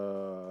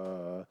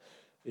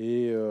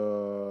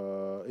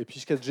 Et puis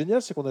ce qui est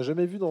génial, c'est qu'on n'a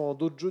jamais vu dans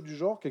d'autres jeux du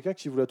genre quelqu'un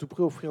qui voulait à tout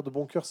prix offrir de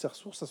bon cœur ses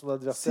ressources à son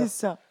adversaire. C'est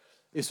ça.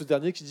 Et ce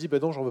dernier qui dit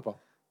non, j'en veux pas.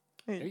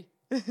 Oui.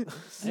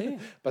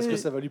 Parce que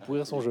ça va lui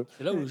pourrir son jeu.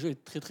 C'est là où le jeu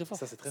est très très fort.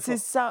 Ça, c'est très C'est fort.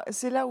 ça,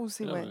 c'est là où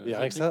c'est Là, ouais. Et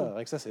rien que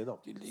ça, c'est énorme.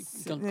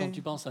 Quand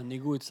tu penses à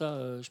négo et tout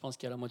ça, je pense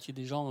qu'il y a la moitié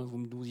des gens, vous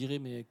me direz,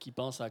 mais qui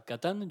pensent à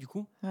Catan, du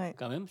coup, Ouais.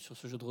 quand même, sur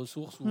ce jeu de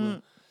ressources où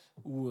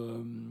où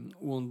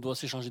on doit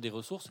s'échanger des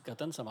ressources,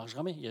 Catan, ça marche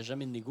jamais. Il n'y a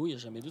jamais de négo, il n'y a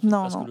jamais de truc,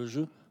 parce que le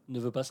jeu ne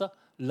veut pas ça.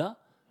 Là,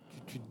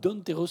 tu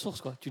donnes tes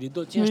ressources, quoi. Tu les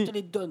donnes. Tiens, je te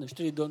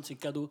les donne, c'est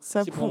cadeau,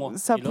 c'est pour moi.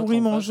 Ça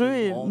pourrit mon jeu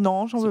et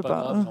non, j'en veux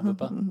pas. Grave, j'en veux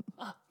pas.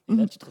 Et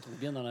là, tu te retrouves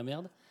bien dans la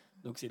merde.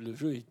 Donc, c'est le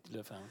jeu,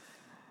 la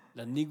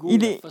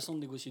façon de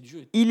négocier du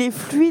jeu. Il est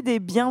fluide et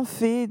bien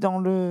fait dans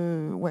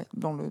le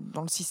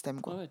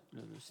système, quoi. Ouais,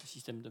 le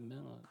système de main,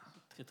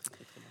 très, très,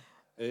 très, très bien.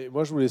 Et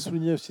moi, je voulais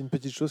souligner aussi une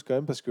petite chose quand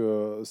même, parce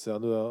que c'est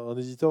un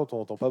éditeur dont on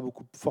n'entend pas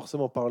beaucoup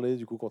forcément parler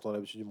du coup quand on a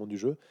l'habitude du monde du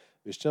jeu.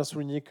 Mais je tiens à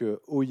souligner que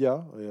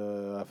Oya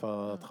a fait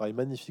un travail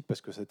magnifique,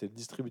 parce que c'était le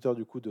distributeur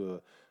du coup de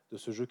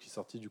ce jeu qui est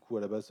sorti du coup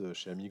à la base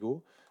chez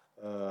Amigo.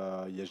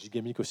 Il y a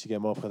Gigamic aussi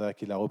également après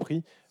qui l'a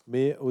repris.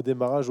 Mais au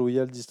démarrage,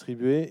 Oya le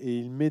distribuait et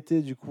il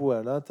mettait du coup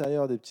à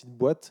l'intérieur des petites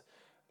boîtes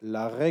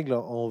la règle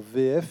en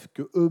VF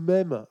que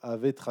eux-mêmes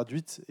avaient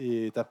traduite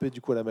et tapée du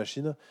coup à la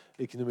machine,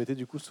 et qui nous mettait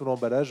du coup sous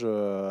l'emballage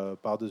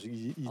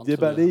par-dessus. Ils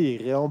déballaient et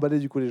réemballaient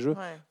du coup les jeux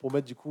pour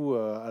mettre du coup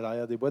à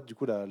l'arrière des boîtes du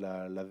coup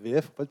la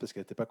VF en fait, parce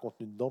qu'elle n'était pas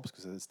contenue dedans, parce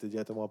que c'était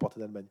directement importé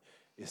d'Allemagne.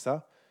 Et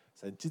ça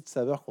a une petite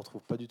saveur qu'on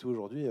trouve pas du tout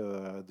aujourd'hui.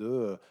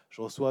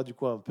 Je reçois du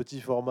coup un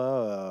petit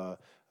format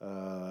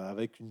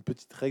avec une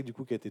petite règle du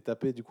coup qui a été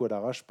tapée du coup à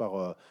l'arrache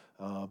par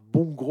un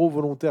bon gros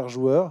volontaire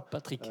joueur.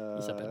 Patrick,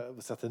 il s'appelle.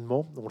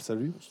 Certainement, on le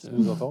salue, s'il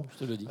nous entend. Je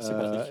te le dis, c'est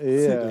Patrick.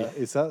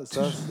 Et ça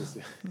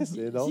c'est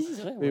énorme. Si,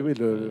 c'est vrai, Mais oui,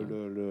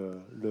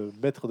 le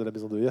maître de la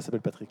maison de Oya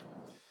s'appelle Patrick.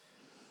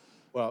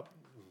 Voilà.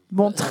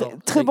 Bon,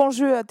 très bon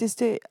jeu à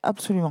tester,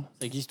 absolument.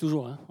 Ça existe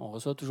toujours, hein. On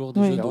reçoit toujours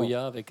des jeux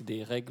d'Oya avec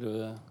des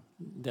règles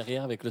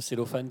derrière, avec le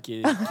cellophane qui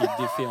est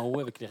défait en haut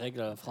avec les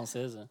règles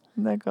françaises.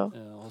 D'accord.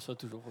 On reçoit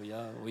toujours.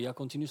 Oya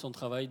continue son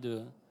travail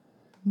de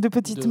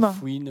petites mains.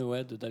 Fouine,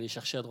 d'aller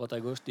chercher à droite à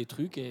gauche des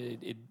trucs et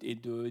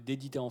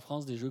d'éditer en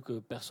France des jeux que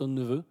personne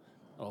ne veut.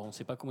 Alors on ne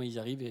sait pas comment ils y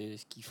arrivent et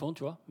ce qu'ils font,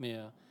 tu vois, mais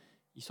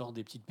ils sortent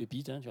des petites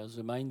pépites, hein, tu vois,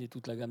 The Mind et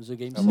toute la gamme The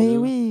Game. Mais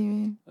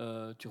oui.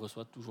 Tu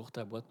reçois toujours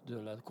ta boîte de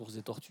la course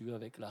des tortues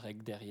avec la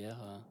règle derrière.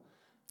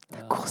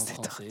 La course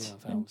des tortues.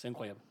 Enfin, c'est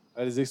incroyable.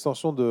 Les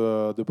extensions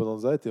de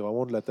Bonhanza étaient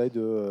vraiment de la taille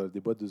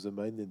des boîtes de The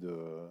Mind et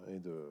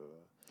de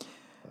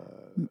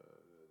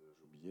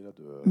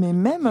mais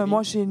même,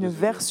 moi, j'ai une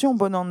version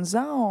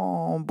Bonhanza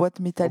en boîte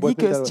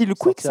métallique, style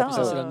Quick, ça.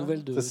 C'est la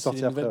nouvelle de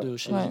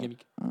chez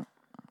Gigamic.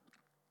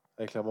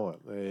 Ouais, clairement.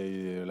 Ouais.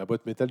 Et la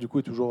boîte métal, du coup,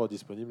 est toujours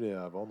disponible et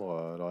à vendre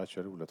à l'heure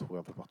actuelle. Vous la trouvez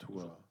un peu partout.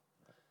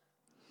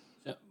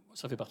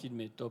 Ça fait partie de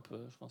mes tops.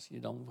 Je pense qu'il est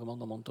vraiment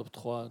dans mon top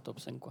 3, top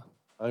 5, quoi.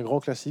 Un grand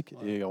classique.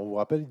 Ouais. Et on vous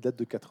rappelle, il date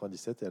de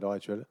 97 et à l'heure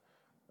actuelle,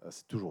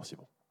 c'est toujours aussi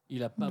bon.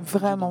 Il a pas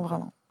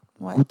vraiment.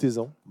 Ouais.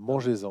 Goûtez-en,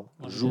 mangez-en,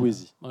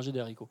 jouez-y. Mangez des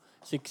haricots.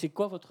 C'est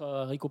quoi votre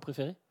haricot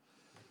préféré?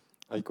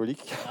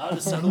 Haricolique. Ah, le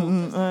salaud.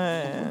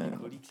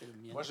 Haricolique, c'est le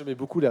mien. Moi, j'aimais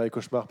beaucoup les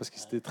haricots cauchemars parce que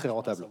c'était très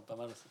rentable. Pas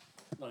mal aussi.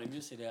 Non, les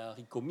mieux, c'est les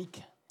haricots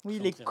comiques. Oui,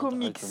 les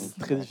comics.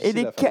 Très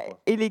difficile à faire,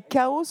 et les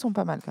chaos sont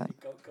pas mal quand même.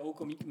 Les chaos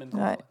comiques, même.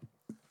 Ouais.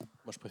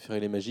 Moi, je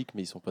préférais les magiques,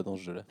 mais ils sont pas dans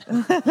ce jeu-là.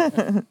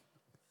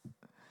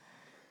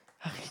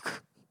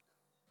 Haricots.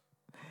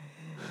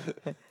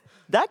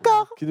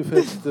 D'accord. Qui nous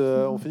fait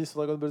on finit sur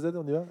Dragon Ball Z,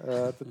 on y va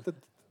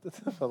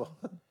Pardon.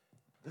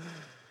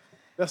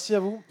 Merci à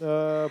vous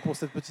pour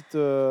cette petite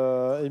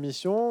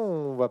émission.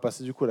 On va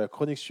passer du coup à la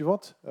chronique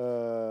suivante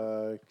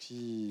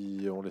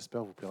qui, on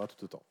l'espère, vous plaira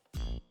tout autant.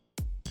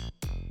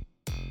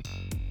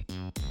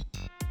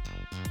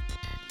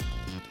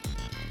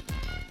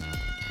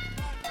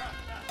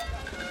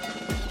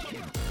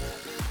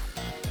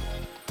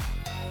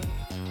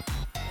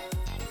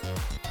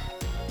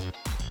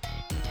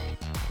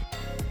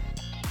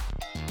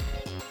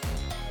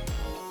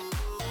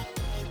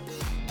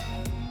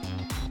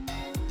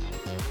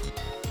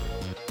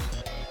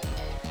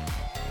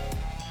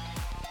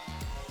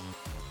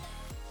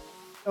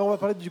 Alors on va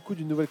parler du coup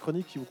d'une nouvelle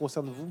chronique qui vous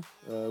concerne vous.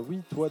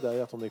 Oui, toi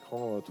derrière ton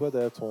écran, toi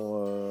derrière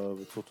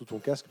surtout ton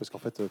casque, parce qu'en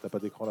fait t'as pas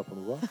d'écran là pour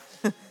nous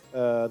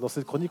voir. Dans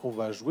cette chronique, on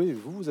va jouer,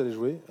 vous allez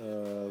jouer,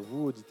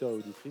 vous auditeurs et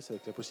auditrices,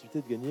 avec la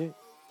possibilité de gagner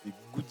des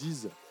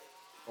goodies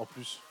en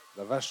plus.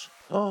 La vache.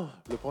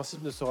 Le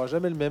principe ne sera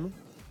jamais le même,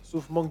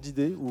 sauf manque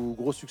d'idées ou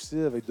gros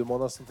succès avec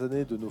demande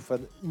instantanée de nos fans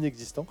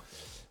inexistants.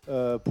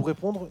 Pour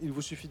répondre, il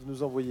vous suffit de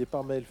nous envoyer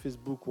par mail,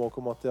 Facebook ou en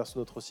commentaire sur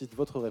notre site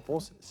votre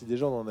réponse. Si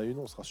déjà on en a une,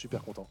 on sera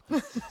super content.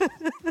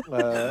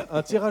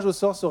 Un tirage au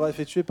sort sera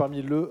effectué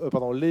parmi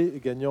les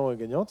gagnants et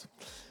gagnantes.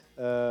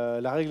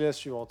 La règle est la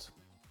suivante.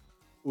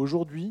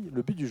 Aujourd'hui,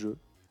 le but du jeu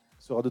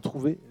sera de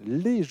trouver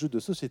les jeux de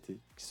société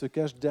qui se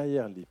cachent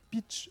derrière les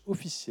pitchs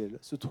officiels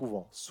se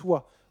trouvant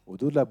soit au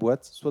dos de la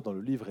boîte, soit dans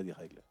le livret des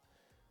règles.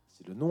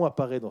 Si le nom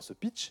apparaît dans ce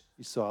pitch,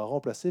 il sera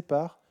remplacé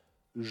par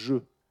 «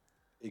 jeu ».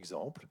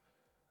 Exemple.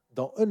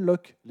 Dans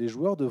Unlock, les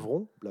joueurs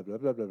devront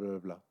blablabla. Bla bla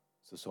bla.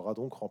 Ce sera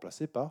donc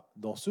remplacé par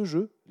dans ce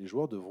jeu, les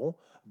joueurs devront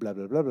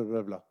blablabla. Bla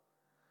bla bla.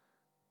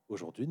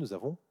 Aujourd'hui, nous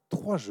avons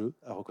 3 jeux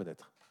à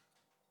reconnaître.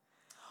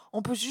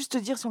 On peut juste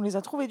dire si on les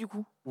a trouvés du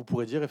coup. Vous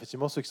pourrez dire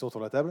effectivement ceux qui sont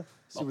autour de la table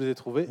si Bon. vous les avez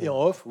trouvés. Et en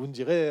off, vous nous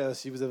direz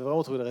si vous avez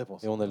vraiment trouvé la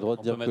réponse. Et on a le droit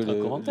de On dire peut que mettre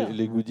un commentaire.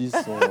 les goodies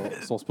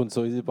sont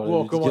sponsorisés par Ou la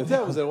en Ludicavern.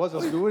 commentaire, vous avez le droit de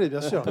faire ce que vous voulez,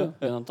 bien sûr.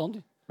 Bien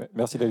entendu.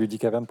 Merci la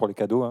Ludicavern pour les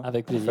cadeaux. Hein.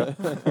 Avec plaisir.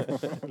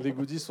 Les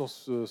goodies sont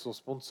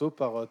sponsors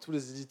par tous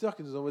les éditeurs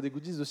qui nous envoient des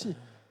goodies aussi.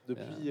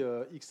 Depuis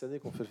X années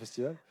qu'on fait le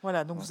festival.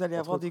 Voilà, donc vous allez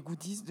Entre avoir autres. des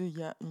goodies d'il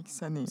y a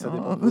X années. Ça hein.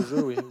 dépend de vos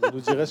jeux, oui. Vous nous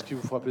direz ce qui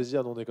vous fera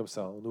plaisir. Nous, on est comme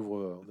ça.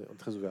 On est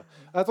très ouvert.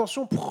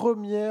 Attention,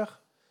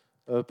 première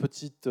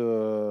petite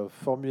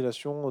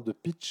formulation de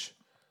pitch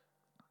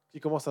qui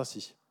commence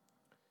ainsi.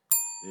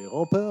 Des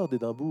remparts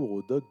d'Édimbourg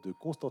aux docks de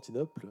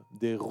Constantinople,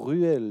 des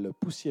ruelles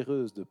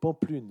poussiéreuses de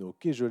Pamplune aux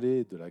quais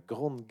gelés de la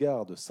grande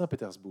gare de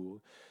Saint-Pétersbourg,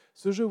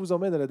 ce jeu vous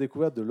emmène à la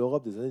découverte de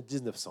l'Europe des années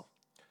 1900.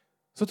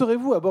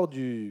 Sauterez-vous à bord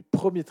du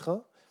premier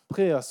train,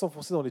 prêt à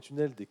s'enfoncer dans les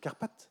tunnels des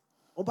Carpates?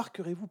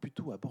 Embarquerez-vous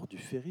plutôt à bord du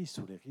ferry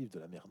sur les rives de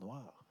la mer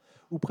Noire?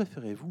 Ou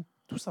préférez-vous,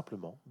 tout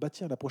simplement,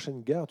 bâtir la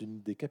prochaine gare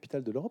d'une des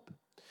capitales de l'Europe?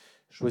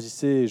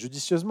 Choisissez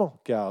judicieusement,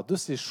 car de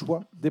ces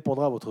choix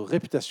dépendra votre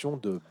réputation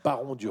de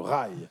baron du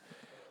rail.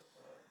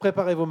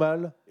 Préparez vos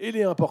malles,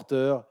 ailez un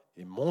porteur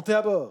et montez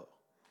à bord.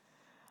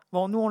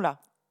 Bon, nous on l'a.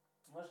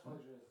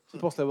 Qui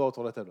pense l'avoir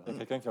autour de la table? Il y a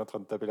quelqu'un qui est en train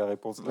de taper la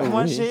réponse. Là.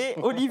 Moi oui. j'ai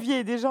Olivier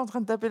est déjà en train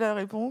de taper la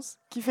réponse,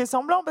 qui fait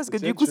semblant parce que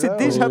Tiens, du coup tu c'est l'as,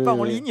 déjà oui, pas oui,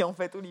 en oui. ligne en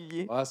fait,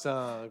 Olivier. Ah, c'est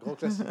un grand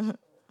classique.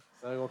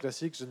 C'est un grand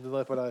classique, je ne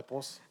donnerai pas la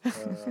réponse.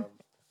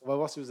 On va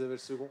voir si vous avez le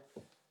second,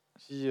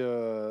 qui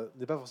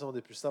n'est pas forcément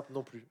des plus simples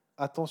non plus.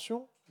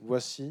 Attention,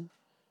 voici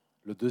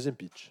le deuxième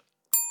pitch.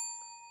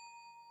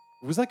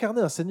 Vous incarnez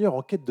un seigneur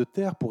en quête de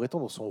terre pour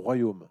étendre son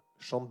royaume.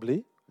 Champs de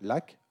blé,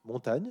 lacs,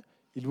 montagnes,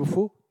 il vous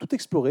faut tout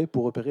explorer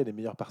pour repérer les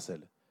meilleures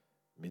parcelles.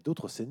 Mais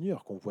d'autres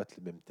seigneurs convoitent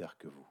les mêmes terres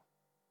que vous.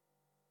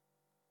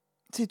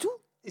 C'est tout.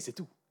 Et c'est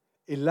tout.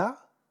 Et là,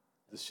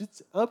 de suite,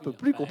 c'est un peu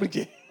plus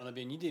compliqué. On a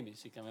bien une idée, mais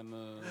c'est quand même.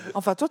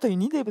 Enfin toi t'as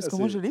une idée parce que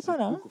moi C'est- je l'ai pas c'est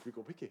là. hein. beaucoup plus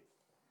compliqué.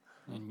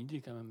 On a une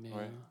idée quand même, mais, Ouais,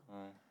 ouais.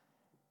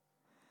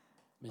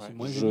 mais Ouais. c'est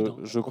moins évident.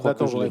 Je On crois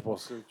attend que je vos l'ai.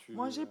 réponses.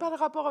 Moi j'ai pas le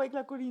rapport avec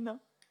la colline. hein.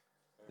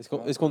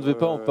 Est-ce qu'on ne devait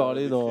pas en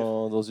parler décrire.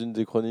 dans une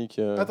des chroniques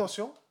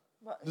Attention,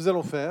 Bah, nous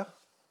allons faire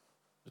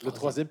le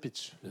troisième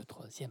pitch. Le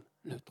troisième.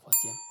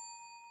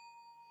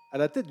 À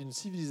la tête d'une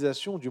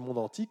civilisation du monde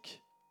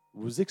antique,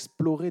 vous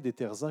explorez des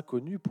terres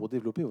inconnues pour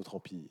développer votre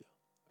empire.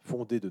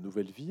 Fondez de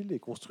nouvelles villes et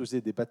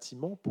construisez des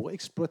bâtiments pour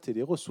exploiter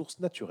les ressources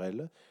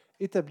naturelles,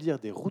 établir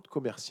des routes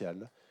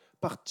commerciales,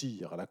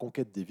 partir à la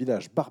conquête des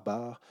villages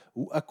barbares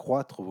ou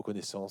accroître vos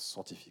connaissances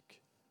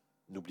scientifiques.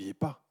 N'oubliez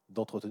pas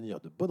d'entretenir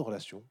de bonnes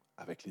relations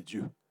avec les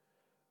dieux.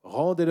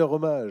 Rendez-leur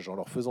hommage en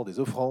leur faisant des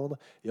offrandes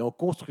et en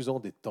construisant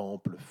des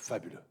temples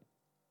fabuleux.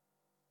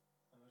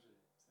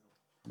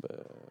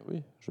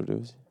 Oui, je l'ai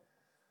aussi.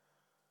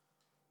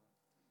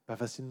 Pas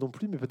facile non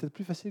plus, mais peut-être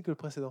plus facile que le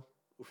précédent,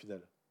 au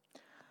final.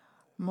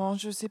 Bon,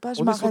 je sais pas,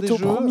 je On est sur m'arrête des au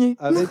jeux premier.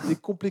 avec des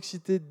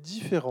complexités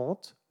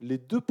différentes. Les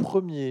deux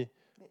premiers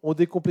ont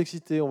des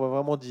complexités, on va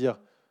vraiment dire,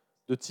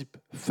 de type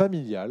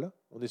familial.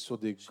 On est sur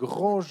des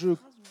grands jeux,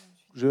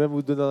 je vais même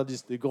vous donner un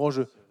indice, des grands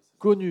jeux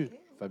connus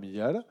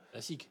familial,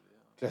 Classique.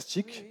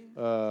 classiques,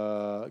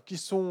 qui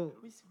sont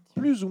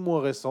plus ou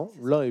moins récents.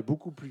 L'un est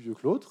beaucoup plus vieux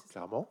que l'autre,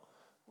 clairement.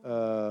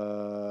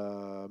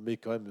 Mais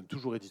quand même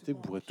toujours édité,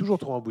 vous pourrez toujours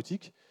trouver en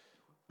boutique.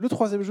 Le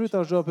troisième jeu est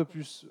un jeu un peu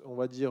plus, on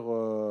va dire,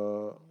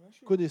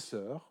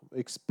 connaisseur,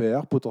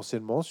 expert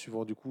potentiellement,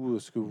 suivant du coup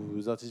ce que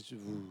vous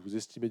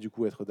estimez du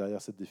coup être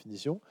derrière cette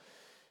définition.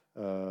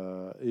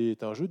 Et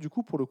est un jeu du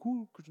coup pour le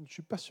coup que je ne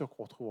suis pas sûr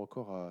qu'on retrouve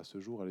encore à ce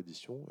jour à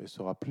l'édition et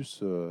sera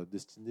plus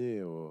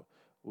destiné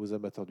aux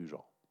amateurs du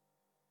genre.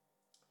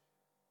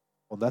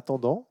 En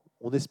attendant,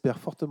 on espère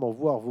fortement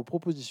voir vos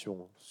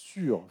propositions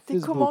sur Des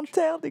Facebook,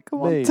 commentaires.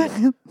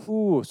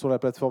 ou sur la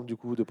plateforme du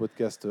coup de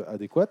podcast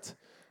adéquate.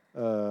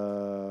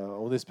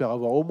 On espère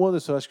avoir au moins ne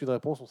serait-ce qu'une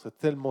réponse. On serait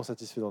tellement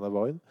satisfait d'en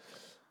avoir une.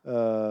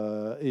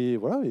 Et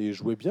voilà, et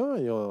jouez bien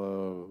et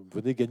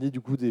venez gagner du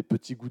coup des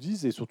petits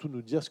goodies et surtout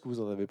nous dire ce que vous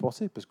en avez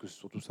pensé parce que c'est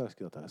surtout ça ce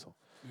qui est intéressant.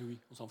 Oui,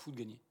 on s'en fout de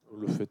gagner.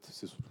 Le fait,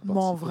 c'est surtout. Bon,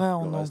 en participer. vrai, Le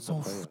on reste, s'en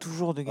après, fout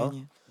toujours de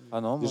gagner.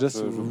 Ah non, moi, Déjà, je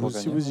si veux vous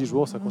gagner. y jouez,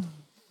 on sera content.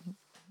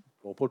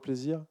 Bon, pour le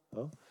plaisir,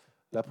 hein,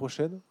 la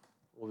prochaine,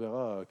 on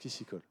verra qui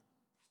s'y colle.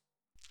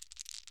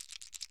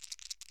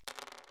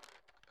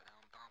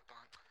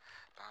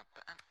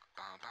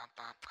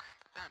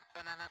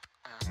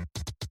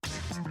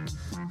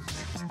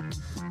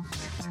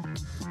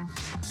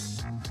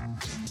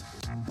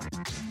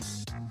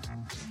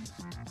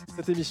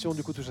 Cette émission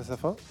du coup touche à sa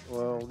fin.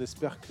 On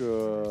espère que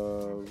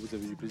vous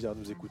avez du plaisir à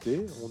nous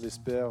écouter. On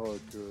espère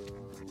que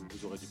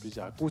vous aurez du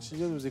plaisir à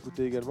continuer à nous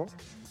écouter également.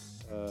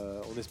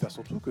 On espère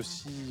surtout que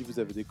si vous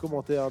avez des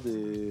commentaires,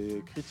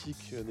 des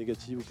critiques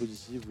négatives ou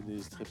positives, vous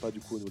n'hésiterez pas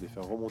du coup à nous les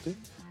faire remonter.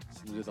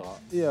 Ça nous aidera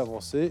et à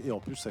avancer et en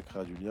plus ça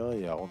créera du lien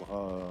et à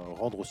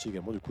rendre aussi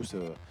également du coup ce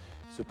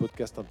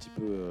podcast un petit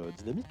peu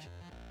dynamique.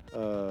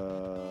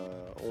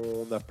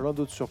 On a plein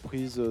d'autres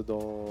surprises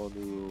dans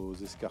nos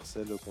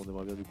escarcelles qu'on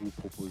aimerait bien du coup vous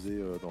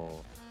proposer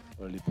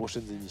les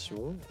prochaines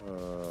émissions.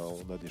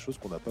 On a des choses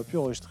qu'on n'a pas pu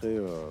enregistrer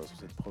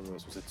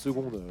sur cette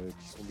seconde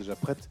qui sont déjà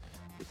prêtes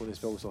et qu'on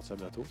espère vous sortir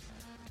bientôt.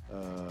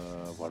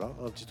 Voilà,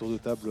 un petit tour de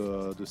table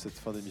de cette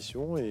fin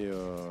d'émission et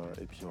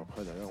puis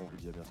après d'ailleurs on vous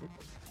dit à bientôt.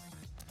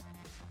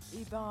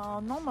 Et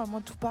ben non,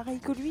 moi tout pareil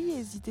que lui,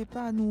 n'hésitez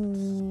pas à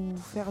nous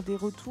faire des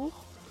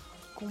retours,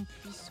 qu'on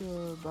puisse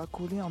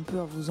coller un peu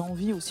à vos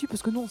envies aussi,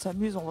 parce que nous on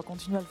s'amuse, on va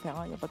continuer à le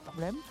faire, il n'y a pas de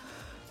problème.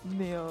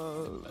 Mais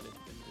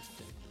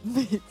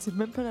c'est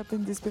même pas la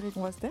peine d'espérer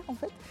qu'on va se taire en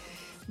fait.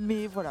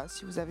 Mais voilà,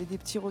 si vous avez des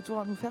petits retours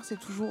à nous faire, c'est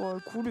toujours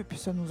cool et puis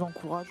ça nous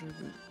encourage,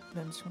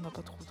 même si on n'a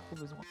pas trop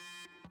besoin.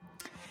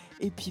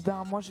 Et puis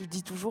moi je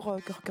dis toujours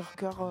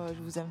cœur,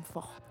 je vous aime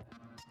fort.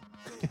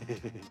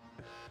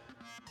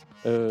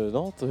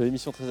 Non,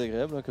 émission très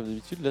agréable comme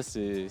d'habitude. Là,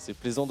 c'est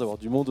plaisant d'avoir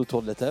du monde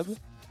autour de la table.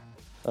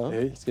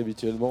 Oui. Parce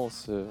qu'habituellement,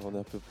 on est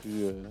un peu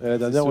plus. La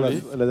dernière,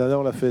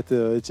 on l'a fait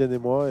Étienne et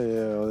moi,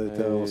 et on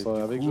était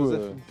avec coup,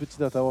 Joseph, une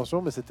petite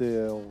intervention, mais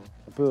c'était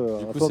un peu.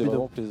 Du coup, c'est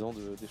vraiment plaisant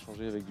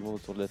d'échanger avec du monde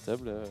autour de la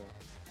table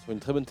sur une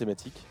très bonne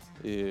thématique.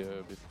 Et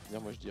pour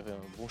finir, moi je dirais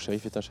un bon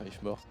shérif est un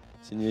shérif mort,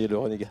 signé le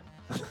renégat.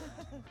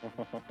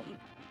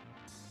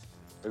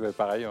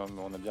 Pareil,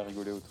 on a bien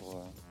rigolé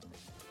autour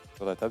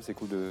de la table. C'est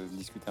cool de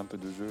discuter un peu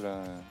de jeux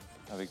là,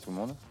 avec tout le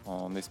monde,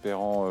 en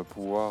espérant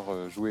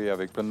pouvoir jouer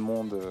avec plein de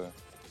monde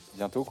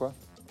bientôt, quoi.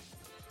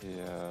 Et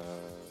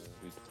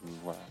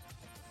voilà.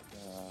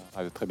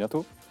 À très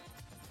bientôt.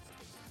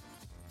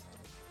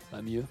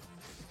 Pas mieux.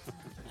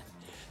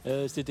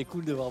 C'était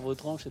cool de voir vos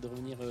tranches et de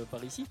revenir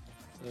par ici.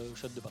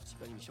 Chouette de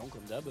participer à l'émission,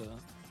 comme d'hab.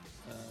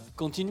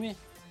 Continuez.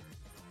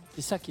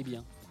 C'est ça qui est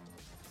bien.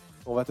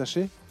 On va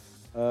tâcher.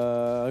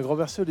 Un grand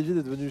merci Olivier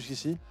d'être venu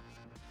jusqu'ici.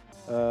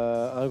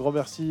 Un grand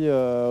merci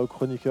aux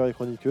chroniqueurs et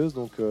chroniqueuses,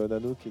 donc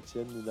Nanook,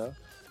 Étienne, Nina,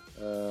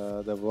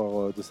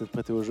 de s'être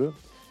prêté au jeu.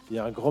 Et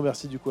un grand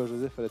merci du coup à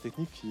Joseph à la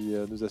technique qui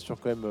nous assure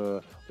quand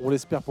même, on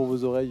l'espère pour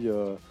vos oreilles,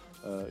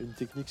 une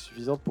technique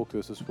suffisante pour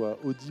que ce soit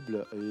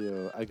audible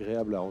et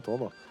agréable à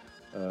entendre.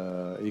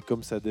 Et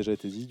comme ça a déjà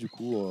été dit, du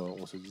coup,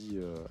 on se dit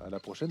à la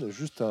prochaine.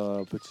 Juste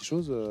un petit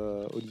chose,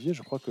 Olivier,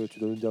 je crois que tu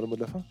dois nous dire le mot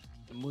de la fin.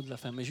 Le mot de la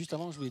fin. Mais juste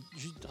avant, je voulais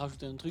juste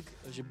rajouter un truc.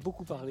 J'ai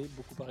beaucoup parlé. Du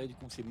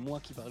coup, c'est moi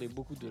qui parlais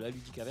beaucoup de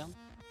Laludikavern.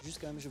 Juste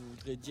quand même, je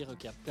voudrais dire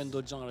qu'il y a plein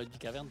d'autres gens à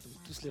Laludikavern. Je peux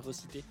tous les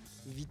reciter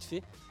vite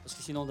fait. Parce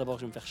que sinon, d'abord,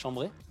 je vais me faire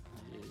chambrer.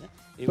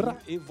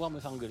 Et voire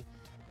me faire engueuler.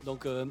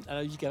 Donc, à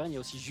Laludikavern, il y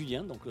a aussi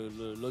Julien, donc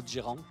l'autre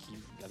gérant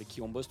avec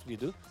qui on bosse tous les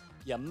deux.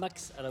 Il y a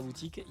Max à la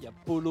boutique, il y a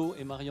Polo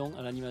et Marion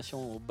à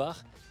l'animation au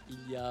bar.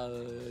 Il y a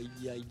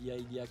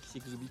qui c'est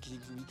que j'oublie.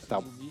 Il y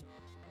a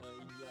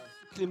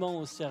Clément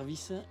au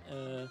service.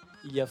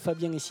 Il y a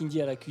Fabien et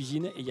Cindy à la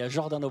cuisine et il y a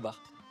Jordan au bar.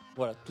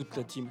 Voilà, toute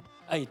la team.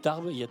 Ah, et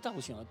Tarbes, il y a Tarbes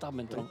aussi, on a Tarbes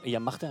maintenant. Et il y a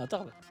Martin à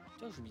Tarbes.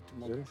 Tu vois, j'oublie tout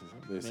le monde. Oui, c'est ça.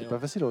 Mais c'est pas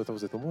facile, autant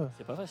vous êtes nombreux.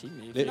 C'est pas facile.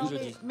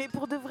 Mais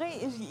pour de vrai,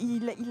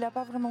 il l'a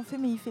pas vraiment fait,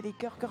 mais il fait des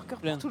cœurs pour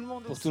tout le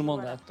monde. Pour aussi, tout le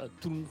monde, voilà.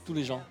 tous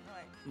les gens. Ouais.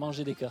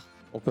 Manger des cœurs.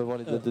 On peut avoir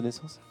les dates de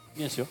naissance ?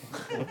 Bien sûr.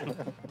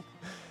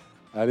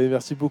 Allez,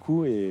 merci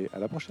beaucoup et à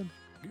la prochaine.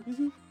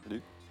 Bisous.